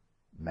never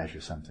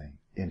measure something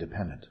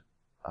independent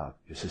of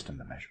your system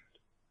of measurement.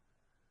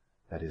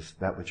 That is,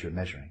 that which you're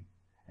measuring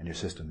and your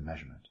system of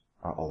measurement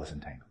are always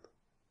entangled.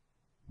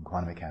 In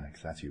quantum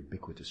mechanics, that's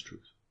ubiquitous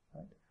truth.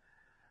 Right?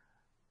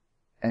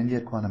 And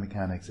yet quantum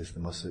mechanics is the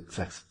most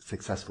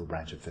successful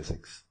branch of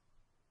physics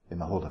in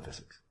the whole of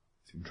physics.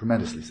 It's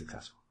tremendously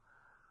successful.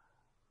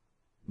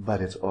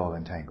 But it's all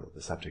entangled.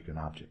 The subject and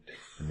object,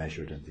 the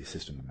measured and the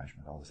system of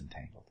measurement, all is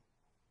entangled.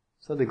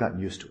 So they've gotten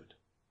used to it.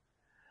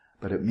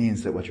 But it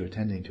means that what you're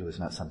attending to is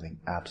not something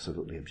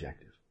absolutely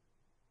objective.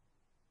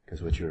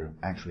 Because what you're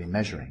actually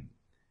measuring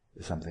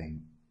is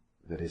something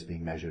that is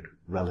being measured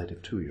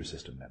relative to your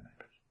system of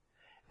measurement,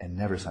 and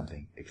never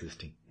something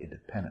existing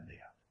independently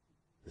of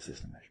the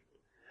system of measurement.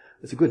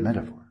 It's a good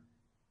metaphor.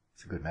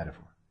 It's a good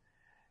metaphor.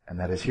 And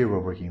that is, here we're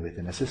working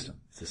within a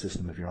system. It's the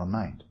system of your own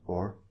mind,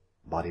 or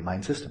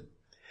body-mind system.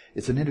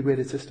 It's an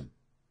integrated system.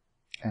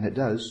 And it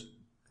does,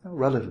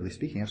 relatively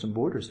speaking, have some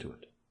borders to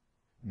it.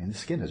 I mean, the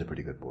skin is a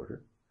pretty good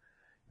border.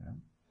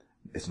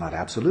 It's not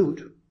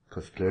absolute,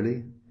 because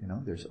clearly,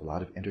 there's a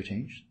lot of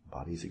interchange. The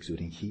body is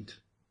exuding heat,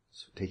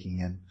 taking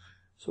in,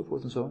 so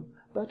forth and so on.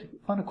 But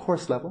on a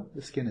coarse level,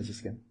 the skin is the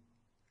skin.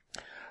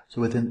 So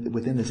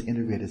within this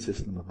integrated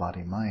system of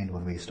body-mind,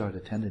 when we start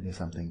attending to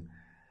something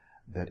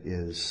that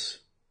is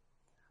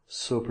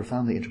so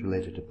profoundly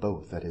interrelated to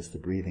both, that is, the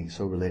breathing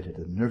so related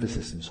to the nervous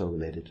system, so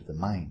related to the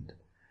mind,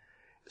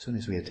 as soon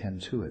as we attend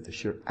to it, the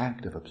sheer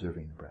act of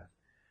observing the breath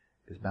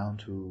is bound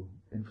to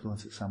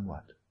influence it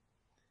somewhat.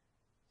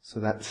 So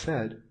that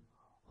said,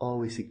 all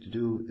we seek to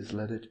do is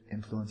let it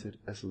influence it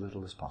as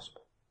little as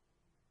possible.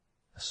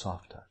 A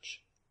soft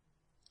touch.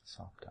 A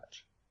soft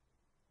touch.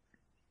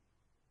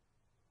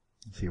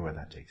 And see where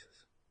that takes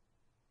us.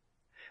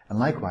 And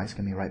likewise,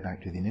 coming right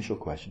back to the initial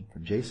question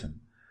from Jason,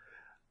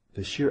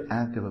 the sheer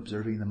act of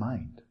observing the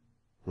mind,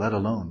 let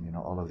alone,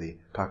 all of the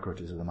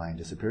cockroaches of the mind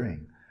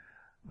disappearing,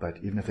 but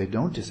even if they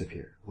don't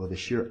disappear, well, the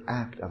sheer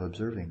act of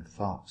observing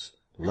thoughts,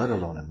 let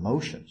alone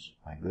emotions,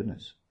 my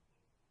goodness,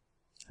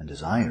 and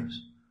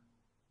desires,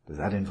 does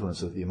that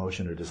influence of the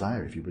emotion or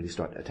desire if you really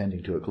start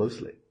attending to it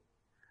closely?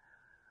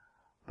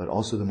 But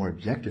also the more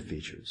objective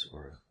features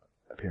or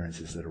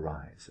appearances that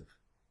arise of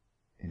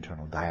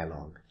internal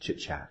dialogue,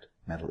 chit-chat,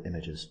 mental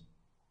images,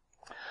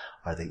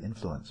 are they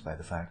influenced by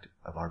the fact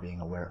of our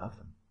being aware of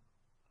them?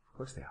 Of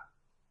course they are.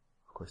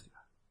 Of course they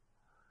are.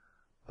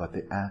 But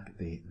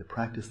the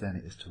practice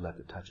then is to let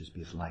the touches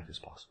be as light as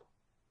possible.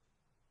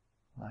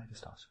 Light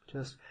as possible.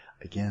 Just,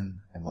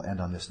 again, and we'll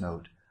end on this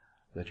note,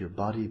 let your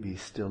body be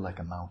still like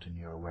a mountain,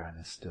 your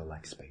awareness still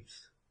like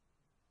space.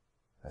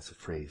 That's a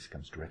phrase that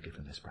comes directly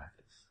from this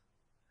practice.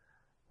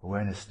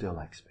 Awareness still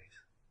like space.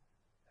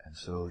 And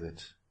so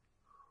that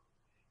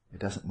it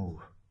doesn't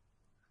move.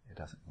 It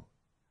doesn't move.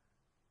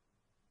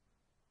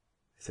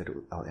 I said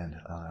I'll end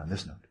on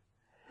this note.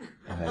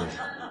 And that is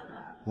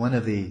one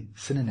of the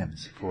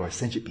synonyms for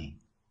sentient being.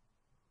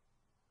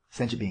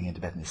 Sentient being in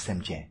Tibetan is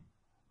semchen,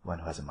 one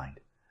who has a mind.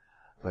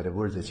 But a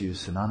word that's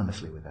used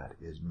synonymously with that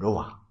is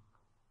doa.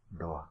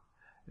 Doa.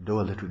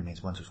 Doa literally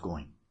means one who's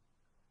going.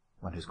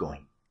 One who's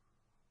going.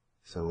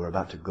 So we're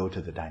about to go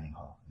to the dining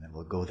hall, and then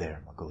we'll go there,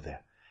 and we'll go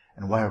there.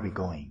 And why are we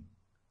going?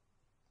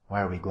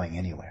 Why are we going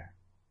anywhere?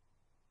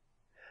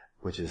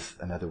 Which is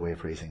another way of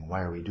phrasing,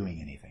 why are we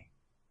doing anything?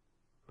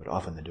 But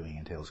often the doing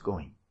entails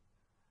going.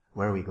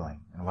 Where are we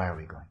going, and why are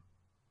we going?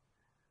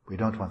 We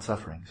don't want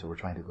suffering, so we're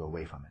trying to go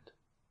away from it.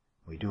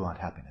 We do want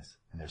happiness,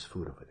 and there's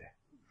food over there.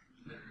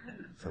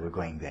 So we're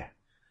going there.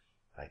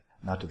 Right?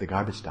 Not to the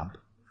garbage dump.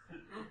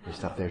 There's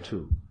stuff there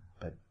too.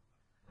 But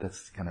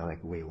that's kind of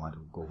like where we want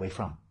to go away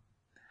from.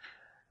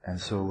 And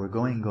so we're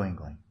going.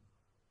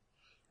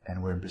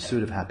 And we're in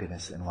pursuit of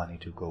happiness and wanting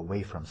to go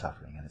away from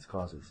suffering and its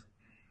causes.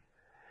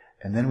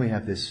 And then we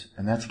have this,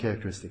 and that's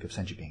characteristic of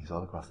sentient beings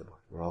all across the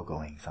board. We're all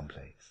going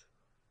someplace,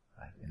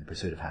 right, in the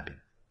pursuit of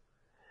happiness.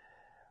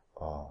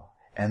 Oh.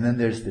 And then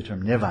there's the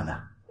term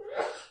nirvana.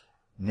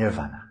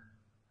 Nirvana.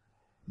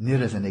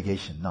 Nir is a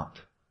negation,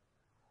 not.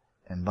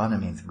 And vana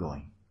means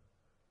going.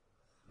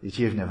 You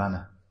achieve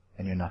nirvana,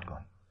 and you're not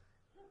going.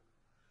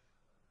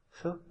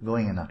 So,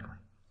 going and not going.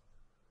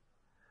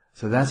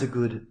 So that's a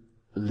good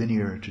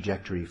linear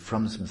trajectory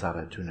from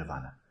samsara to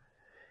nirvana.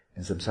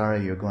 In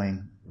samsara, you're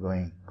going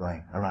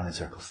around in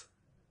circles.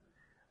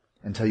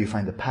 Until you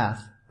find the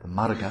path, the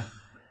marga,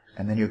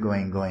 and then you're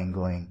going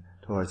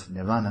towards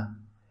nirvana,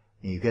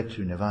 and you get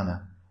to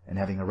nirvana, and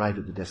having arrived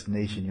at the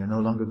destination, you're no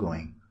longer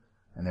going,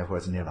 and therefore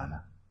it's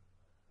nirvana.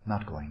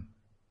 Not going.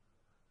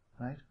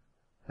 Right?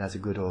 That's a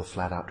good old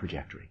flat-out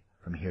trajectory,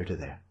 from here to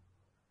there.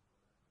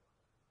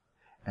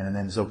 And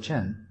then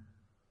Dzogchen,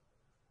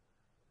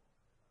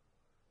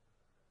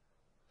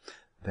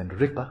 then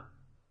Rigpa,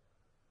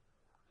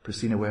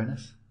 pristine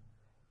awareness,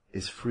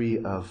 is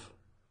free of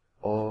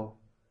all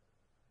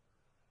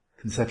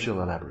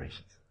conceptual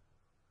elaborations,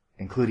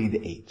 including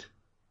the 8.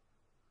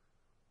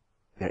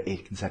 There are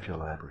 8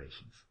 conceptual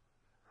elaborations,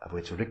 of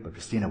which Rigpa,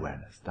 pristine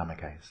awareness,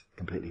 Dhammika, is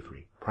completely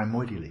free,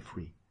 primordially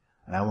free.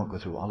 And I won't go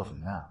through all of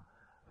them now,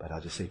 but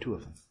I'll just say 2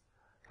 of them.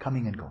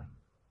 Coming and going.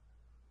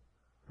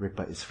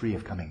 Rigpa is free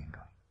of coming and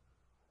going.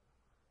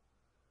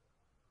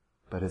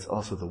 But it's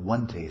also the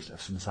one taste of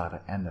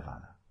samsara and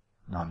nirvana,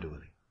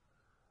 non-dually.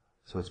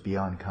 So it's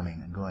beyond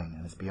coming and going,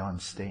 and it's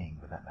beyond staying,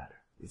 for that matter.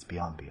 It's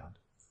beyond.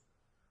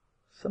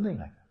 Something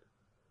like that.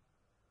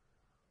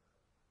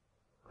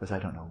 Because I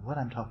don't know what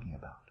I'm talking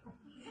about.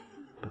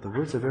 But the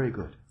words are very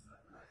good.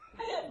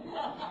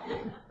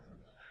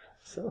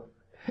 So,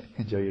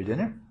 enjoy your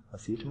dinner. I'll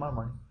see you tomorrow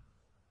morning.